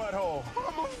up my butthole.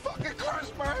 I'm gonna fucking crush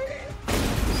my head.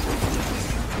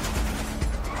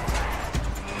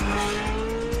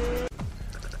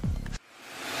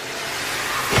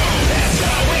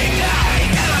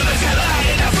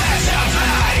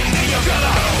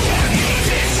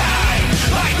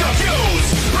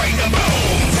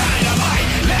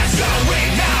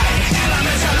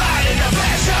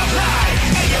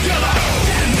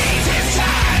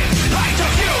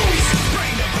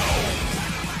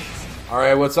 All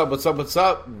right, what's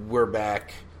up? We're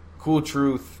back. Cool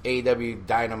Truth, AEW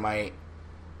Dynamite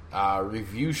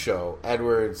review show.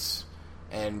 Edwards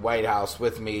and White House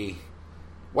with me.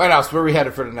 White House, where are we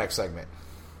headed for the next segment?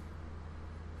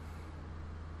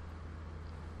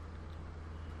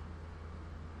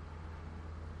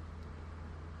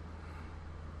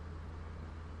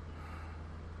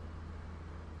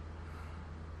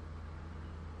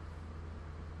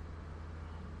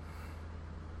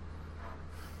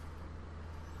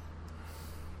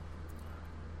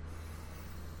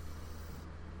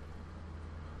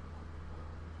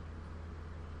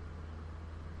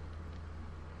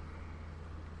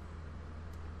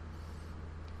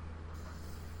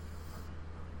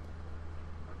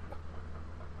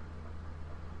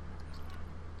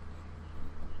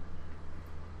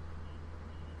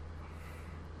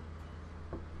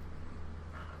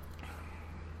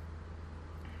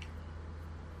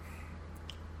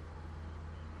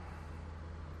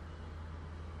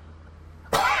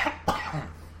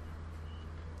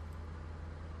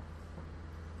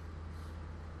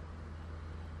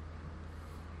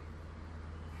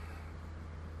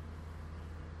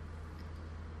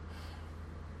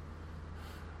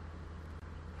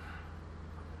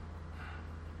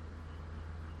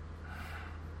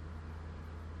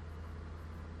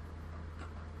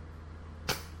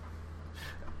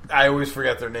 I always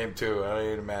forget their name, too. I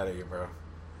ain't mad at you, bro.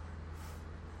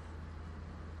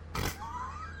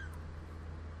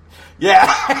 Yeah.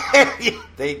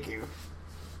 Thank you.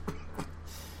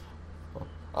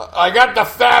 I got the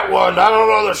fat one. I don't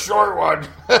know the short one.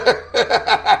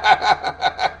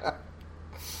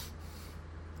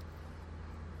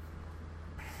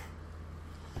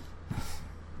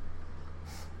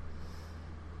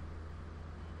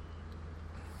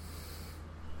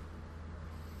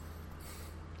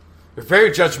 You're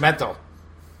very judgmental.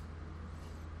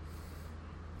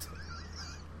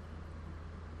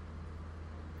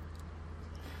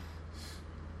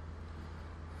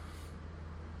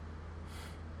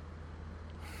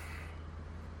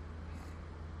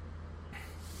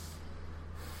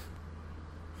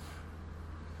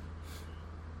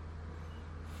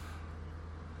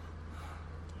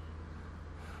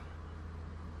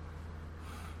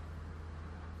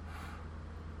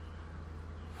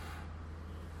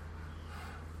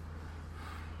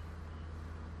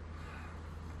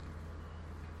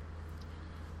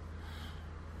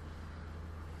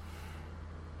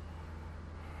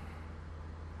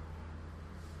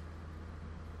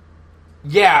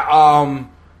 Yeah,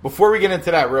 before we get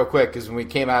into that real quick, because when we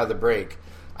came out of the break,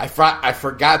 I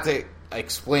forgot to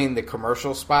explain the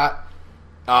commercial spot.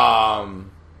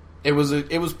 It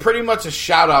was pretty much a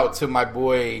shout out to my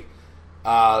boy,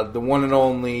 the one and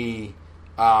only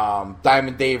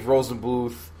Diamond Dave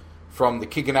Rosenbluth from the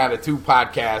Kicking Out of Two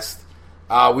podcast.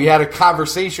 We had a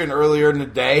conversation earlier in the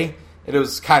day, and it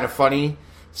was kind of funny.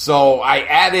 So I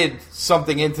added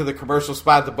something into the commercial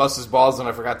spot to bust his balls, and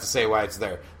I forgot to say why it's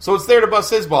there. So it's there to bust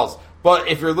his balls. But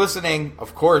if you're listening,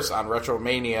 of course, on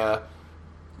Retromania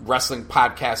Wrestling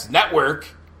Podcast Network,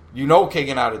 you know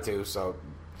Kicking Out of Two, so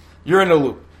you're in the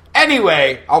loop.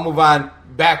 Anyway, I'll move on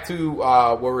back to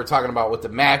what we were talking about with the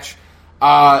match.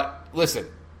 Listen,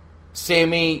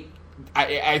 Sammy,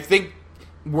 I think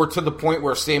we're to the point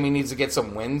where Sammy needs to get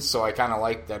some wins, so I kind of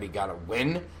like that he got a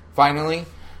win, finally.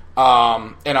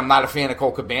 And I'm not a fan of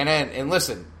Colt Cabana. And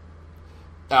listen,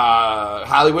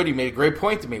 Hollywood, you made a great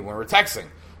point to me when we were texting.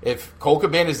 If Colt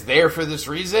Cabana is there for this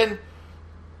reason,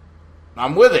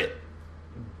 I'm with it.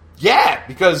 Yeah,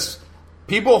 because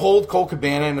people hold Colt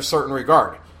Cabana in a certain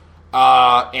regard.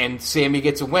 And Sammy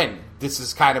gets a win. This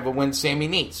is kind of a win Sammy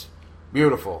needs.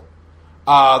 Beautiful.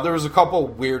 There was a couple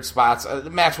weird spots.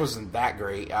 The match wasn't that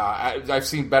great. I've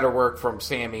seen better work from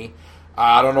Sammy.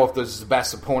 I don't know if this is the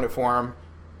best opponent for him.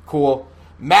 Cool.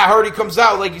 Matt Hardy comes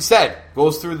out, like you said,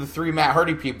 goes through the three Matt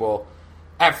Hardy people.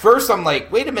 At first, I'm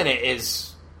like, wait a minute,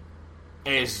 is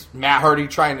Matt Hardy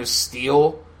trying to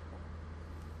steal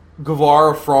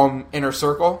Guevara from Inner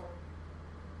Circle?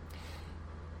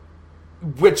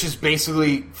 Which is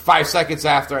basically 5 seconds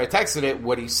after I texted it,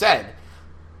 what he said.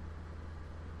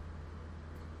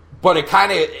 But it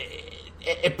kind of,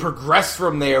 it progressed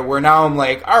from there, where now I'm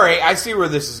like, all right, I see where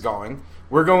this is going.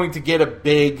 We're going to get a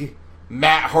big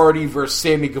Matt Hardy versus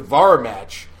Sammy Guevara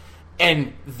match.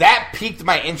 And that piqued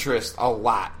my interest a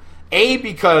lot. A,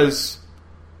 because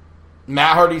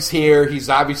Matt Hardy's here. He's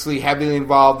obviously heavily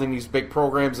involved in these big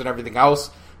programs and everything else.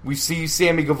 We see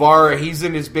Sammy Guevara. He's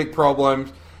in his big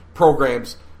programs.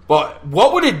 But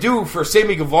what would it do for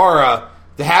Sammy Guevara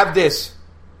to have this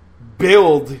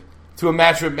build to a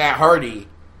match with Matt Hardy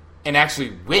and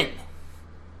actually win?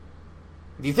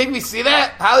 Do you think we see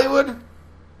that, Hollywood?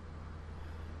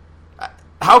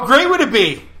 How great would it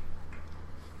be?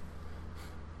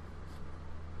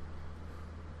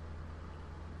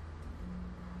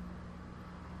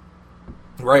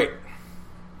 Right.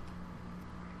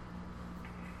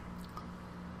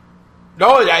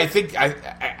 No, I think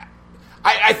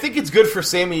I think it's good for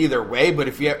Sammy either way. But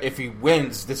if he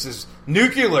wins, this is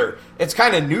nuclear. It's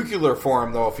kind of nuclear for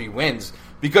him though if he wins,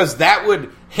 because that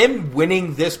would, him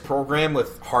winning this program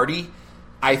with Hardy,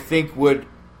 I think would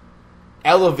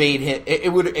elevate him.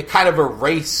 It would kind of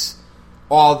erase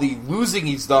all the losing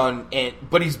he's done,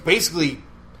 but he's basically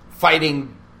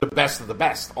fighting the best of the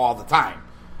best all the time.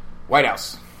 White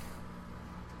House.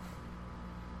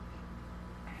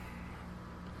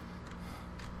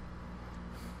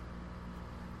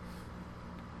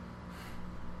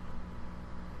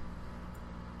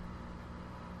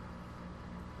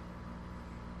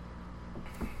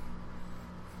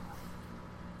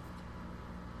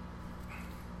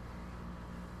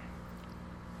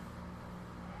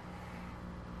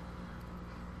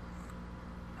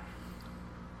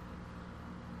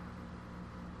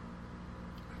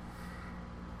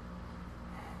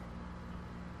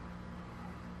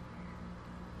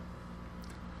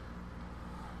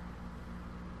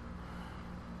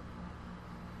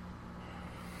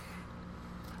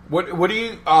 What do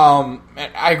you?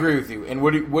 I agree with you. And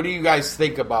what do you guys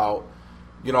think about?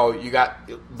 You know, you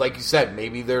got, like you said,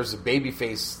 maybe there's a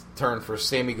babyface turn for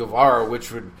Sammy Guevara,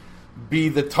 which would be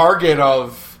the target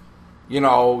of, you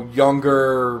know,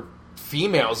 younger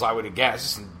females, I would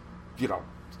guess. And, you know,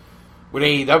 with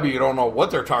AEW, you don't know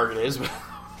what their target is. But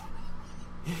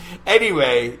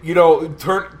anyway, you know,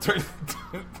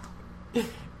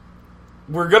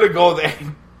 we're going to go there.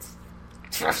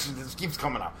 This keeps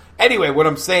coming up. Anyway, what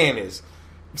I'm saying is,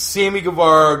 Sammy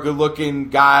Guevara, good-looking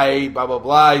guy, blah, blah,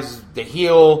 blah. He's the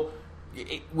heel,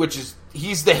 which is,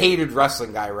 he's the hated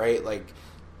wrestling guy, right? Like,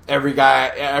 every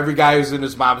guy who's in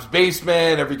his mom's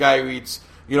basement, every guy who eats,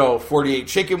 you know, 48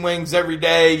 chicken wings every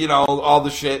day, you know, all the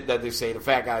shit that they say to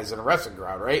fat guys in a wrestling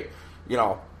crowd, right? You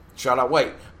know, shout out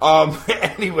White.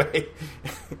 Anyway.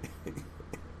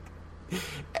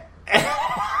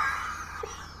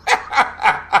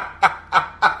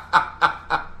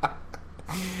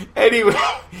 Anyway,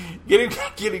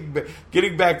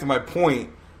 getting back to my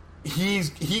point,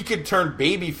 he could turn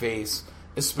babyface,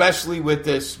 especially with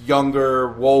this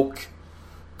younger woke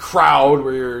crowd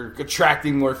where you're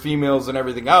attracting more females and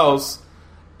everything else.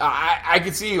 I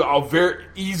could see a very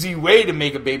easy way to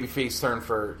make a babyface turn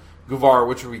for Guevara,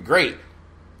 which would be great.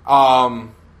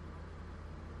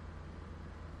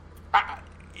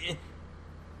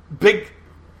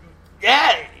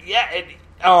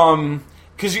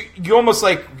 Because you almost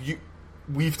like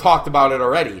we've talked about it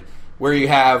already, where you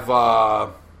have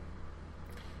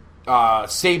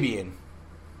Sabian,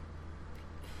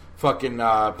 fucking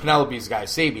Penelope's guy,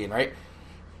 Sabian, right?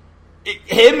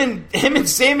 Him and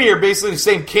Sammy are basically the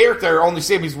same character, only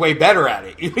Sammy's way better at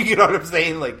it. You know what I'm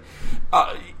saying? Like,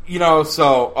 you know,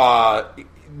 so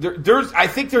there's I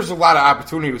think there's a lot of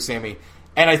opportunity with Sammy,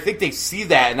 and I think they see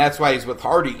that, and that's why he's with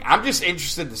Hardy. I'm just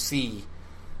interested to see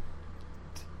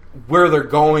where they're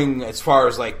going as far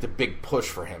as like the big push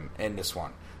for him in this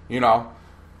one, you know?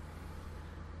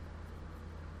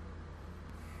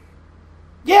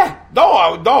 Yeah,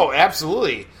 no,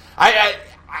 absolutely.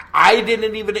 I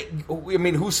didn't even. I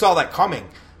mean, who saw that coming?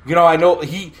 You know, I know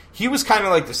he was kind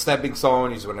of like the stepping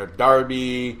stone. He's winner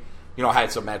Darby. You know,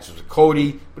 had some matches with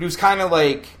Cody, but he was kind of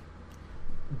like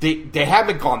they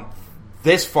haven't gone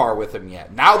this far with him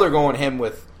yet. Now they're going him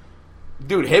with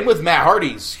Matt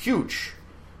Hardy's huge.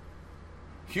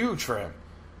 Huge for him.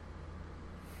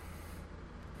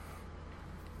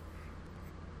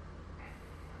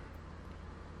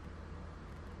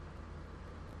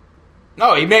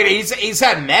 No, he's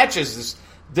had matches.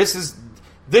 This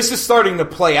is starting to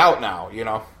play out now, you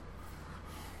know.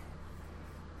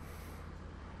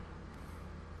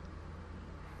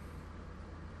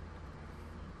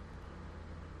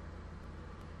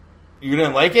 You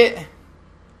didn't like it?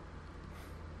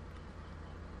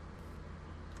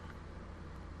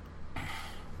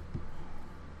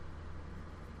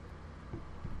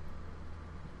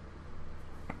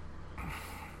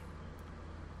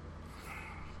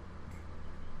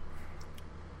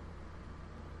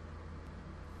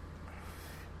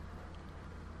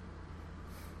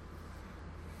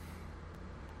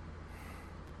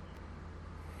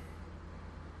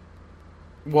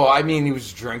 Well, I mean, he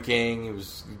was drinking. He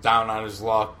was down on his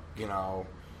luck, you know.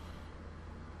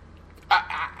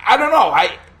 I don't know.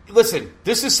 Listen,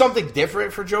 this is something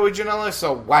different for Joey Janela,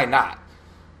 so why not?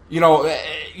 You know,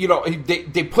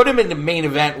 they put him in the main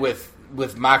event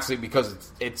with Moxley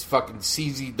because it's fucking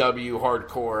CZW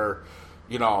hardcore,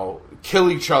 you know, kill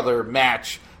each other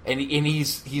match, and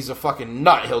he's a fucking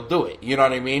nut. He'll do it. You know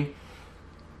what I mean?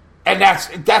 And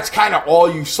that's kind of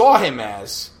all you saw him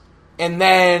as, and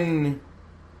then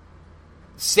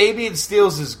Sabian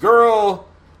steals his girl.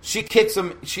 She kicks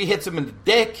him. She hits him in the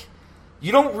dick.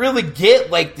 You don't really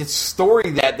get like the story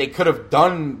that they could have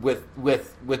done with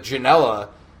Janela,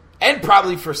 and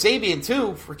probably for Sabian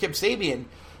too, for Kip Sabian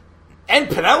and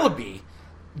Penelope.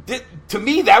 To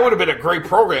me, that would have been a great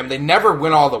program. They never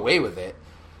went all the way with it,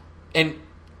 and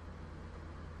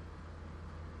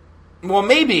well,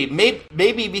 maybe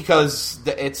because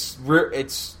it's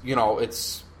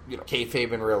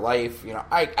kayfabe in real life. You know,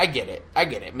 I get it.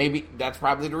 Maybe that's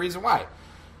probably the reason why.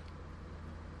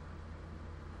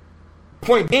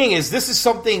 Point being is this is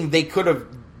something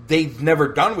they've never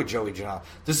done with Joey Janela.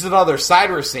 This is another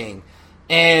side we're seeing.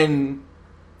 And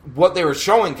what they were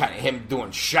showing, kind of him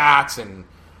doing shots and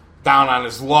down on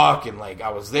his luck and like, I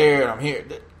was there and I'm here.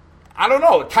 I don't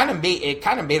know. It kind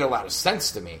of made a lot of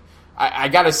sense to me. I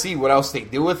got to see what else they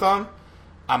do with him.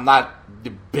 I'm not the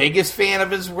biggest fan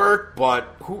of his work, but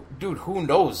who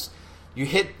knows? You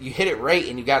hit it right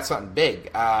and you got something big.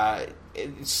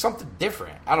 It's something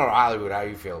different. I don't know, Hollywood, how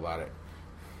you feel about it.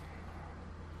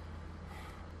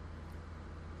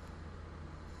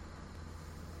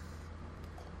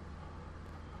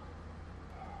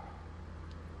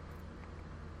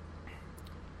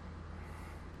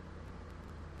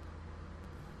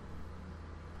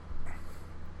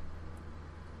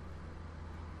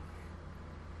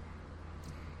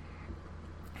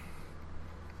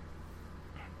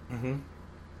 Mm-hmm.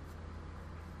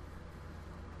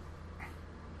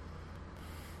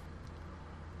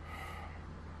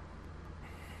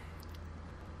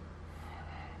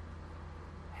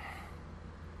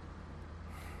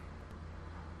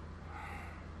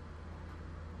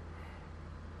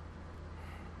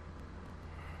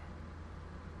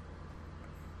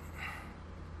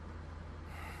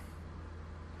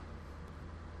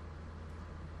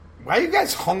 Why are you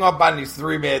guys hung up on these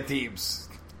 3-man teams?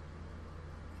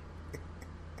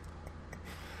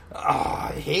 Oh,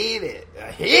 I hate it.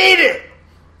 I hate it.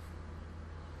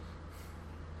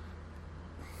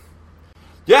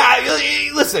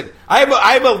 Yeah, listen, I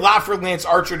have a lot for Lance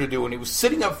Archer to do, and he was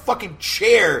sitting in a fucking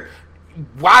chair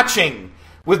watching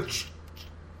with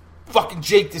fucking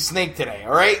Jake the Snake today,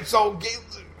 all right? So,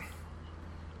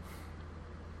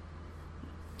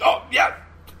 oh, yeah.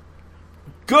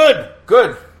 Good.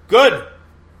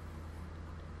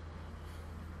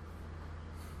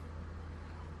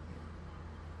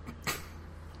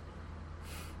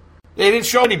 They didn't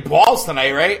show any balls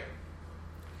tonight, right?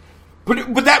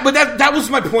 But that was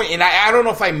my point, and I don't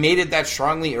know if I made it that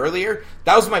strongly earlier.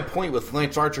 That was my point with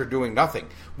Lance Archer doing nothing.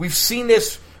 We've seen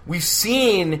this. We've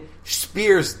seen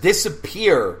Spears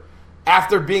disappear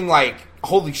after being like,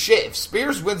 holy shit, if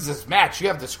Spears wins this match, you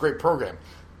have this great program.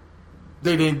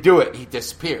 They didn't do it. He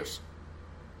disappears.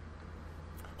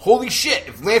 Holy shit,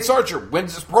 if Lance Archer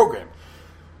wins this program,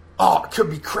 oh, it could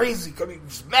be crazy. It could be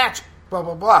this match, blah,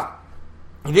 blah, blah.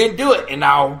 He didn't do it, and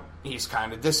now he's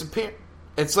kind of disappeared.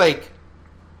 It's like,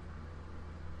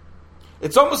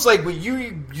 it's almost like when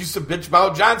you used to bitch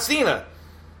about John Cena.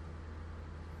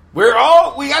 We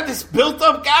got this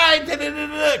built-up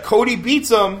guy, Cody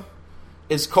beats him.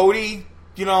 Is Cody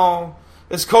pulling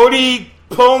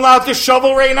out the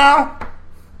shovel right now?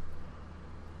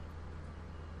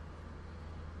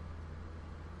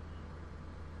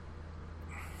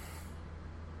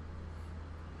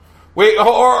 Wait,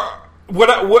 what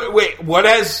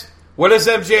has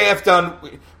MJF done?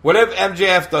 What have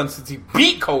MJF done since he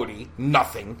beat Cody?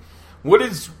 Nothing.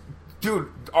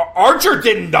 Archer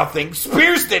did nothing.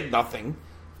 Spears did nothing.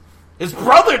 His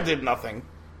brother did nothing.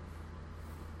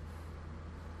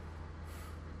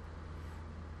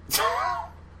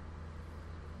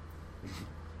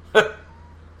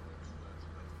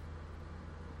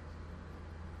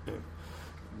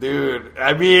 Dude,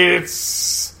 I mean,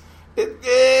 listen,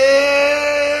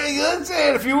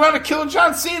 if you want to kill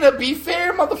John Cena, be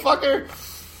fair, motherfucker.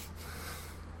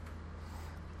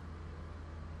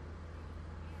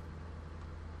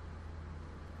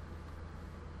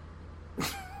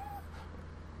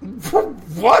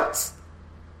 What?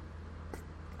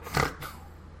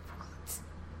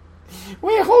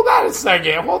 Wait, hold on a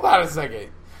second.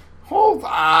 Hold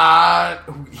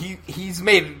on. He's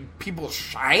made people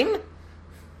shine?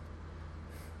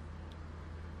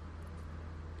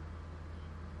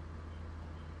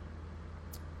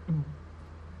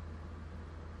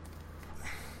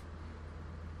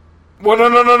 Well,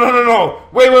 no.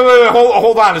 Wait.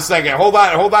 Hold on a second. Hold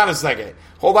on a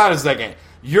second.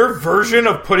 Your version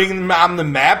of putting him on the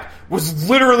map was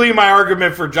literally my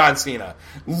argument for John Cena.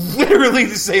 Literally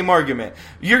the same argument.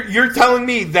 You're telling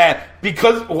me that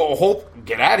because...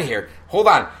 get out of here. Hold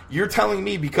on. You're telling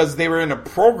me because they were in a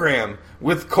program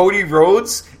with Cody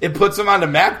Rhodes, it puts him on the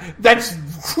map?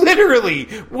 That's literally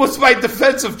was my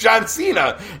defense of John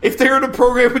Cena. If they're in a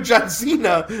program with John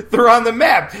Cena, they're on the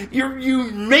map.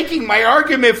 You're making my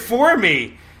argument for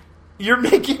me. You're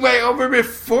making my argument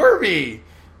for me.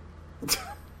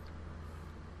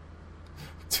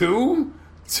 Two?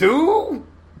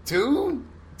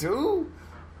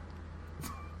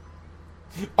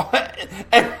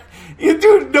 And,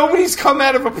 dude, nobody's come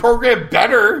out of a program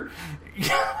better.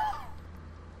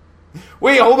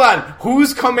 Wait, hold on.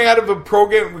 Who's coming out of a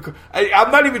program?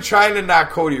 I'm not even trying to knock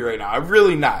Cody right now. I'm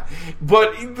really not.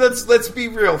 But let's be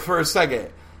real for a second.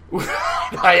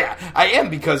 I am,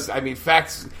 because I mean,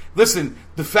 facts. Listen,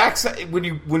 the facts. When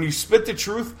you spit the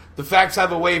truth, the facts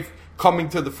have a way of coming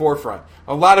to the forefront.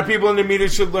 A lot of people in the media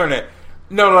should learn it.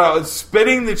 No, it's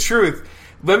spitting the truth.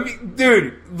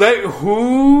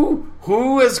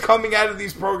 Who is coming out of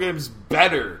these programs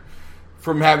better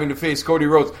from having to face Cody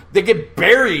Rhodes? They get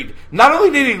buried. Not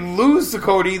only did he lose to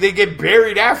Cody, they get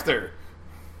buried after.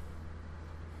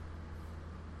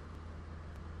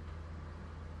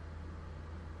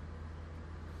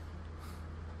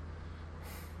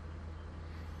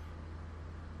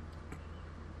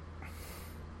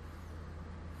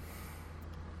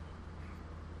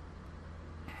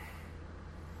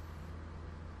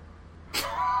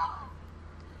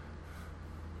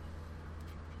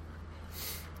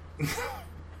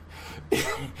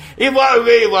 He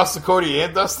lost to Cody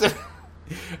and Dustin.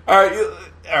 All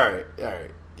right.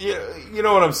 You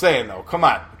know what I'm saying, though. Come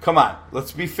on.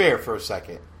 Let's be fair for a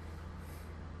second.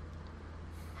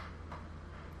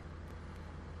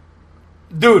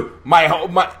 Dude,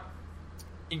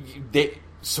 they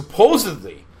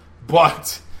supposedly,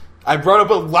 but I brought up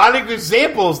a lot of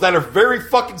examples that are very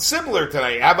fucking similar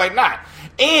tonight. Have I not?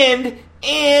 And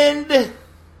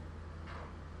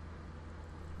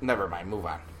never mind. Move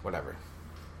on. Whatever.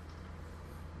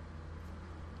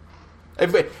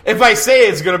 If I say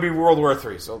it's going to be World War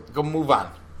III, so go move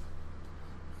on.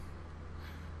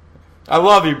 I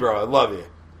love you, bro. I love you.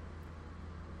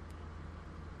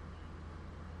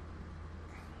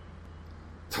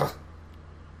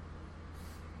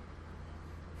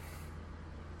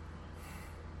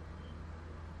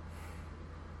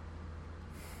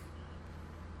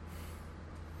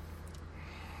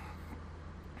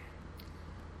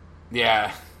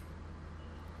 Yeah.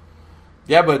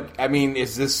 Yeah, but, I mean,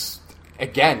 is this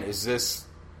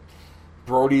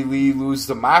Brody Lee lose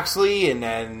to Moxley, and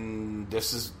then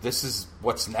this is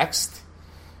what's next?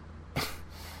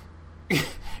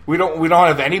 we don't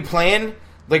have any plan.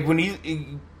 Like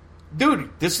when dude,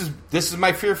 this is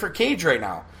my fear for Cage right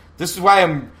now. This is why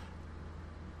I'm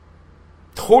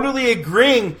totally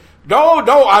agreeing. No,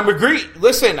 I'm agreeing.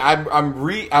 Listen, I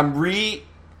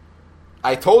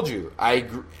told you, I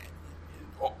agree.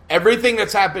 Everything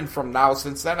that's happened from now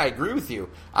since then, I agree with you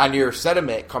on your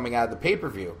sentiment coming out of the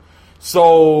pay-per-view.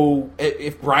 So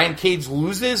if Brian Cage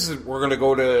loses, we're going to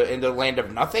go into the land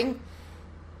of nothing.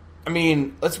 I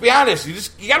mean, let's be honest.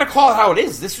 You got to call it how it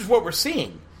is. This is what we're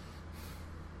seeing.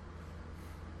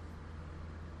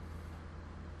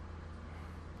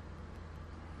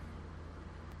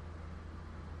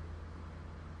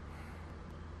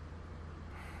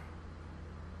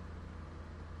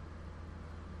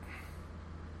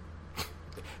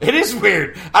 It is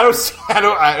weird.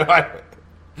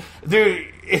 Dude,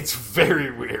 it's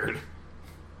very weird.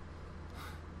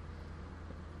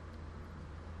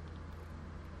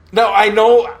 No, I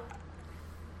know.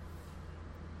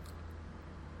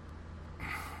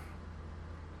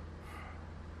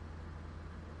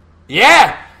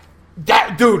 Yeah.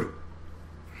 That dude.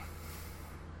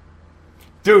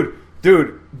 Dude.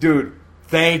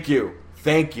 Thank you.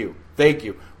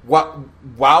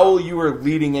 While you were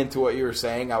leading into what you were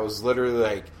saying, I was literally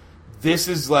like, this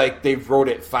is like they wrote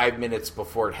it 5 minutes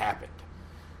before it happened.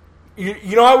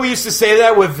 You know how we used to say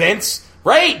that with Vince?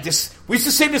 Right? We used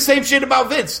to say the same shit about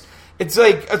Vince. It's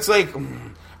like,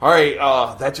 all right,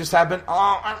 that just happened.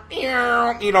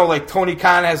 You know, like Tony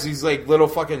Khan has these like little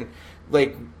fucking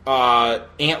like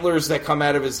antlers that come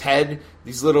out of his head,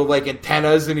 these little like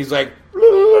antennas, and he's like,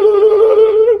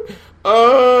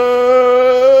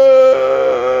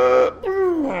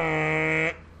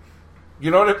 you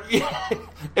know what I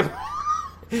mean?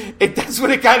 That's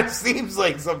what it kind of seems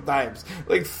like sometimes.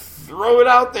 Like, throw it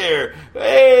out there.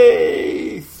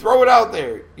 Hey, throw it out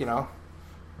there. You know?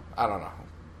 I don't know.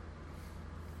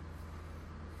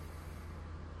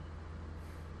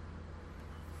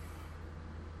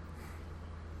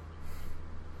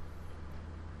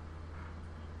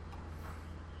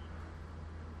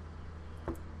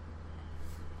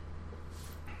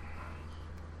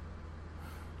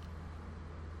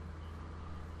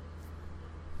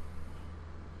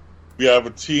 We have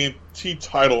a TNT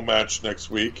title match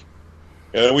next week.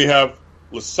 And then we have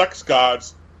the Sex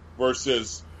Gods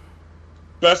versus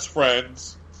Best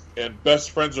Friends. And Best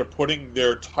Friends are putting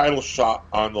their title shot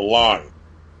on the line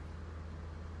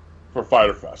for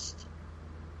Fyter Fest.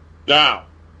 Now,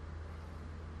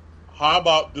 how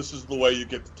about this is the way you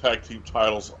get the tag team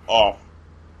titles off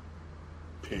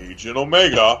Page and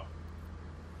Omega?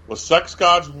 The Sex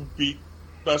Gods will beat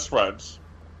Best Friends.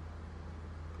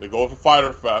 They go for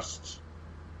Fyter Fest.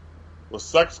 The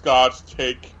Sex Gods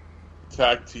take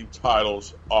tag team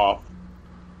titles off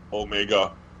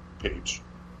Omega Page.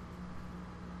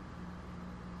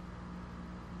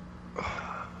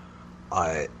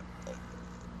 I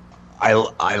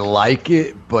like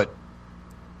it, but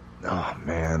oh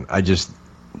man,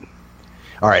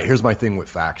 all right, here's my thing with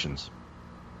factions.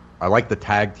 I like the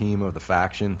tag team of the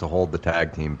faction to hold the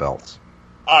tag team belts.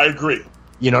 I agree.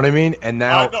 You know what I mean? And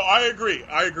now... No, I agree.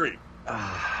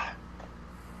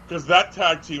 Because that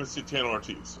tag team is Santana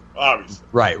Ortiz, obviously.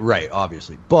 Right,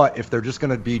 obviously. But if they're just going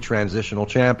to be transitional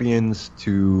champions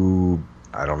to,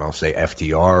 I don't know, say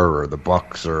FTR or the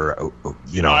Bucks or,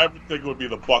 you know... I would think it would be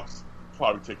the Bucks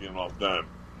probably taking it off them.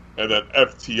 And then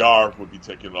FTR would be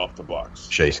taking it off the Bucks.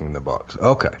 Chasing the Bucks.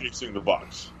 Okay. Chasing the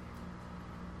Bucks.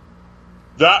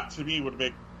 That, to me, would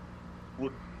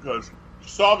because you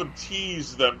saw them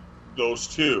tease those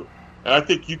two And I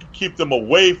think you can keep them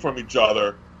away from each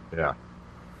other. Yeah.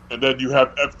 And then you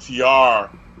have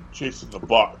FTR chasing the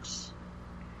Bucks.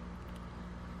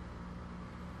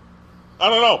 I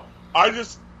don't know. I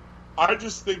just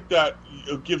think that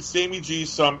it'll give Sammy G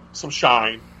some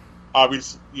shine.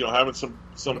 Obviously, having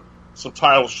some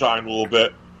title shine a little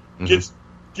bit. Mm-hmm.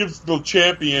 Gives the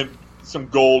champion some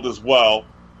gold as well.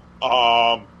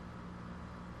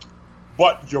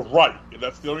 But you're right. And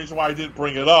that's the only reason why I didn't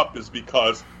bring it up is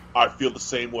because I feel the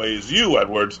same way as you,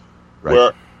 Edwards. Right.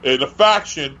 Where in a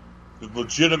faction, the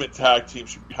legitimate tag team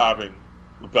should be having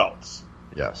the belts.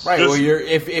 Yes. Right.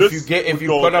 If you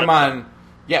put them on,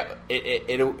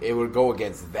 it would go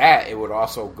against that. It would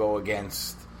also go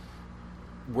against.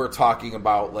 We're talking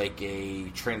about like a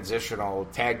transitional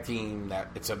tag team that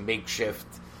it's a makeshift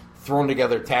thrown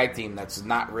together tag team that's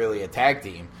not really a tag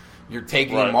team. You're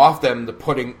taking them off them to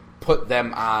put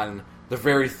them on the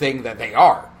very thing that they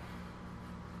are.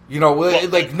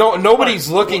 Nobody's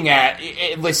looking at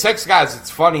like Sex Gods. It's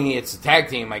funny. It's a tag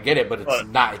team. I get it, but it's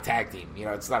not a tag team.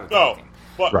 It's not a tag team.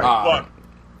 But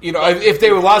if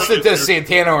they were lost it to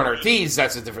Santana and Ortiz,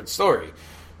 that's a different story.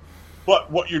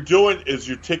 But what you're doing is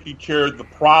you're taking care of the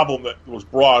problem that was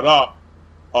brought up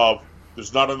of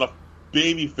there's not enough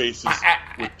baby faces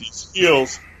with these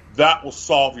heels. That will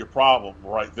solve your problem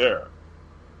right there.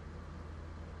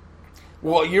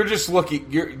 Well, you're just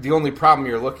looking. The only problem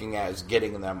you're looking at is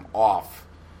getting them off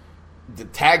the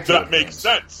tag team. That makes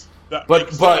sense. But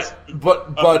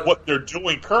what they're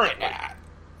doing currently.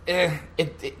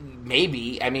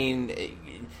 Maybe. I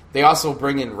mean, they also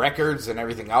bring in records and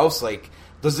everything else. Like,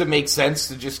 does it make sense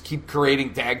to just keep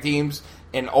creating tag teams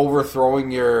and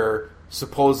overthrowing your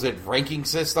supposed ranking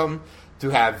system to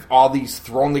have all these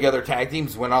thrown together tag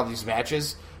teams win all these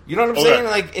matches? You know what I'm saying?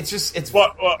 Like, it's.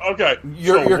 Well, okay.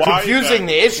 You're confusing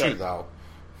the issue, though.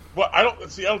 Well, I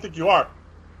don't think you are.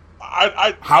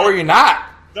 How are you not?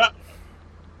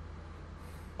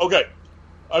 Okay.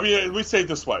 I mean, let me say it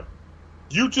this way.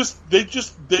 They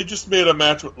just made a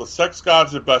match with the Sex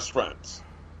Gods and Best Friends,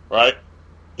 right?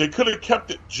 They could have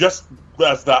kept it just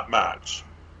as that match.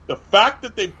 The fact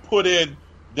that they put in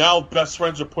now Best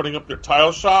Friends are putting up their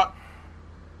title shot,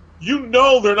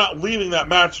 they're not leaving that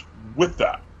match with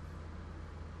that.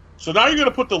 So now you're going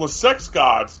to put the Sex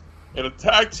Gods in a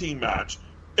tag team match,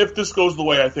 if this goes the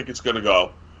way I think it's going to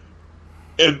go,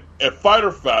 at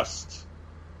Fyter Fest.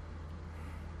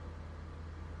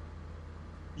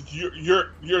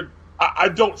 I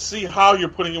don't see how you're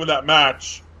putting him in that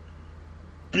match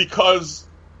because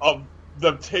of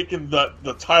them taking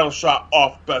the title shot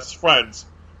off Best Friends.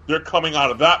 They're coming out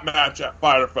of that match at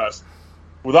Fyter Fest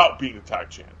without being the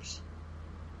tag champs.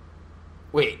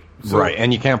 Wait. Right,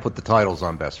 and you can't put the titles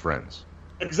on Best Friends.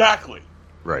 Exactly.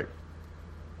 Right.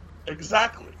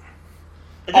 Exactly.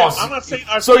 Again, I'm not saying.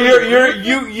 So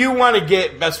you want to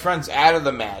get Best Friends out of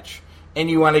the match,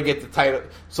 and you want to get the title.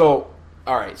 So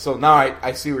all right. So now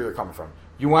I see where you're coming from.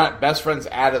 You want Best Friends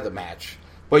out of the match,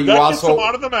 but you that also gets them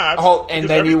out of the match. And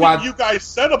then you guys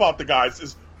said about the guys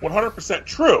is 100%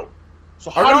 true.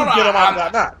 So how do you get them out of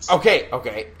that match? Okay.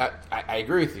 I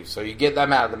agree with you. So you get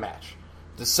them out of the match.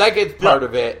 The second part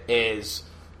of it is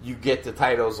you get the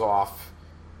titles off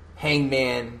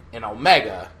Hangman and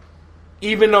Omega,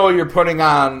 even though you're putting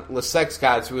on the Sex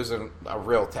Gods, who isn't a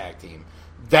real tag team.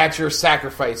 That's your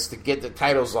sacrifice to get the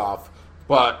titles off,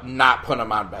 but not put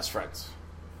them on Best Friends.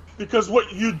 Because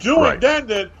what you do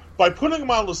then by putting them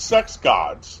on the Sex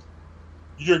Gods,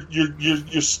 you're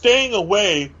staying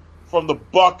away from the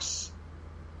Bucks,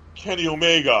 Kenny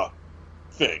Omega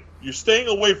thing. You're staying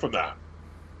away from that.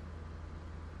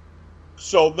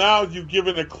 So now you've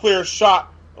given a clear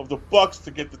shot of the Bucks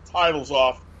to get the titles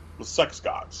off the Sex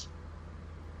Gods.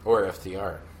 Or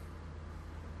FTR.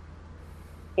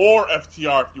 Or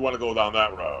FTR if you want to go down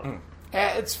that road.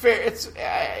 It's fair.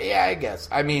 I guess.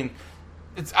 I mean,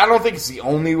 I don't think it's the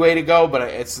only way to go, but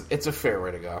it's a fair way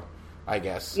to go, I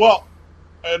guess. Well,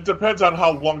 it depends on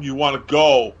how long you want to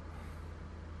go.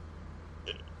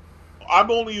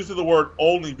 I'm only using the word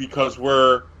only because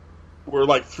we're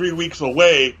like 3 weeks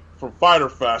away from Fyter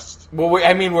Fest. Well,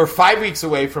 we're 5 weeks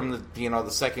away from the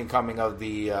second coming of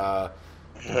the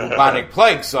bubonic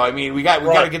plague. So I mean, we got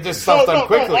to get this stuff done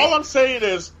quickly. All I'm saying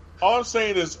is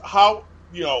how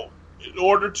in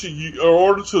order to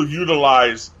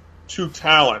utilize two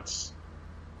talents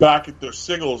back in the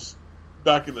singles,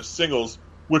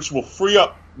 which will free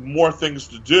up more things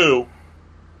to do.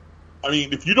 I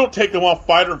mean, if you don't take them off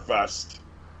Fyter Fest,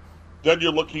 then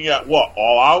you're looking at what,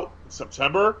 All Out in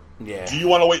September? Yeah. Do you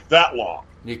want to wait that long?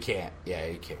 You can't. Yeah,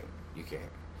 you can't.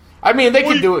 I mean, they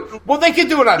can do it. Well, they can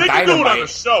do it on Dynamite. They can do it on the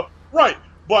show, right?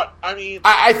 But I mean,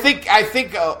 I think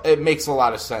it makes a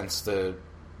lot of sense to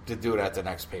do it at the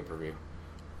next pay-per-view.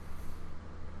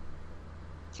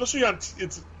 Especially on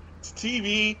it's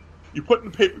TV. You put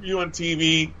in pay-per-view on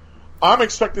TV. I'm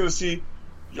expecting to see.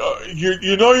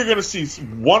 You're going to see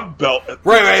one belt.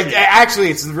 Right. Actually,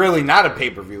 it's really not a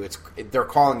pay-per-view. They're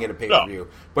calling it a pay-per-view,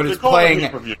 but it's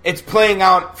playing. It's playing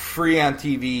out free on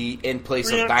TV in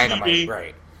place of Dynamite. TV,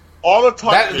 right. All the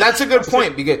time. That's a good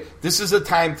point because this is a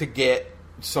time to get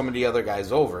some of the other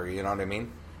guys over. You know what I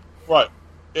mean? Right.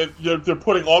 They're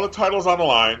putting all the titles on the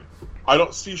line. I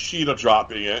don't see Sheeta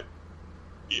dropping it.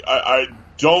 I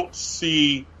don't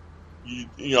see.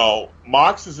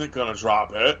 Mox isn't going to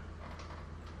drop it.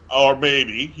 Or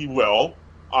maybe he will.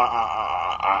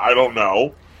 I don't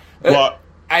know. But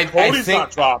Cody's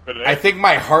not dropping it. I think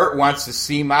my heart wants to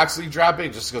see Moxley drop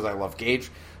it just because I love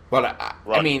Cage. But,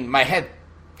 I mean, my head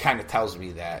kind of tells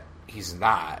me that he's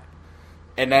not.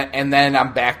 And then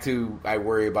I'm back to I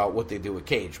worry about what they do with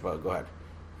Cage. But go ahead.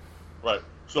 Right.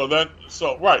 So then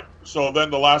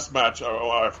the last match,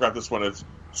 I forgot this one, is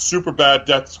Super Bad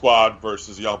Death Squad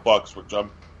versus Young Bucks, which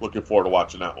I'm looking forward to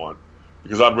watching that one.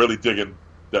 Because I'm really digging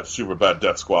that Super Bad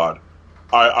Death Squad.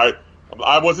 I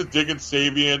wasn't digging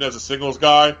Sabian as a singles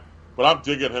guy, but I'm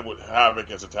digging him with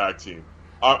Havoc as a tag team.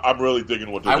 I'm really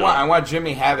digging what they're doing. I want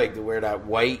Jimmy Havoc to wear that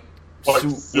white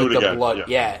suit with the blood.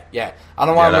 Yeah. I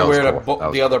don't want him to wear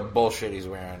cool. the other bullshit he's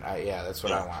wearing. That's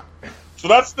what I want. So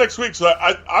that's next week. So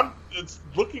it's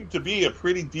looking to be a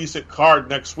pretty decent card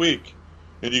next week.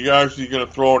 And you guys are going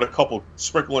to throw in a couple,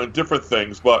 sprinkle in different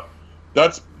things, but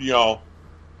that's, there's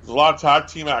a lot of tag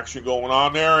team action going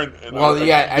on there. And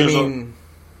I mean,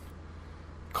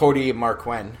 Cody and Mark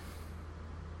Quinn.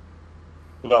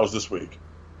 That was this week.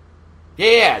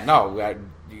 Yeah, no.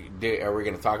 Are we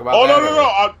going to talk about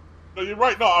that? No, you're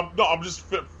right. I'm just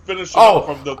finishing up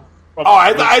from the...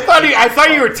 I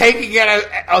thought you were taking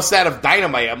us out of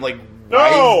Dynamite. I'm like,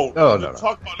 no. All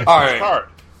Talk about next right. card.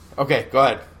 Okay, go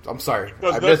ahead. I'm sorry.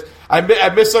 I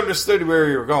misunderstood where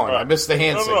you were going. Right. I missed the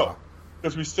hand signal.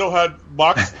 Because we still had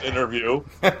Mox interview,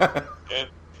 and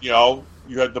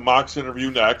you had the Mox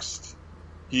interview next.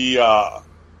 I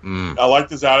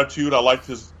liked his attitude. I liked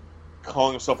his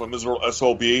calling himself a miserable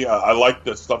SOB. I liked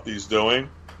the stuff that he's doing.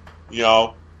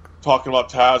 Talking about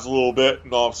Taz a little bit,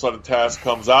 and all of a sudden Taz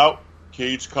comes out,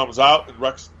 Cage comes out, and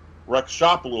wrecks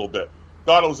shop a little bit.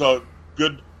 Thought it was a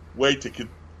good way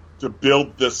to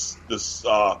build this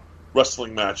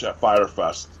wrestling match at Fyter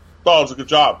Fest. Thought it was a good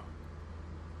job.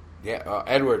 Yeah,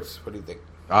 Edwards, what do you think?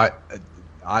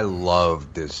 I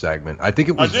loved this segment. I think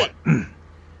it was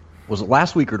was it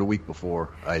last week or the week before?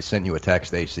 I sent you a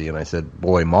text, AC, and I said,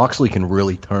 "Boy, Moxley can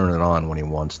really turn it on when he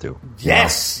wants to."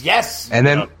 Yes. And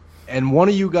then, and one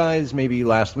of you guys, maybe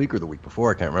last week or the week before,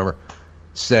 I can't remember,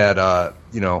 said,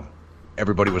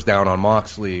 everybody was down on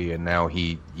Moxley, and now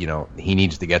he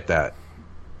needs to get that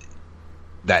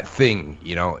thing,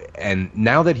 and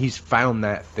now that he's found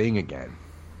that thing again,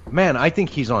 man, I think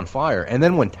he's on fire. And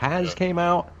then when Taz came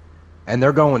out, and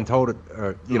they're going toe to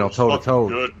toe.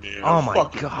 Good, man. Oh my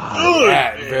god! Good,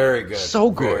 yeah, very good. So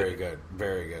good.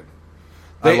 Very good.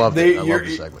 I love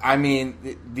this segment. I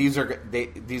mean, these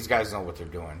guys know what they're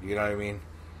doing. You know what I mean?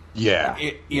 Yeah.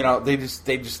 They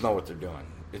just know what they're doing.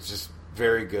 It's just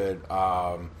very good.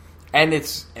 And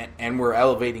we're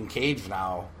elevating Cage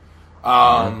now.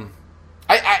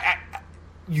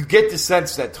 You get the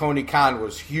sense that Tony Khan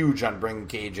was huge on bringing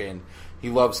Cage in. He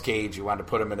loves Cage. He wanted to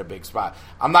put him in a big spot.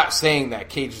 I'm not saying that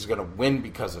Cage is going to win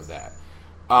because of that.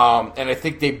 And I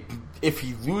think if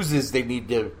he loses, they need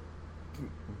to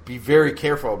be very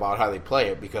careful about how they play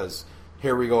it, because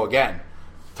here we go again,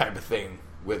 type of thing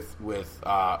with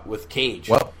Cage.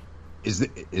 Well, is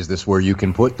this where you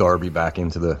can put Darby back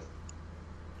into the?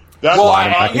 That's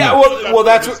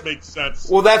what makes sense.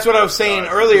 Well, that's what I was saying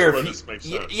earlier. This makes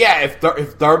sense. Yeah,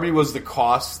 if Darby was the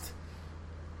cost,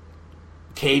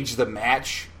 Cage the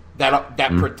match,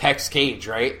 that protects Cage,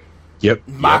 right? Yep.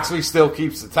 Moxley still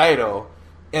keeps the title,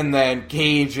 and then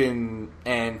Cage and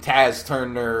Taz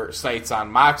turn their sights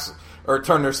on Moxley, or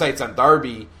turn their sights on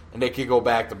Darby, and they could go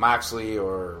back to Moxley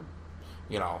or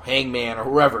Hangman or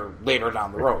whoever later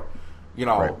down the road.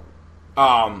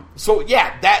 Right. So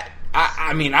yeah, that.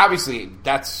 I mean, obviously,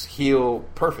 that's heel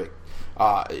perfect.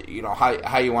 How you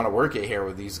want to work it here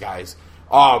with these guys.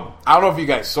 I don't know if you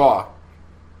guys saw,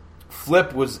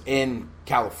 Flip was in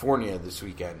California this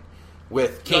weekend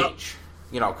with Cage.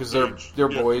 Because they're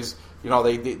boys.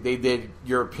 They did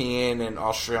European and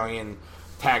Australian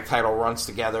tag title runs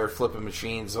together, flipping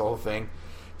machines, the whole thing.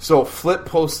 So Flip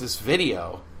posted this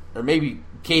video, or maybe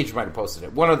Cage might have posted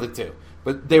it, one of the two,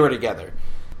 but they were together.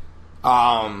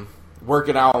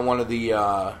 working out in one of the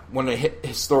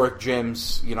historic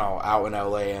gyms, out in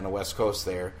LA and the West Coast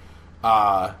there.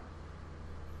 I'm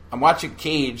watching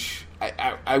Cage.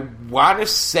 I want to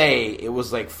say it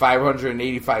was like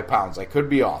 585 pounds. I could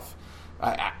be off.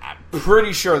 I'm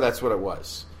pretty sure that's what it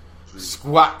was.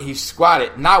 He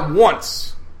squatted not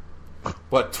once,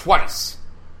 but twice.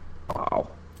 Wow.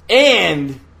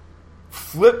 And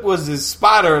Flip was his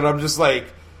spotter, and I'm just like,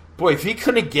 boy, if he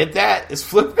couldn't get that, is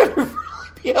Flip going to really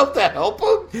be able to help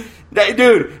him?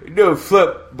 Dude,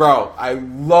 Flip, bro, I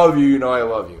love you. I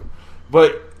love you.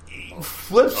 But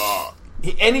Flip's,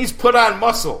 and he's put on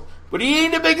muscle, but he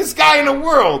ain't the biggest guy in the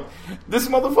world. This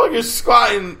motherfucker's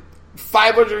squatting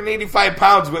 585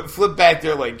 pounds with Flip back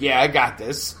there like, yeah, I got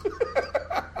this.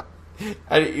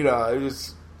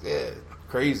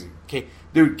 Crazy.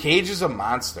 Dude, Cage is a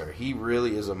monster. He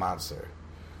really is a monster.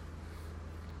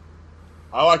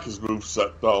 I like his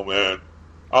moveset, though, man.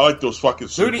 I like those fucking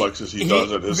suplexes he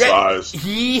does at his size.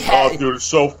 Dude, it's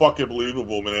so fucking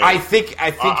believable, man. I think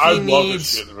I love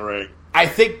this shit in the ring. I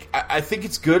think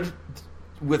it's good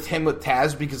with him with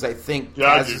Taz because I think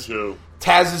I do too.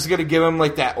 Taz is going to give him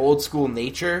like that old school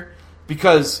nature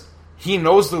because he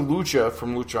knows the lucha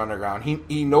from Lucha Underground.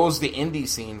 He knows the indie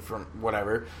scene from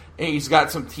whatever, and he's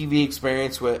got some TV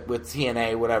experience with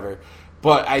TNA, whatever.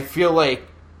 But I feel like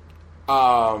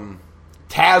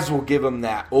Taz will give him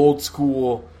that old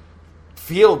school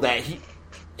feel that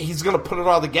he's going to put it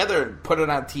all together and put it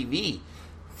on TV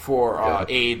for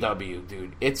AEW,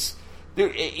 dude.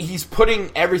 Dude, he's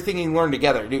putting everything he learned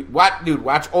together. Dude,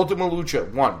 watch Ultima Lucha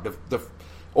 1. The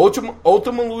Ultima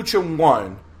Lucha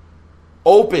 1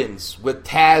 opens with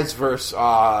Taz versus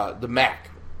the Mac.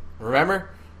 Remember?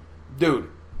 Dude.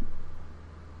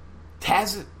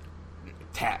 Taz.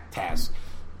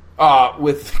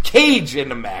 With Cage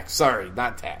and the Mac. Sorry,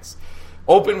 not Taz.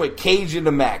 Open with Cage and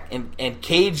the Mac. And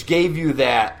Cage gave you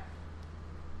that,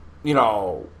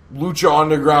 Lucha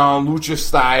Underground, Lucha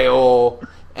style...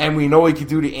 And we know he could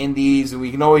do the indies, and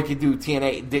we know he could do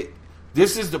TNA.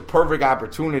 This is the perfect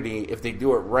opportunity if they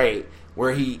do it right,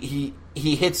 where he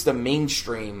hits the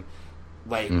mainstream,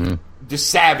 like the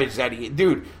savage that he.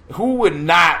 Dude, who would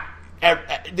not?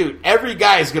 Dude, every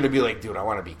guy is gonna be like, dude, I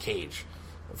want to be Cage.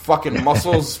 Fucking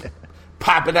muscles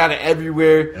popping out of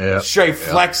everywhere, straight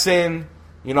flexing.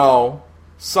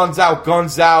 Suns out,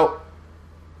 guns out.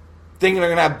 Thinking they're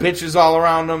gonna have bitches all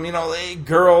around them,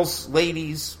 girls,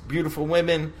 ladies, beautiful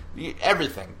women,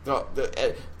 everything, the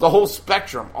whole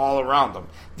spectrum all around them.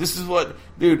 This is what,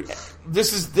 dude.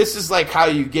 This is like how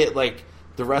you get like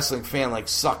the wrestling fan like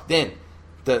sucked in,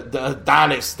 the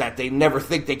Adonis that they never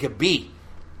think they could be.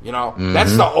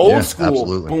 That's the old school.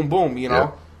 Absolutely. Boom, boom.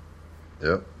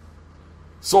 Yep.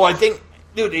 So I think,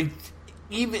 dude,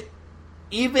 even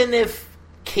if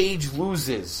Cage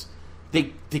loses.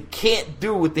 They can't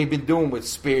do what they've been doing with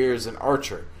Spears and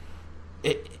Archer.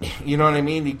 You know what I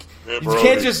mean?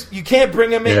 You can't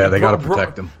bring him in. Yeah, they got to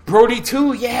protect him. Brody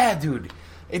too. Yeah, dude.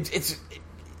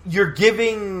 You're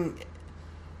giving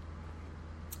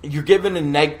a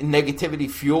negativity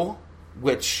fuel,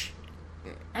 which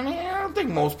I don't think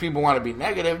most people want to be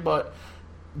negative, but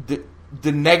the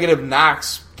negative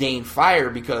knocks gain fire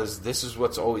because this is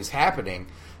what's always happening,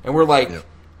 and we're like,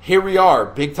 here we are,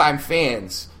 big time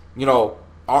fans.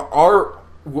 Our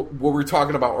what we were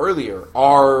talking about earlier,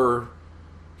 our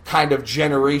kind of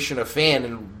generation of fan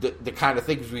and the kind of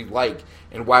things we like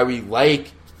and why we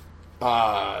like,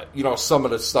 some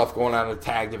of the stuff going on in the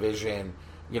tag division,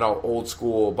 old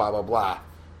school, blah, blah, blah.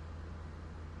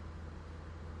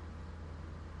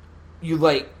 You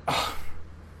like...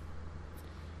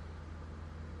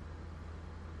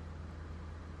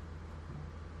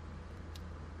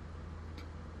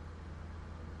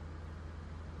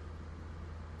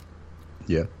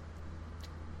 Yeah.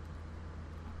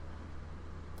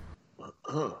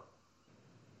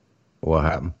 What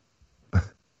happened?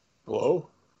 Hello?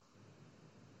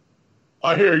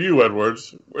 I hear you,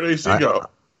 Edwards. Where'd AC go?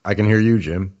 I can hear you,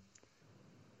 Jim.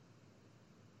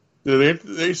 Did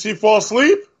AC fall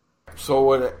asleep?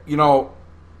 So,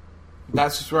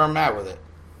 that's just where I'm at with it.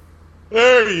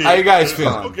 There you go. How you guys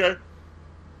feeling? Okay.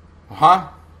 Huh?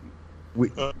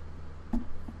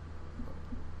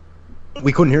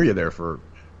 We couldn't hear you there for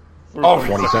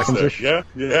 20 seconds-ish. Yeah.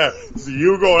 So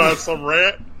you going on some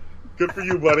rant? Good for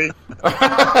you, buddy.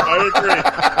 I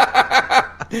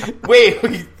agree.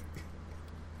 Wait.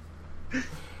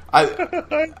 I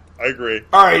agree.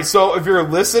 All right, so if you're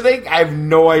listening, I have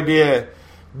no idea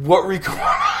what record.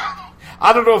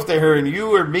 I don't know if they're hearing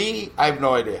you or me. I have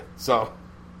no idea. So,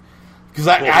 because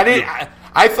I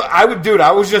I would, dude.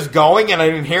 I was just going and I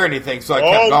didn't hear anything, so I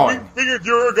kept going. We figured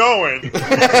you were going. You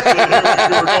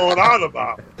were going on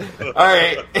about.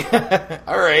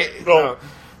 All right.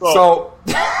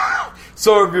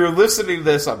 So if you're listening to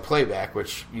this on playback,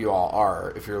 which you all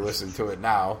are, if you're listening to it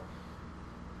now,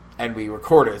 and we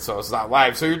record it, so it's not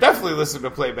live, so you're definitely listening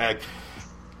to playback.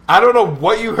 I don't know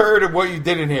what you heard and what you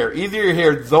didn't hear. Either you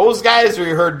heard those guys or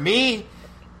you heard me.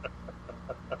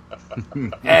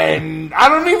 And I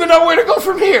don't even know where to go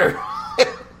from here.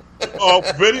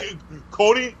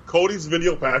 Cody's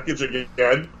video package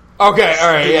again. Okay,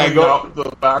 all right, yeah, go. The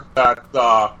fact that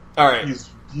all right,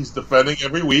 he's defending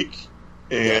every week,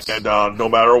 and no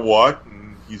matter what,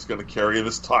 he's going to carry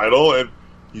this title, and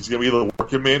he's going to be the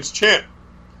working man's champ.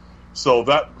 So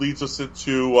that leads us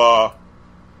into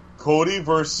Cody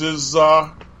versus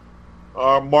Mark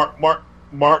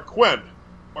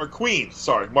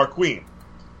Queen.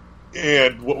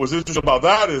 And what was interesting about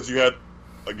that is you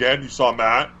saw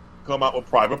Matt come out with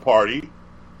Private Party.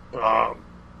 And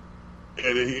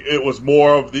it was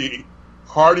more of the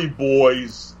Hardy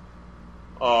Boys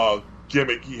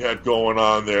gimmick he had going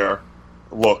on there.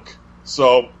 Look.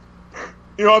 So,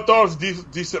 I thought it was a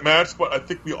decent match, but I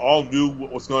think we all knew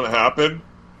what was going to happen.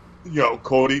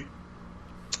 Cody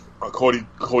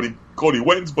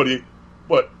wins, but he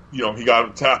got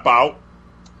him tap out.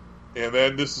 And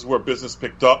then this is where business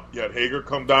picked up. You had Hager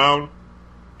come down,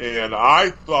 and I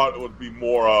thought it would be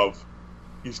more of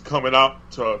he's coming out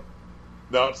to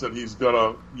announce that he's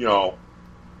gonna,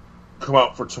 come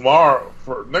out for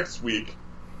next week.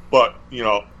 But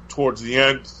towards the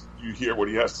end, you hear what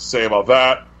he has to say about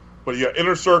that. But you got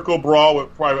Inner Circle brawl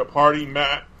with Private Party,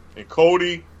 Matt and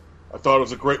Cody. I thought it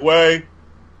was a great way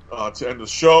to end the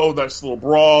show. Nice little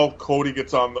brawl. Cody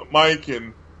gets on the mic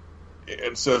and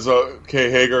says,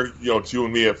 "Okay, Hager, it's you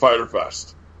and me at Fyter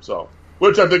Fest." So,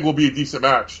 which I think will be a decent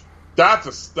match.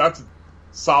 That's a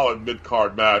solid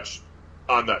mid-card match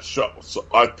on that show. So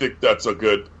I think that's a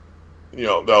good,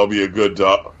 that'll be a good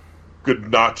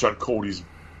notch on Cody's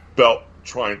belt,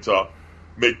 trying to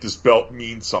make this belt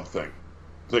mean something.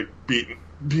 Like beating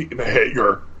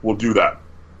Hager will do that.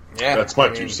 Yeah, that's my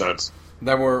 2 cents.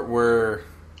 Then we're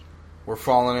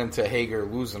falling into Hager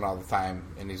losing all the time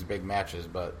in these big matches,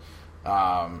 but.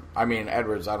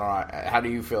 Edwards, I don't know. How do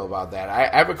you feel about that?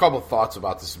 I have a couple of thoughts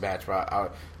about this match,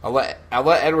 but I'll let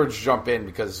Edwards jump in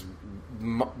because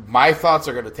my thoughts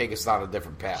are going to take us down a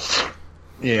different path.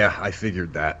 Yeah, I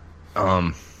figured that.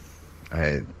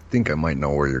 I think I might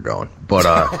know where you're going, but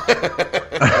I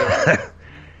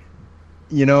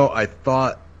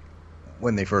thought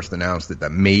when they first announced it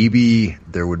that maybe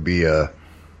there would be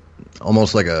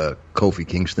almost like a Kofi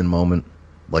Kingston moment,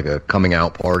 like a coming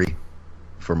out party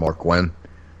for Mark Quinn,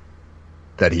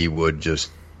 that he would just,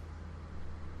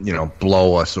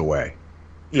 blow us away.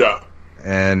 Yeah.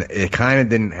 And it kind of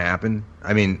didn't happen.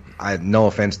 I mean, no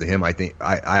offense to him. I think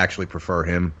I actually prefer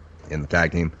him in the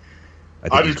tag team. I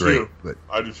think he's great.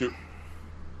 I do too.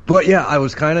 But yeah,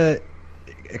 it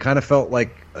kind of felt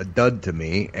like a dud to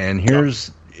me. And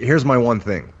here's my one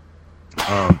thing.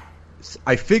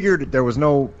 I figured there was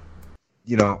no,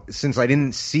 since I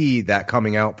didn't see that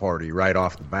coming out party right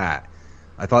off the bat,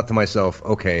 I thought to myself,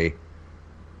 okay,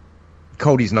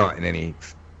 Cody's not in any...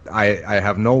 I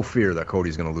have no fear that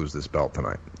Cody's going to lose this belt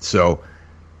tonight. So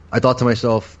I thought to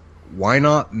myself, why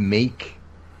not make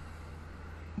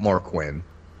Mark Quinn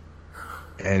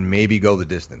and maybe go the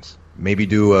distance? Maybe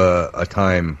do a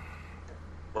time...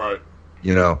 Right.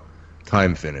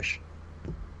 Time finish.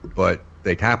 But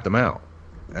they tapped him out.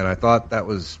 And I thought that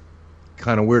was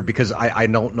kind of weird because I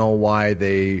don't know why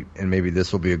they, and maybe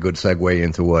this will be a good segue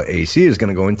into what AC is going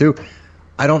to go into.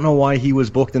 I don't know why he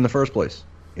was booked in the first place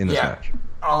in this match.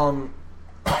 I'll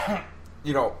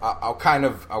kind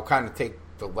of take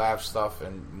the laugh stuff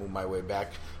and move my way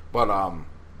back, but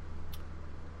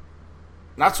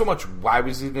not so much why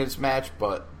was he in this match,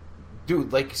 but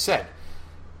dude, like you said,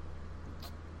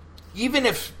 even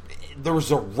if there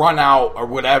was a run out or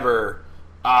whatever.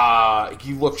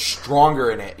 He looks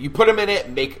stronger in it. You put him in it,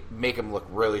 make him look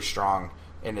really strong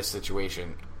in this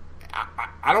situation.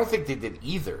 I don't think they did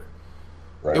either.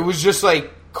 Right. It was just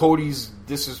like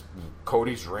this is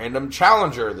Cody's random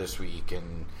challenger this week,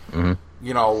 and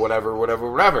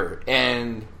whatever.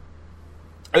 And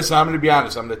listen, I'm going to be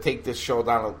honest. I'm going to take this show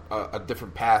down a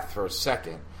different path for a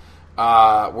second.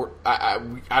 I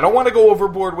don't want to go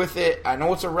overboard with it. I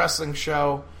know it's a wrestling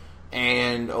show.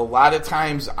 And a lot of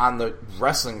times on the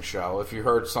wrestling show, if you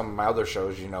heard some of my other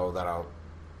shows, you know that I'll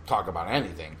talk about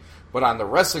anything. But on the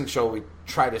wrestling show, we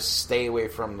try to stay away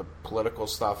from the political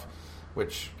stuff,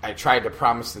 which I tried to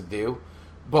promise to do.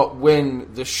 But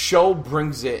when the show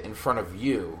brings it in front of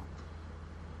you,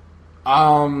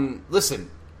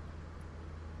 Listen,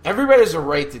 everybody has a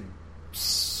right to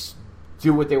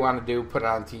do what they want to do, put it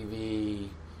on TV,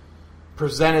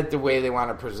 present it the way they want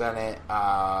to present it.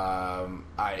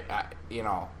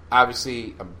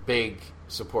 Obviously a big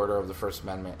supporter of the First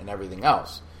Amendment and everything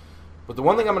else. But the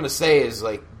one thing I'm going to say is,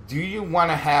 like, do you want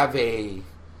to have a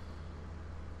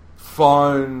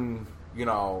fun,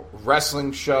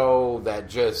 wrestling show that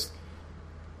just,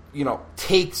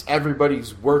 takes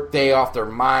everybody's work day off their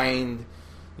mind,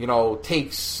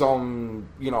 takes some,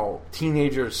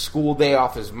 teenager's school day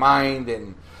off his mind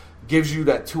and gives you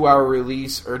that 2-hour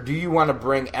release? Or do you want to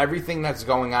bring everything that's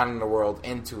going on in the world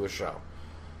into a show?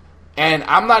 And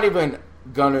I'm not even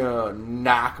going to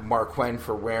knock Marquand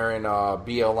for wearing a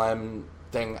BLM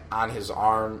thing on his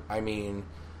arm. I mean,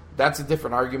 that's a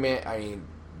different argument. I mean,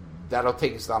 that'll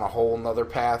take us down a whole nother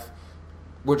path,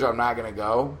 which I'm not going to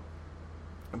go.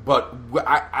 But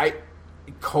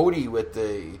Cody with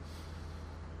the,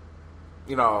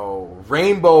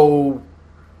 rainbow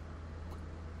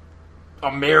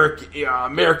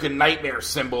American nightmare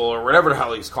symbol, or whatever the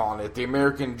hell he's calling it, the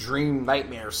American dream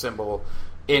nightmare symbol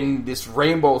in this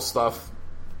rainbow stuff.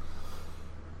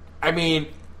 I mean,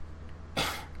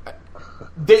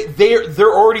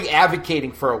 they're already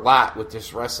advocating for a lot with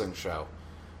this wrestling show.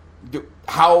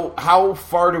 How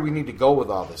far do we need to go with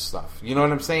all this stuff? You know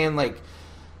what I'm saying? Like,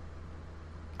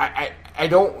 I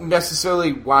don't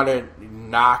necessarily want to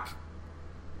knock.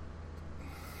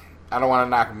 I don't want to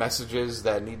knock messages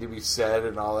that need to be said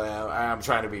and all that. I'm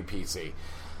trying to be PC.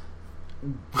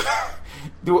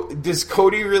 Does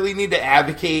Cody really need to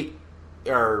advocate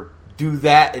or do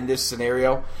that in this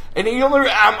scenario? And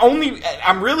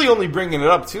I'm really only bringing it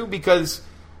up too because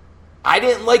I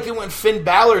didn't like it when Finn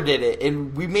Balor did it,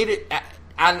 and we made it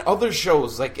on other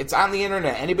shows. Like, it's on the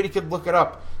internet. Anybody could look it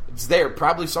up. It's there,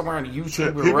 probably somewhere on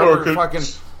YouTube or wherever.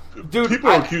 Dude, people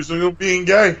are accusing him of being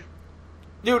gay.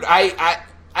 Dude, I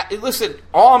listen.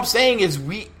 All I'm saying is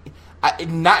we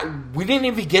didn't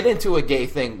even get into a gay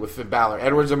thing with Finn Balor.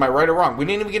 Edwards, am I right or wrong? We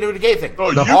didn't even get into a gay thing. No,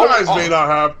 you guys may not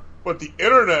have, but the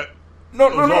internet. No.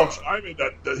 I mean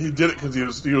that he did it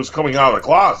because he was coming out of the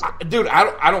closet. Dude,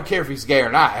 I don't care if he's gay or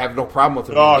not. I have no problem with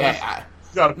him being gay.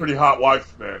 He's got a pretty hot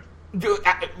wife, man. Dude,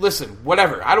 listen,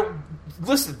 whatever.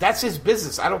 Listen. That's his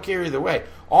business. I don't care either way.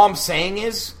 All I'm saying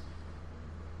is,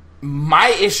 my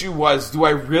issue was, do I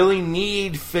really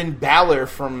need Finn Balor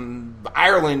from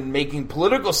Ireland making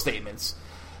political statements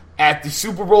at the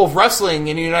Super Bowl of wrestling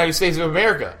in the United States of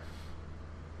America?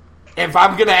 If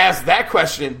I'm going to ask that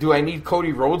question, do I need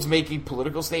Cody Rhodes making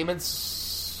political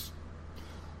statements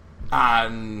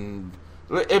from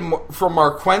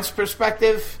Marquand's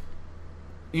perspective?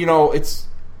 It's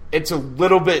a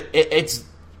little bit.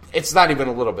 It's not even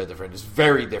a little bit different. It's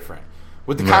very different.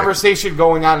 With the conversation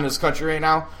going on in this country right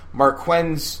now,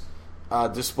 Marquand's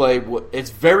display,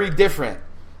 it's very different.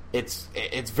 It's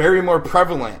very more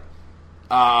prevalent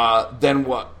than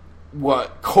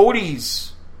what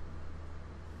Cody's.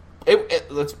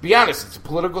 Let's be honest, it's a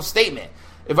political statement.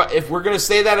 If we're going to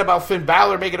say that about Finn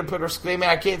Balor making a political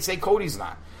statement, I can't say Cody's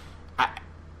not.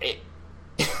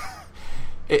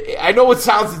 I know it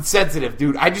sounds insensitive,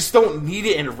 dude. I just don't need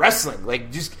it in wrestling.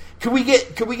 Like, just could we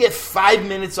get 5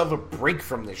 minutes of a break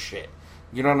from this shit?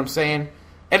 You know what I'm saying?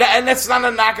 And that's not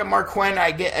a knock on Marquand.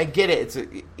 I get it. It's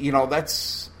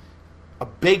that's a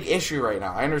big issue right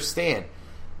now. I understand.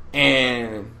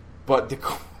 But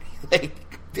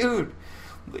dude,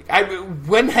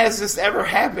 when has this ever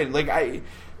happened? Like,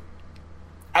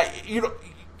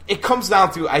 it comes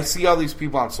down to, I see all these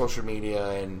people on social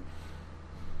media and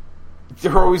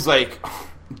they're always like,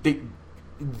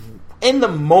 in the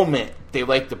moment, they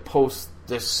like to post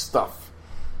this stuff.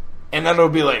 And then it'll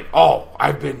be like, oh,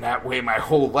 I've been that way my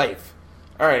whole life.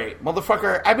 All right,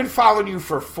 motherfucker, I've been following you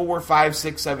for 4, 5,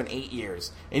 6, 7, 8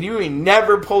 years. And you ain't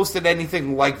never posted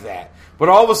anything like that. But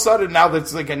all of a sudden, now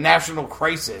that's like a national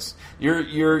crisis. You're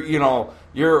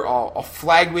a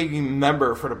flag-waving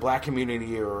member for the black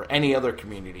community or any other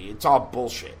community. It's all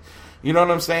bullshit. You know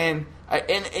what I'm saying?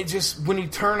 And it just, when you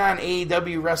turn on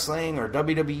AEW wrestling or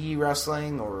WWE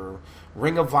wrestling or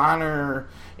Ring of Honor,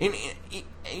 and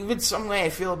even some way I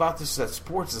feel about this at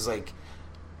sports is like,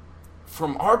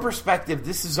 from our perspective,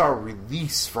 this is our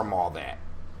release from all that.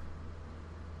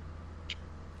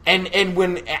 And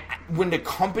when the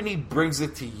company brings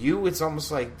it to you, it's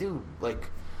almost like, dude, like,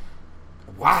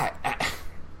 why?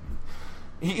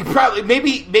 He probably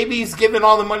maybe he's giving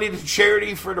all the money to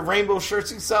charity for the rainbow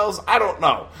shirts he sells. I don't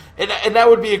know, and that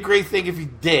would be a great thing if he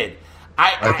did.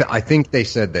 I think they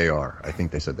said they are.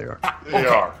 They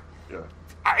are. Yeah.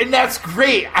 And that's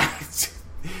great.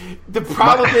 The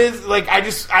problem is, like,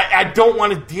 I don't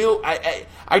want to deal.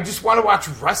 I just want to watch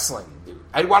wrestling, dude.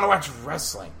 I want to watch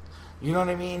wrestling. You know what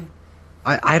I mean?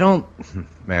 I don't,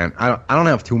 man. I don't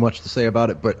have too much to say about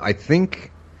it, but I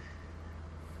think,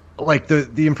 like,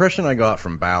 the impression I got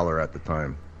from Balor at the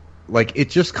time, like, it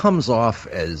just comes off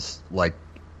as like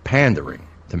pandering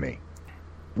to me.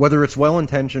 Whether it's well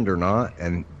intentioned or not,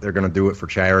 and they're going to do it for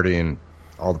charity and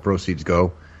all the proceeds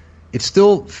go, it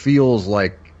still feels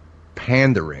like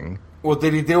pandering. Well,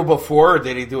 did he do it before or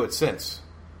did he do it since?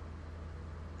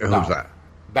 Who's that?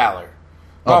 Balor.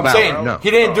 Oh, I'm Balor, saying no.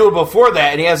 he didn't do it before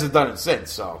that, and he hasn't done it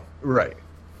since. So Right.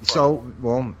 So,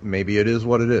 well, maybe it is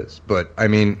what it is. But, I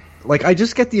mean, like, I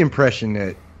just get the impression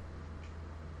that,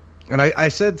 and I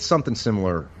said something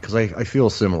similar, because I feel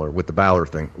similar with the Balor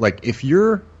thing. Like, if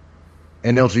you're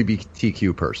an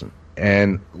LGBTQ person,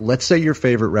 and let's say your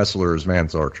favorite wrestler is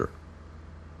Vance Archer,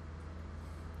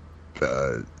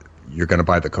 you're going to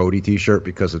buy the Cody t-shirt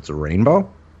because it's a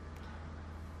rainbow?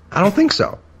 I don't think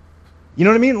so. You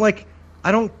know what I mean? Like,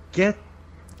 I don't get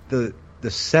the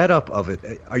setup of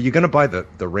it. Are you going to buy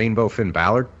the Rainbow Finn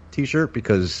Balor t-shirt?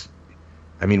 Because,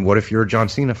 I mean, what if you're a John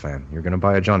Cena fan? You're going to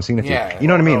buy a John Cena t-shirt. You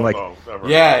know what I mean? Like,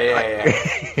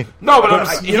 yeah. No,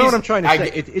 but you know what I'm trying to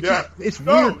say? It's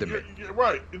weird to me. You're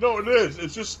right. You know, it is.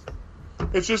 It's just,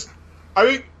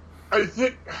 I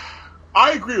think,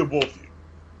 I agree with both of you.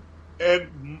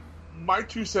 And my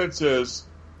 2 cents is,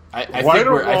 I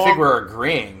think we're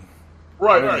agreeing.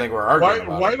 Right, I don't think we're arguing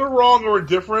about right it. or wrong or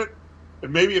indifferent,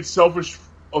 and maybe it's selfish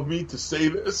of me to say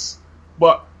this,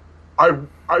 but I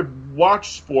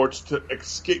watch sports to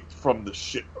escape from the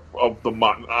shit of the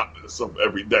monotonous of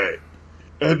every day.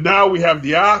 And now we have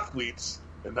the athletes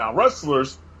and now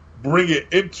wrestlers bring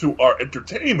it into our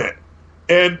entertainment.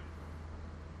 And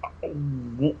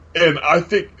I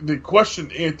think the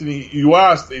question, Anthony, you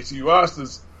asked is,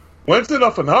 when's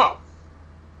enough enough?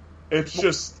 It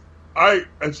is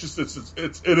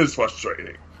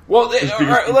frustrating. Well, It's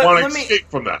because you want to escape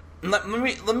from that. Let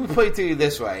me put it to you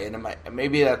this way, and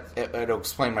maybe it'll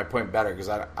explain my point better because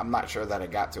I'm not sure that I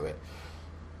got to it.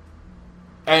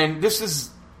 And this is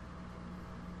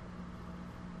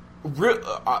real.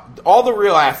 All the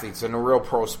real athletes in the real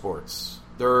pro sports,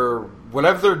 they're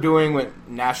whatever they're doing with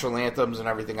national anthems and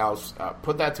everything else.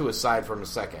 Put that to a side for a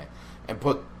second, and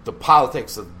put the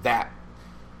politics of that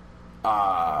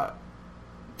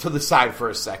to the side for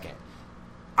a second.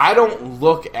 I don't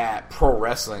look at pro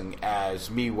wrestling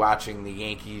as me watching the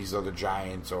Yankees or the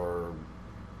Giants or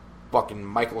fucking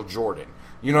Michael Jordan.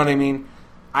 You know what I mean?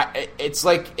 It's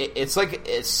like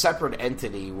a separate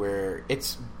entity where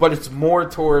it's more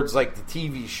towards like the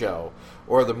TV show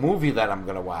or the movie that I'm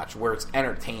gonna watch, where it's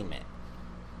entertainment.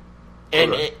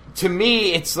 And to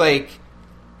me, it's like,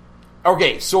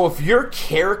 okay, so if your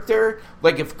character,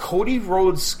 like if Cody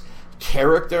Rhodes'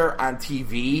 character on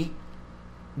TV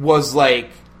was like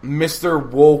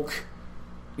Mr. Woke,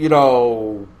 you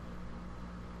know,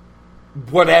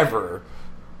 whatever,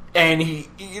 and he,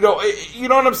 you know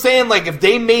what I'm saying? Like if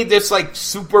they made this like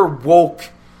super woke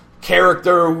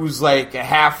character who's like a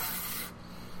half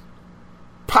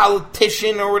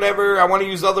politician or whatever, I want to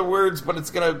use other words, but it's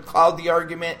gonna cloud the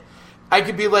argument. I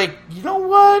could be like, you know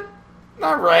what?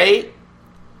 All right.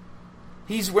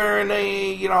 He's wearing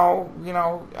a,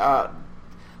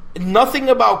 nothing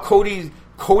about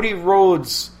Cody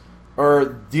Rhodes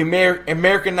or the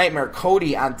American Nightmare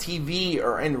Cody on TV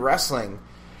or in wrestling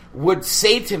would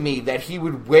say to me that he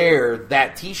would wear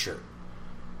that t-shirt.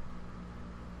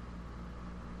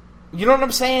 You know what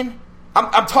I'm saying?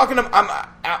 I'm talking. I'm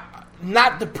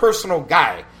not the personal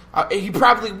guy. He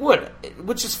probably would,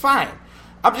 which is fine.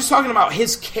 I'm just talking about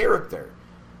his character.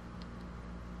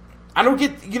 I don't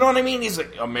get, you know what I mean? He's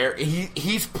like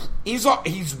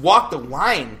he's walked the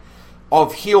line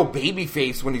of heel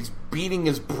babyface when he's beating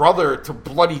his brother to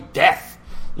bloody death.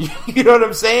 You know what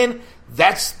I'm saying?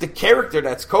 That's the character.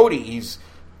 That's Cody. He's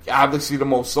obviously the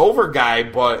most over guy,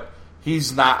 but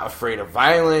he's not afraid of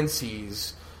violence.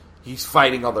 He's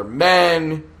fighting other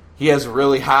men. He has a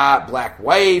really hot black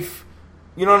wife.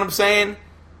 You know what I'm saying?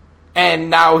 And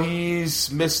now he's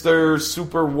Mr.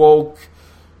 Super Woke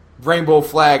rainbow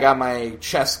flag on my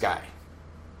chest guy.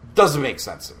 Doesn't make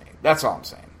sense to me. That's all I'm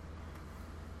saying.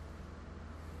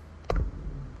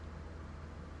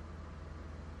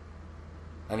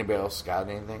 Anybody else got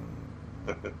anything?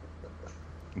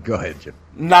 Go ahead, Jim.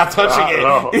 Not touching it.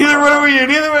 No. Either way were you.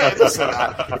 Neither way.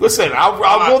 Listen, I'll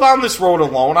go down this road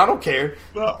alone. I don't care.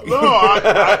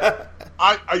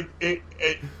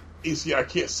 You see, I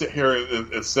can't sit here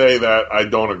and say that I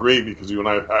don't agree, because you and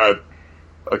I have had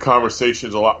a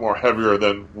conversations a lot more heavier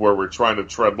than where we're trying to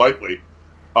tread lightly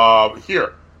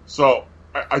here. So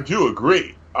I do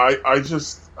agree. I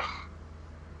just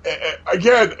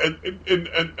again,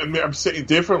 and I'm saying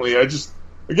differently. I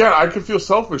can feel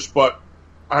selfish, but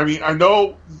I mean, I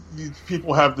know these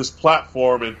people have this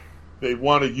platform and they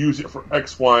want to use it for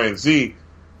X, Y, and Z.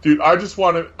 Dude, if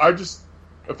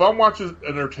I'm watching an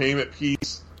entertainment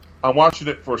piece, I'm watching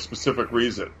it for a specific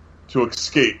reason, to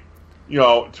escape,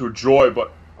 to enjoy,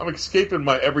 but I'm escaping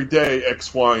my everyday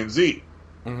X, Y, and Z.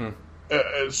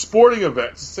 Mm-hmm. Sporting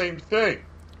events, the same thing.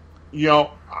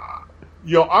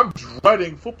 I'm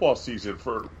dreading football season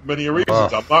for many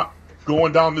reasons. I'm not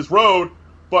going down this road,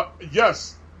 but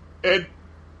yes, and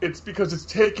it's because it's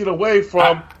taken away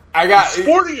from a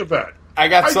sporting event. I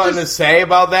got something to say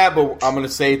about that, but I'm going to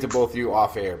say it to both of you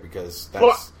off air because that's.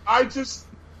 Well,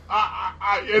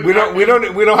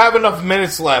 we don't have enough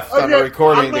minutes left on the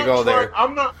recording to go there.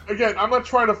 I'm not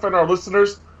trying to offend our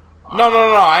listeners.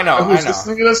 No, I know. Who's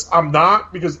listening to this? I'm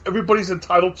not, because everybody's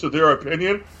entitled to their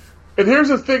opinion. And here's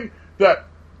the thing that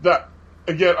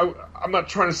again, I'm not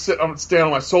trying to stand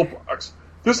on my soapbox.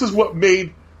 This is what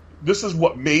made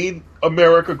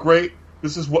America great.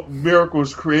 This is what America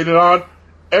was created on.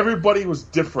 Everybody was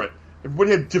different.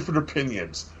 Everybody had different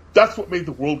opinions. That's what made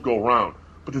the world go round.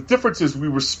 But the difference is we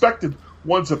respected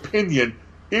one's opinion,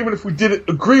 even if we didn't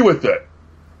agree with it.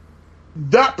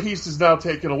 That piece is now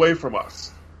taken away from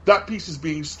us. That piece is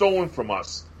being stolen from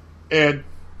us. And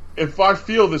if I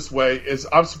feel this way, is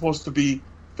I'm supposed to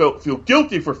feel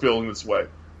guilty for feeling this way.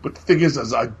 But the thing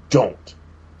is I don't.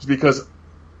 It's because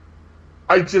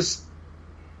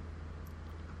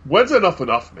when's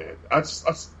enough, man?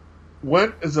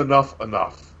 When is enough?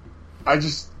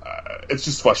 It's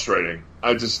just frustrating.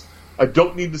 I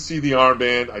don't need to see the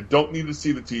armband. I don't need to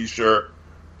see the T-shirt.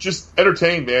 Just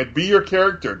entertain, man. Be your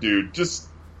character, dude.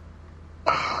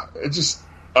 I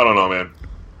don't know, man.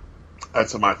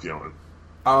 That's my feeling.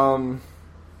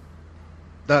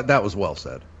 That was well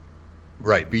said.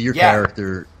 Right. Be your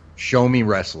character. Show me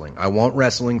wrestling. I want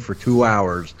wrestling for 2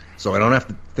 hours, so I don't have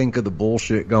to think of the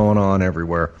bullshit going on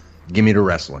everywhere. Give me the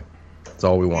wrestling. That's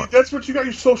all we want. That's what you got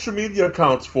your social media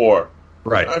accounts for.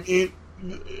 Right. I mean,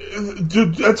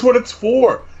 dude, that's what it's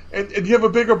for. And you have a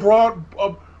bigger broad...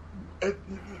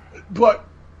 but,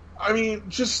 I mean,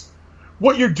 just...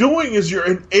 What you're doing is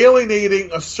you're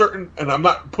alienating a certain... And I'm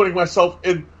not putting myself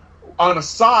on a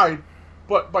side,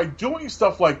 but by doing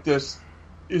stuff like this,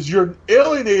 is you're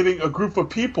alienating a group of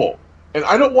people. And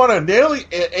I don't want to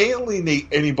alienate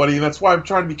anybody, and that's why I'm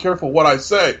trying to be careful what I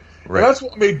say. Right. And that's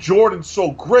what made Jordan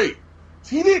so great.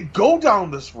 He didn't go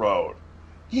down this road.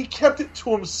 He kept it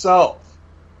to himself.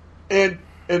 And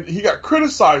he got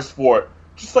criticized for it,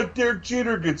 just like Derek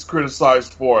Jeter gets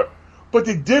criticized for it. But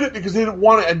they did it because they didn't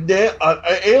want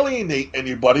to alienate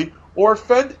anybody or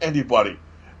offend anybody.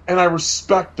 And I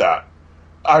respect that.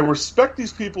 I respect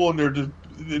these people in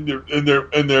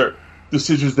their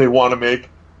decisions they want to make.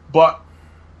 But,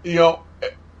 what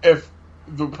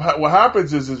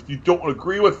happens is if you don't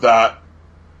agree with that,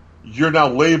 you're now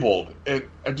labeled, and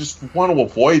I just want to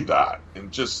avoid that,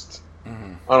 and just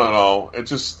I don't know, it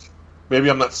just maybe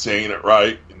I'm not saying it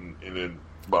right,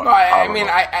 but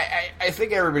I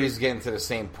think everybody's getting to the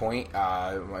same point,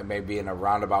 maybe in a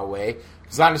roundabout way,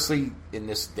 because honestly, in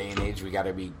this day and age, we got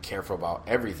to be careful about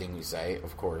everything we say,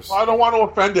 of course. Well, I don't want to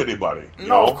offend anybody.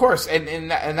 No, of course,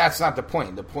 and that's not the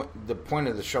point. The point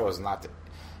of the show is not to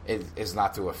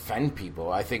offend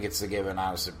people. I think it's to give an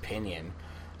honest opinion.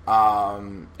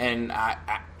 And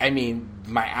I mean,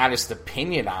 my honest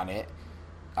opinion on it,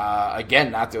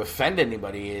 again, not to offend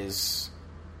anybody, is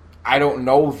I don't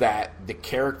know that the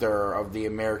character of the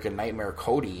American Nightmare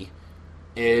Cody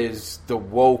is the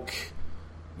woke,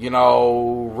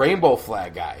 rainbow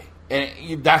flag guy.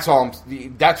 And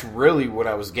that's really what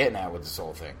I was getting at with this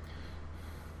whole thing.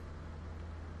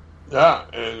 Yeah,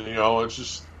 and it's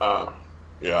just,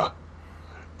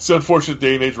 it's an unfortunate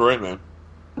day and age we're in, man.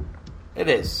 It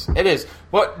is.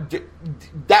 But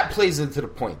that plays into the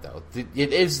point, though.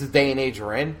 It is the day and age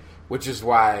we're in, which is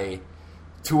why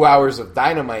 2 hours of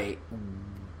Dynamite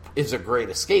is a great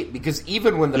escape. Because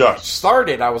even when the match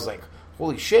started, I was like,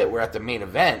 holy shit, we're at the main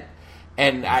event.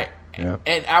 And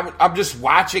I'm just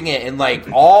watching it, and like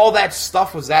all that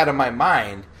stuff was out of my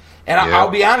mind. And I'll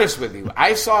be honest with you.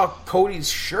 I saw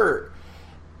Cody's shirt,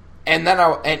 and then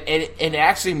it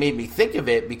actually made me think of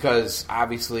it because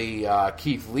obviously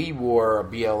Keith Lee wore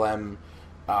BLM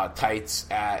tights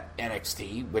at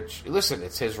NXT, which, listen,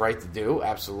 it's his right to do,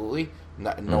 absolutely.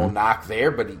 No knock there,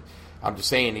 but I'm just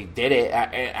saying he did it.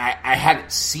 I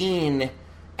hadn't seen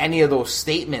any of those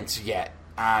statements yet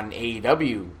on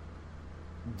AEW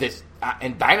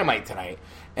in Dynamite tonight.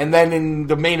 And then in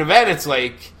the main event, it's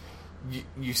like,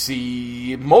 you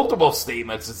see multiple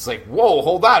statements. It's like, whoa,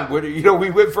 hold on.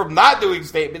 We went from not doing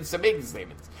statements to making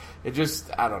statements. It just,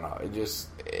 I don't know. It's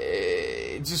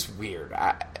just weird.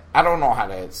 I don't know how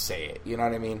to say it. You know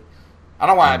what I mean? I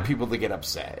don't want people to get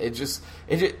upset.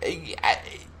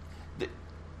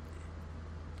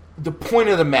 The point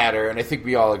of the matter, and I think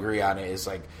we all agree on it, is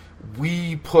like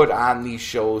we put on these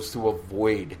shows to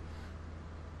avoid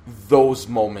those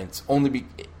moments.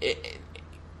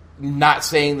 Not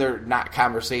saying they're not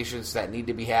conversations that need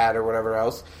to be had or whatever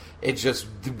else. It's just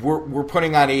we're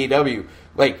putting on AEW.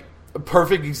 Like a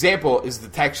perfect example is the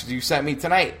text you sent me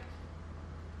tonight,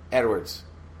 Edwards.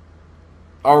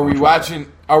 Are we watching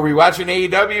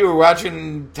AEW or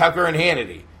watching Tucker and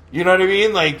Hannity? You know what I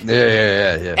mean? Like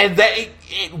yeah. And that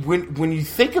when you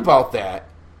think about that,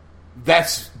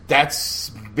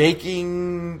 that's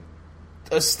making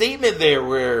a statement there.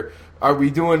 Where are we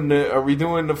doing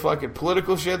the fucking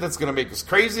political shit that's gonna make us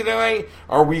crazy tonight?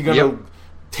 Are we gonna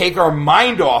take our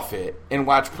mind off it and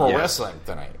watch pro wrestling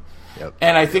tonight? Yep.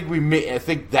 And I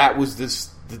think that was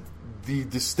the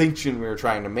distinction we were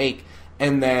trying to make.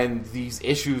 And then these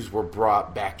issues were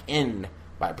brought back in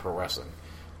by pro wrestling,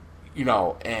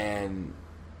 and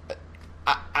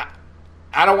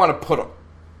I don't want to put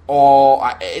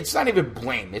it's not even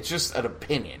blame, it's just an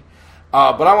opinion.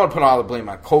 But I want to put all the blame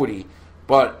on Cody.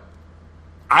 But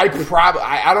I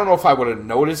don't know if I would have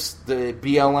noticed the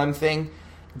BLM thing.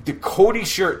 The Cody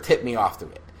shirt tipped me off to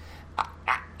it.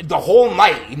 The whole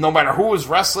night, no matter who was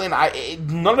wrestling,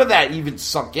 none of that even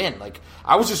sunk in. Like,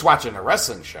 I was just watching a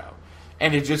wrestling show.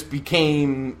 And it just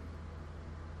became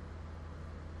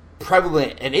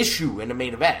prevalent, an issue in the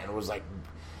main event. It was like,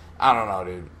 I don't know,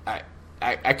 dude.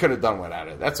 I could have done without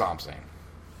it. That's all I'm saying.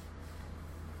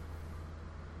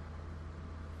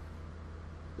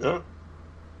 Yeah.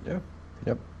 Yeah.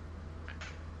 Yep.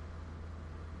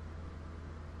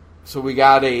 So we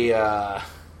got a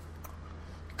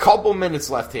couple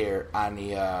minutes left here on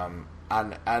the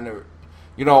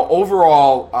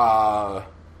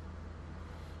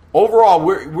overall,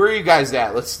 where are you guys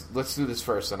at? Let's do this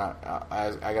first, and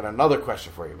I got another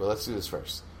question for you, but let's do this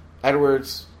first.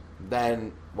 Edwards,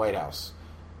 then White House.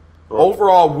 Sure.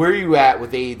 Overall, where are you at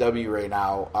with AEW right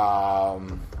now?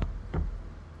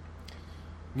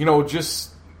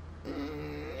 Just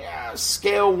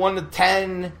scale 1 to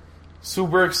 10.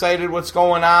 Super excited what's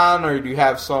going on, or do you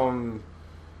have some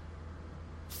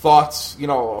thoughts,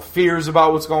 fears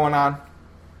about what's going on?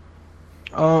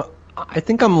 I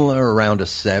think I'm around a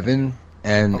 7,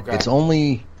 and it's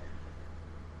only,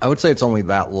 I would say it's only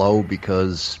that low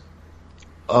because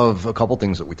of a couple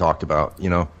things that we talked about.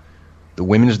 The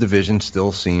women's division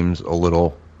still seems a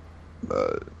little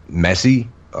messy.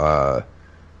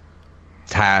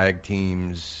 Tag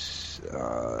teams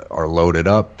are loaded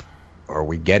up. Are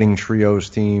we getting trios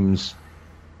teams?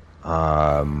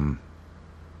 And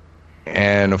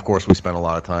of course, we spent a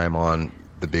lot of time on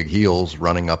the big heels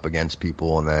running up against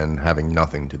people and then having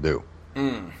nothing to do.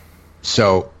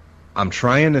 So I'm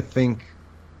trying to think,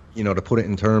 to put it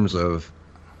in terms of,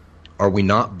 are we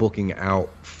not booking out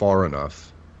far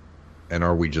enough, and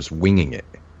are we just winging it?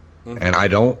 And I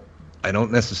don't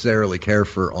necessarily care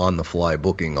for on the fly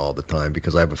booking all the time,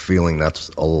 because I have a feeling that's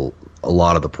a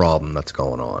lot of the problem that's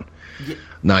going on. Yeah.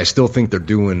 Now I still think they're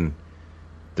doing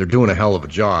a hell of a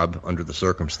job under the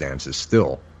circumstances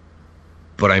still.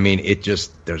 But I mean,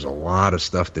 there's a lot of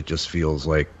stuff that just feels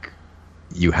like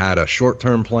you had a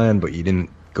short-term plan, but you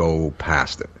didn't go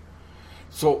past it.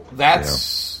 So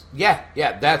that's,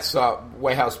 that's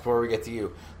White House, before we get to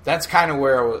you. That's kind of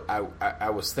where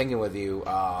I was thinking with you,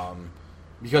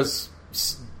 because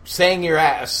saying you're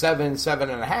at a 7,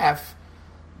 7.5,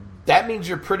 that means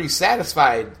you're pretty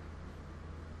satisfied,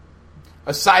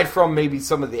 aside from maybe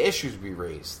some of the issues we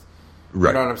raised. Right.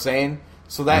 You know what I'm saying?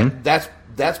 So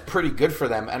that's pretty good for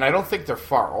them, and I don't think they're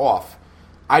far off.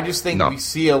 I just think we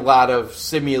see a lot of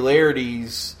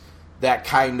similarities that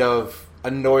kind of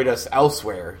annoyed us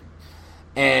elsewhere,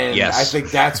 and I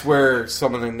think that's where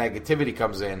some of the negativity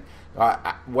comes in.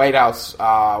 White House,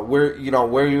 where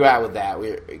are you at with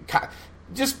that?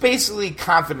 Just basically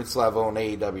confidence level in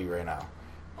AEW right now.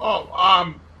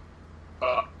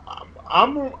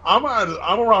 I'm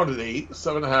around an 8,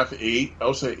 7.5, 8. I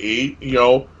would say 8.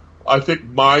 I think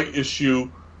my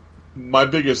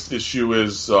biggest issue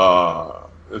is the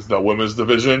women's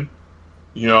division.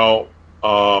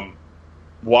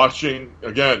 Watching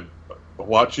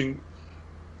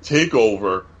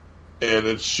TakeOver, and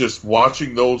it's just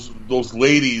watching those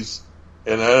ladies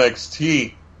in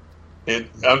NXT, and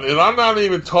I'm not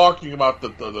even talking about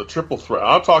the triple threat.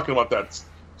 I'm talking about that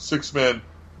 6-man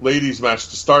ladies match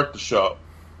to start the show.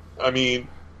 I mean,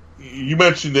 you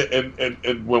mentioned it,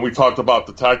 and when we talked about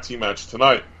the tag team match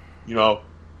tonight, you know,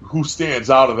 who stands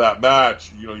out of that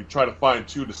match? You know, you try to find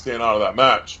two to stand out of that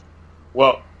match.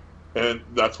 Well, and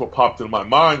that's what popped in my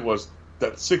mind was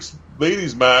that six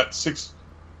women's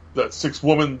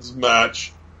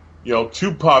match. You know,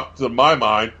 two popped in my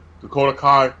mind: Dakota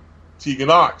Kai, Tegan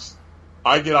Nox.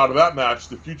 I get out of that match.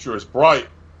 The future is bright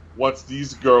once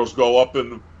these girls go up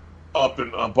and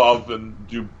above and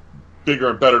do bigger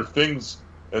and better things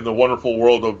in the wonderful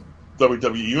world of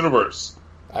WWE Universe.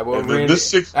 At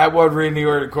what Randy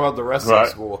Orton called the wrestling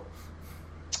school.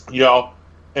 You know,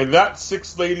 and that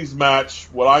six ladies match,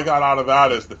 what I got out of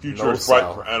that is the future is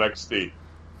bright for NXT.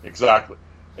 Exactly.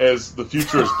 As the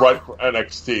future is bright for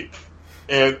NXT.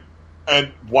 And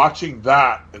watching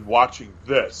that and watching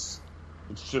this,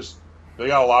 it's just, they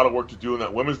got a lot of work to do in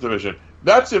that women's division.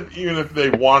 That's even if they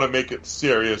want to make it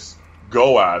serious,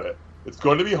 go at it. It's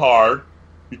going to be hard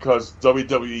because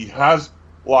WWE has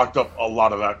locked up a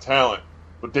lot of that talent.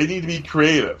 But they need to be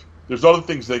creative. There's other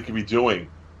things they can be doing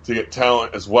to get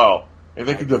talent as well. And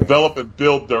they can develop and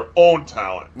build their own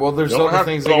talent. Well, there's other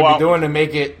things they can be doing to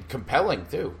make it compelling,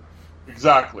 too.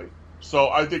 Exactly. So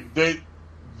I think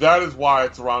that is why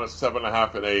it's around a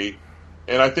 7.5 and 8.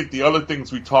 And I think the other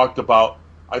things we talked about,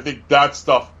 I think that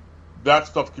stuff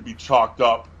could be chalked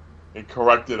up and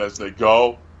corrected as they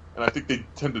go. And I think they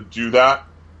tend to do that.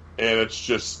 And it's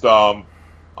just so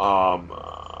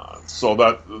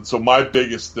my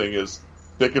biggest thing is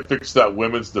they could fix that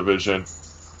women's division.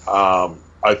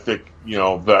 I think, you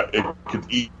know, that it could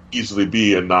easily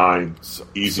be a 9.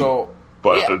 Easy.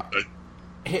 But yeah.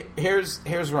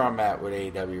 Here's where I'm at with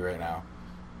AEW right now.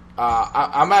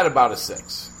 I'm at about a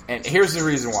 6. And here's the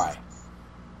reason why.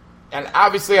 And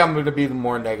obviously I'm going to be the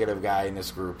more negative guy in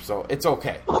this group, so it's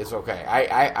okay. It's okay.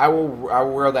 I will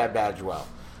wear that badge well.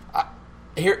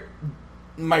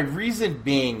 My reason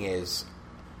being is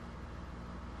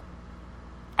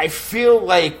I feel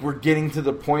like we're getting to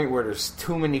the point where there's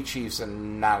too many Chiefs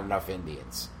and not enough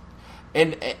Indians.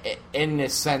 In the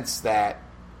sense that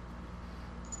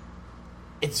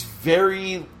it's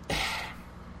very...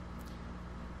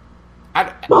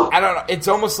 I don't know. It's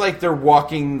almost like they're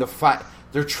walking the fine...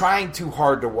 They're trying too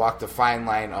hard to walk the fine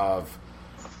line of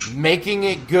making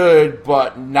it good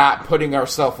but not putting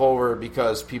ourselves over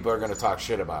because people are going to talk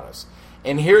shit about us.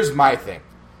 And here's my thing.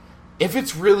 If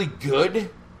it's really good,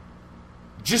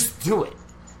 just do it.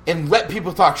 And let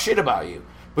people talk shit about you.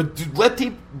 But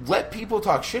let people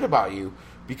talk shit about you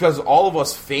because all of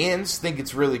us fans think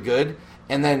it's really good,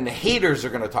 and then the haters are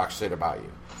going to talk shit about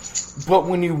you. But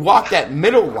when you walk that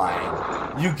middle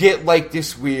line, you get like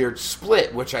this weird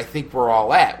split, which I think we're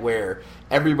all at, where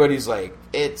everybody's like,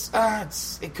 it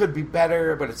could be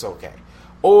better, but it's okay.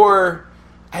 Or,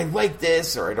 I like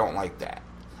this, or I don't like that.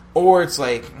 Or it's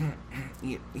like,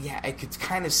 yeah, I could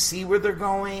kind of see where they're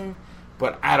going,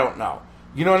 but I don't know.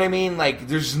 You know what I mean? Like,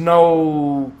 there's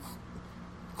no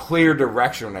clear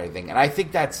direction or anything. And I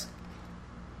think that's...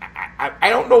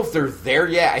 I don't know if they're there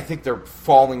yet. I think they're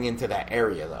falling into that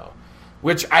area, though.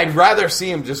 Which I'd rather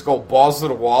see them just go balls to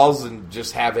the walls and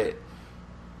just have it...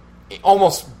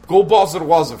 Almost go balls to the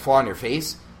walls and fall on your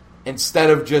face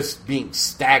instead of just being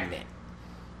stagnant.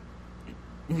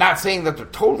 Not saying that they're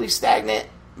totally stagnant,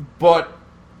 but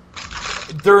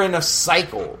they're in a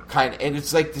cycle, kind of. And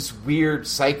it's like this weird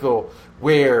cycle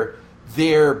where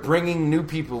they're bringing new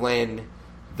people in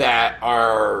that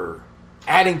are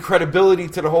adding credibility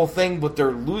to the whole thing, but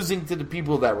they're losing to the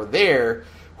people that were there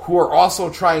who are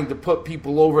also trying to put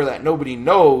people over that nobody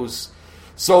knows.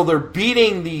 So they're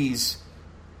beating these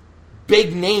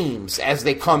big names as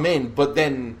they come in, but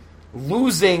then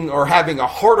losing or having a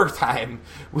harder time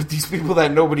with these people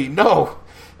that nobody know.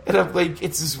 And I'm like,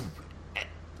 it's this...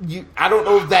 I don't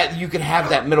know that you can have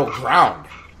that middle ground.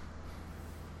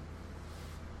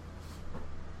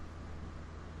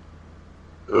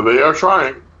 They are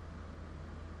trying.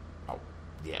 Oh,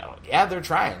 yeah, they're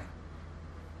trying.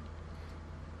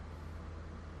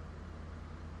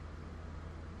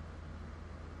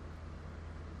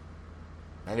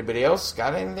 Anybody else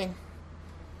got anything?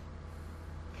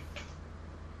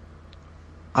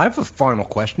 I have a final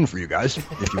question for you guys,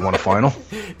 if you want a final.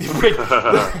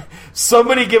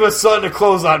 Somebody give us something to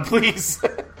close on, please.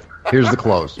 Here's the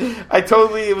close.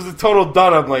 It was a total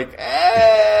dud. I'm like,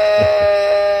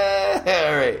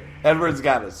 all right, Edward's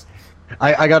got us.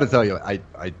 I got to tell you, I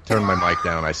turned my mic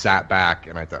down, I sat back,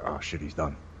 and I thought, oh, shit, he's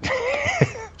done.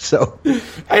 So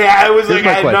I was like,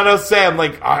 I had nothing else to say. I'm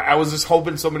like, I was just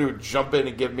hoping somebody would jump in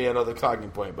and give me another talking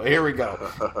point, but here we go.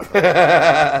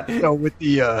 With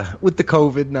the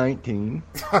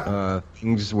COVID-19,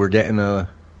 things we're getting a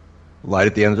light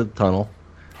at the end of the tunnel.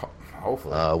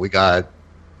 hopefully.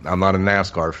 I'm not a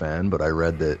NASCAR fan, but I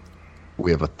read that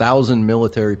we have 1,000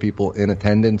 military people in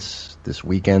attendance this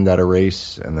weekend at a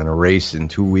race, and then a race in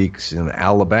 2 weeks in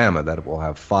Alabama that will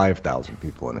have 5,000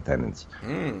 people in attendance.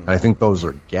 And I think those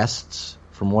are guests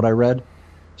from what I read.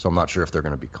 So I'm not sure if they're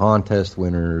going to be contest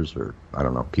winners or, I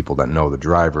don't know, people that know the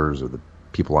drivers or the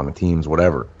people on the teams,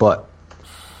 whatever. But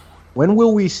when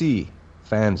will we see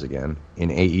fans again in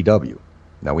AEW?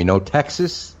 Now, we know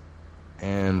Texas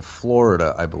and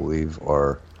Florida, I believe,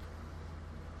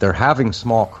 they're having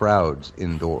small crowds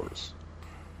indoors.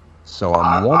 So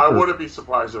I'm wondering... I wouldn't be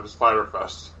surprised if it's Fyter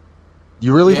Fest.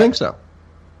 You really think so?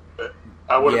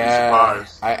 I wouldn't be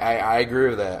surprised. I agree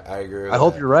with that. I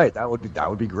hope you're right. That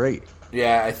would be great.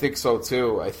 Yeah, I think so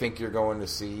too. I think you're going to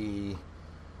see...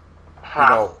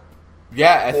 Half.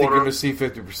 I think you're going to see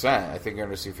 50%. I think you're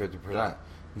going to see 50%.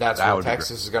 That's what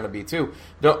Texas is going to be too.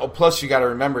 Plus, you got to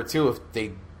remember too,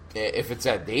 if it's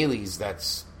at Daly's,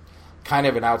 that's kind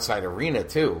of an outside arena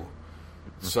too.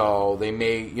 So they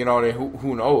may,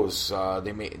 who knows?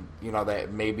 They may,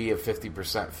 that may be a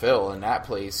 50% fill in that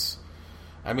place.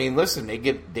 I mean, listen, they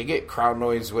get crowd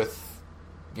noise with,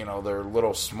 their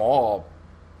little small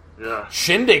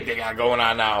shindig they got going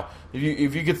on now.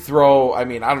 If you could throw, I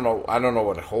mean, I don't know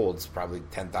what it holds, probably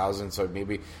 10,000. So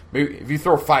maybe if you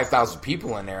throw 5,000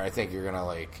 people in there, I think you're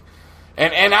gonna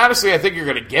and honestly, I think you're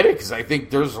gonna get it because I think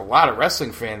there's a lot of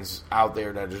wrestling fans out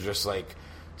there that are just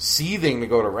seething to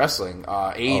go to wrestling.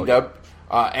 NEW's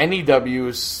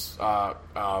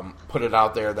put it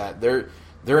out there that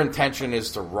their intention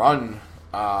is to run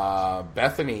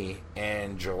Bethany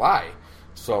in July.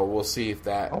 So we'll see if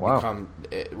that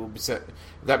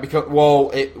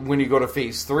when you go to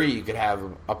phase 3, you could have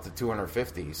up to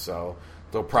 250. So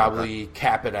they'll probably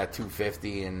cap it at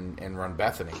 250 and run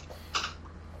Bethany.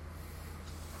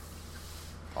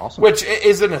 Awesome. Which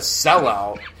isn't a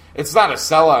sellout. It's not a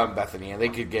sellout in Bethany, and they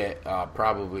could get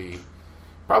probably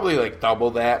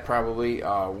double that. Probably,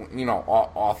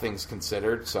 all things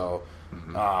considered. So,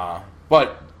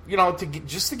 but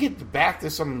to get back to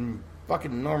some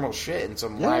fucking normal shit and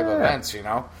some live events,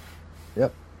 Yep.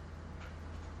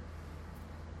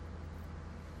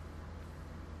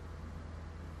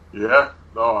 Yeah.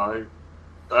 No,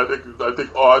 I think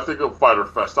of Fyter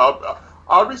Fest.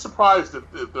 I'd be surprised if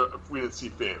we didn't see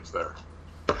fans there.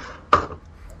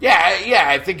 Yeah,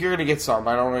 I think you're gonna get some.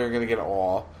 I don't know if you're gonna get it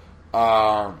all.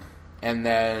 And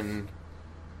then,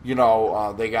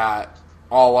 they got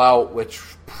All Out, which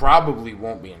probably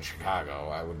won't be in Chicago.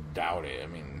 I would doubt it. I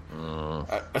mean,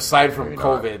 aside from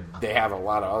COVID, they have a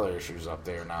lot of other issues up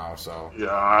there now. So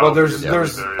but there's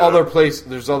other places.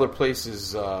 There's other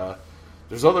places.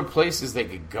 There's other places they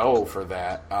could go for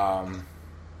that.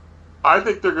 I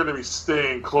think they're going to be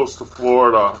staying close to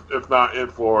Florida, if not in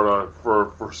Florida,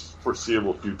 for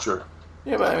foreseeable future.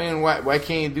 Yeah, but I mean, why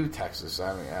can't you do Texas?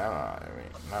 I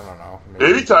don't know.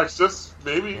 Maybe Texas,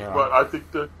 but I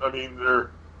think that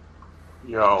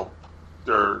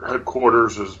their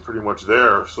headquarters is pretty much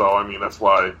there. So I mean, that's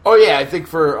why. Oh yeah, I think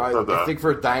for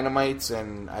Dynamites,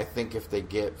 and I think if they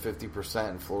get 50%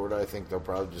 in Florida, I think they'll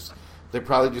probably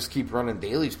just keep running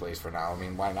Daly's place for now. I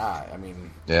mean, why not? I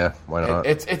mean, yeah, why not?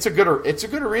 It's a good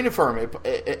arena for them.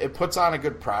 It puts on a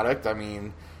good product. I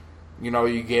mean,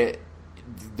 you get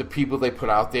the people they put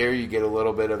out there. You get a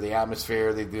little bit of the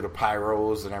atmosphere. They do the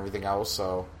pyros and everything else.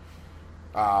 So,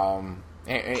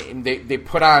 and they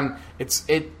put on it's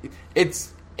a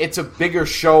bigger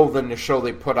show than the show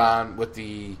they put on with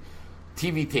the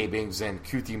TV tapings and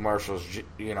QT Marshall's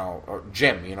or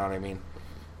gym. You know what I mean?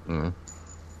 Mm-hmm.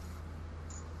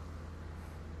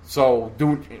 So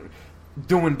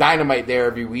doing Dynamite there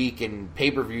every week and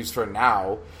pay-per-views for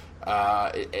now,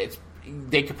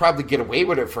 they could probably get away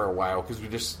with it for a while because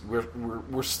we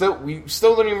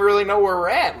still don't even really know where we're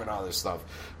at with all this stuff.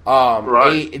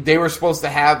 Right. They were supposed to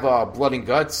have Blood and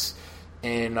Guts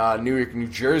in Newark, New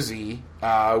Jersey,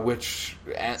 which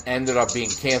ended up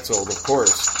being canceled, of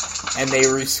course, and they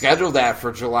rescheduled that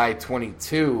for July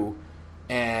 22.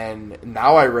 And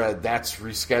now I read that's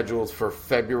rescheduled for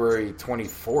February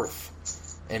 24th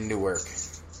in Newark.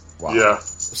 Wow. Yeah.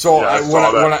 So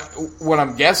what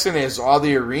I'm guessing is all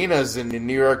the arenas in the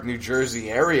New York, New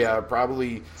Jersey area are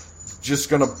probably just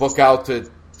going to book out to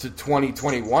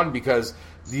 2021 because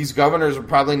these governors are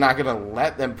probably not going to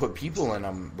let them put people in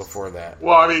them before that.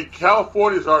 Well, I mean,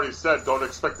 California's already said don't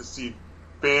expect to see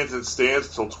fans in stands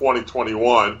until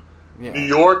 2021. Yeah. New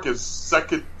York is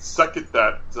second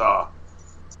that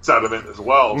sentiment as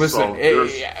well. Listen,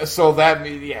 so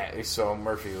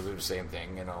Murphy will do the same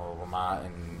thing, Lamont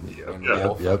and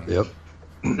Wolf. Yep.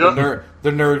 Yep. The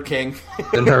Nerd King.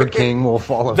 The Nerd King will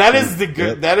follow. That suit. is the good.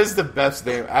 Yep. That is the best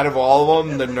name out of all of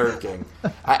them. The Nerd King.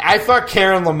 I thought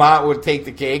Karen Lamont would take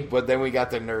the cake, but then we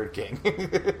got the Nerd King.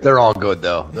 They're all good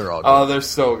though. They're all good. Oh, they're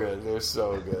so good. They're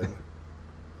so good.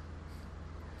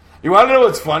 You want to know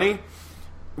what's funny?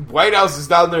 White House is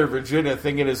down there in Virginia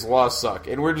thinking his laws suck,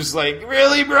 and we're just like,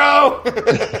 really, bro?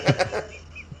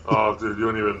 Oh, dude, you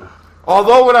don't even.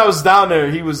 Although when I was down there,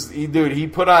 he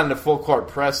put on the full court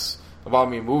press about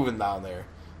me moving down there.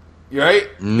 You right?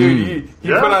 Dude, he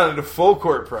Yeah. put on the full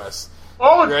court press.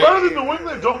 Oh, it's Right? better than New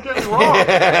England. Don't get me wrong.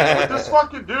 But this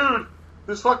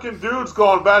fucking dude's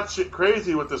going batshit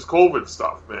crazy with this COVID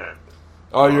stuff, man.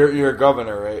 Oh, you're a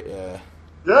governor, right?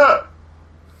 Yeah.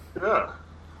 Yeah.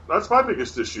 That's my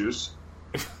biggest issues.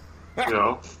 You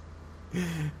know.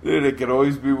 Dude, it could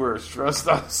always be worse. Trust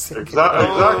us. It Exactly.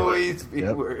 could always be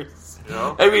worse. You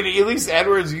know? I mean, at least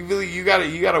Edwards, you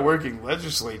got a working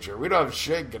legislature. We don't have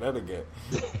shit in Connecticut.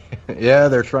 Yeah,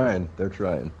 they're trying. They're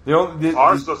trying.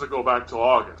 Ours doesn't go back till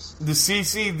August. The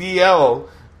CCDL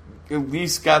at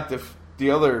least got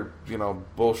the other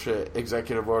bullshit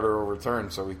executive order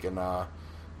overturned, so we can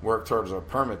work towards our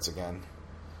permits again.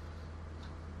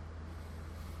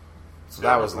 So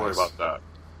that was Don't worry nice. about that.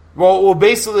 Well,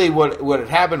 basically, what had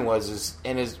happened was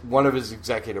one of his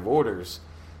executive orders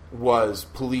was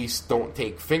police don't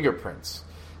take fingerprints,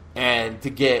 and to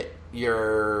get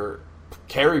your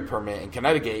carry permit in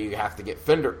Connecticut, you have to get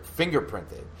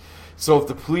fingerprinted. So if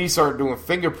the police aren't doing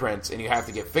fingerprints and you have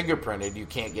to get fingerprinted, you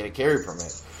can't get a carry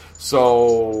permit.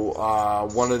 So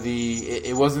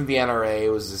it wasn't the NRA, it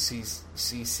was the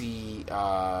CC,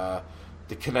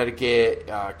 the Connecticut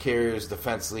Carriers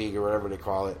Defense League or whatever they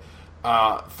call it.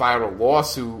 Filed a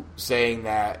lawsuit saying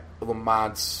that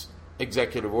Lamont's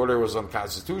executive order was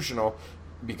unconstitutional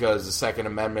because the Second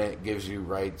Amendment gives you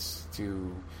rights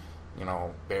to,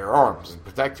 bear arms and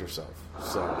protect yourself.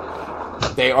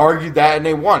 So they argued that and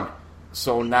they won.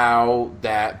 So now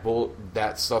that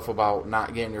stuff about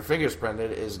not getting your fingers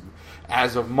printed is,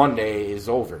 as of Monday, is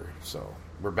over. So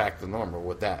we're back to normal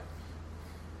with that.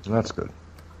 That's good.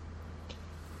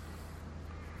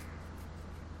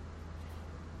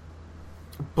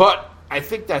 But I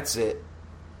think that's it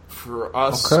for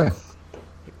us. Okay.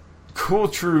 Cool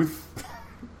Truth.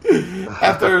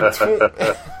 After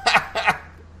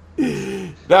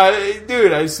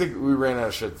dude, I just think we ran out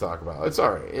of shit to talk about. It's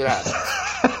all right. It happens.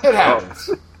 It happens.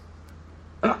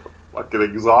 Fucking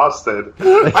exhausted.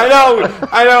 I know.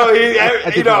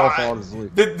 I think we're all falling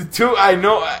asleep. The two. I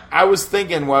know. I was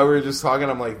thinking while we were just talking.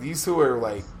 I'm like, these two are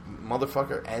like,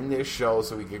 motherfucker, end this show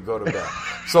so we can go to bed.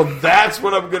 So that's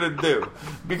what I'm gonna do,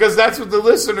 because that's what the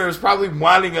listener is probably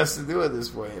wanting us to do at this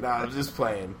point. Nah, I'm just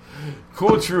playing.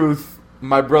 Cool Truth,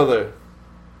 my brother,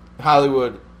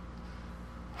 Hollywood,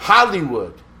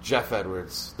 Jeff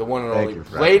Edwards, the one and Thank only, you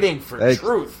for waiting for Thank you.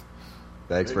 truth.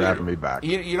 Thanks for having me back.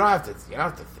 You don't have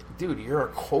to. Dude, you're a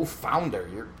co-founder.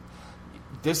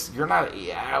 You're not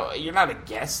a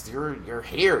guest. You're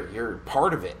here. You're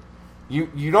part of it.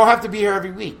 You don't have to be here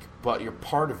every week, but you're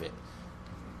part of it.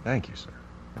 Thank you, sir.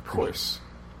 Of course.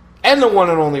 And the one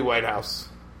and only White House.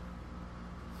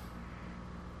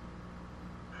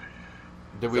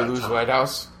 Did we lose White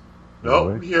House?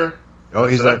 Nope, I'm here. Oh,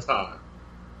 he's It's there. that time.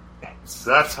 It's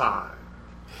that time.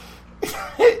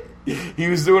 He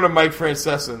was doing a Mike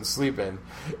Francesa and sleeping.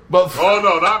 But Oh,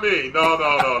 no, not me.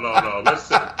 No.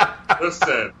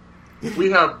 Listen.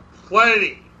 We have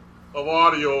plenty of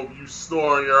audio of you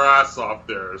snoring your ass off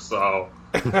there, so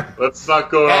let's not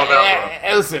go down that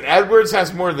road. listen, Edwards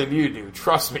has more than you do.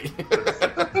 Trust me.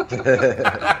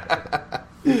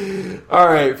 All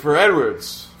right, for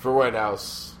Edwards, for White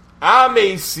House, I'm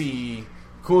AC,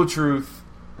 Cool Truth,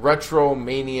 Retro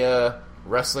Mania,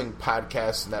 Wrestling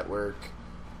Podcast Network,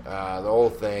 the whole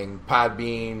thing,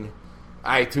 Podbean,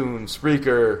 iTunes,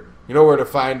 Spreaker. You know where to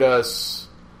find us.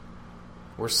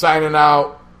 We're signing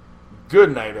out.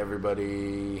 Good night,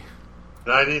 everybody.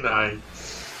 99.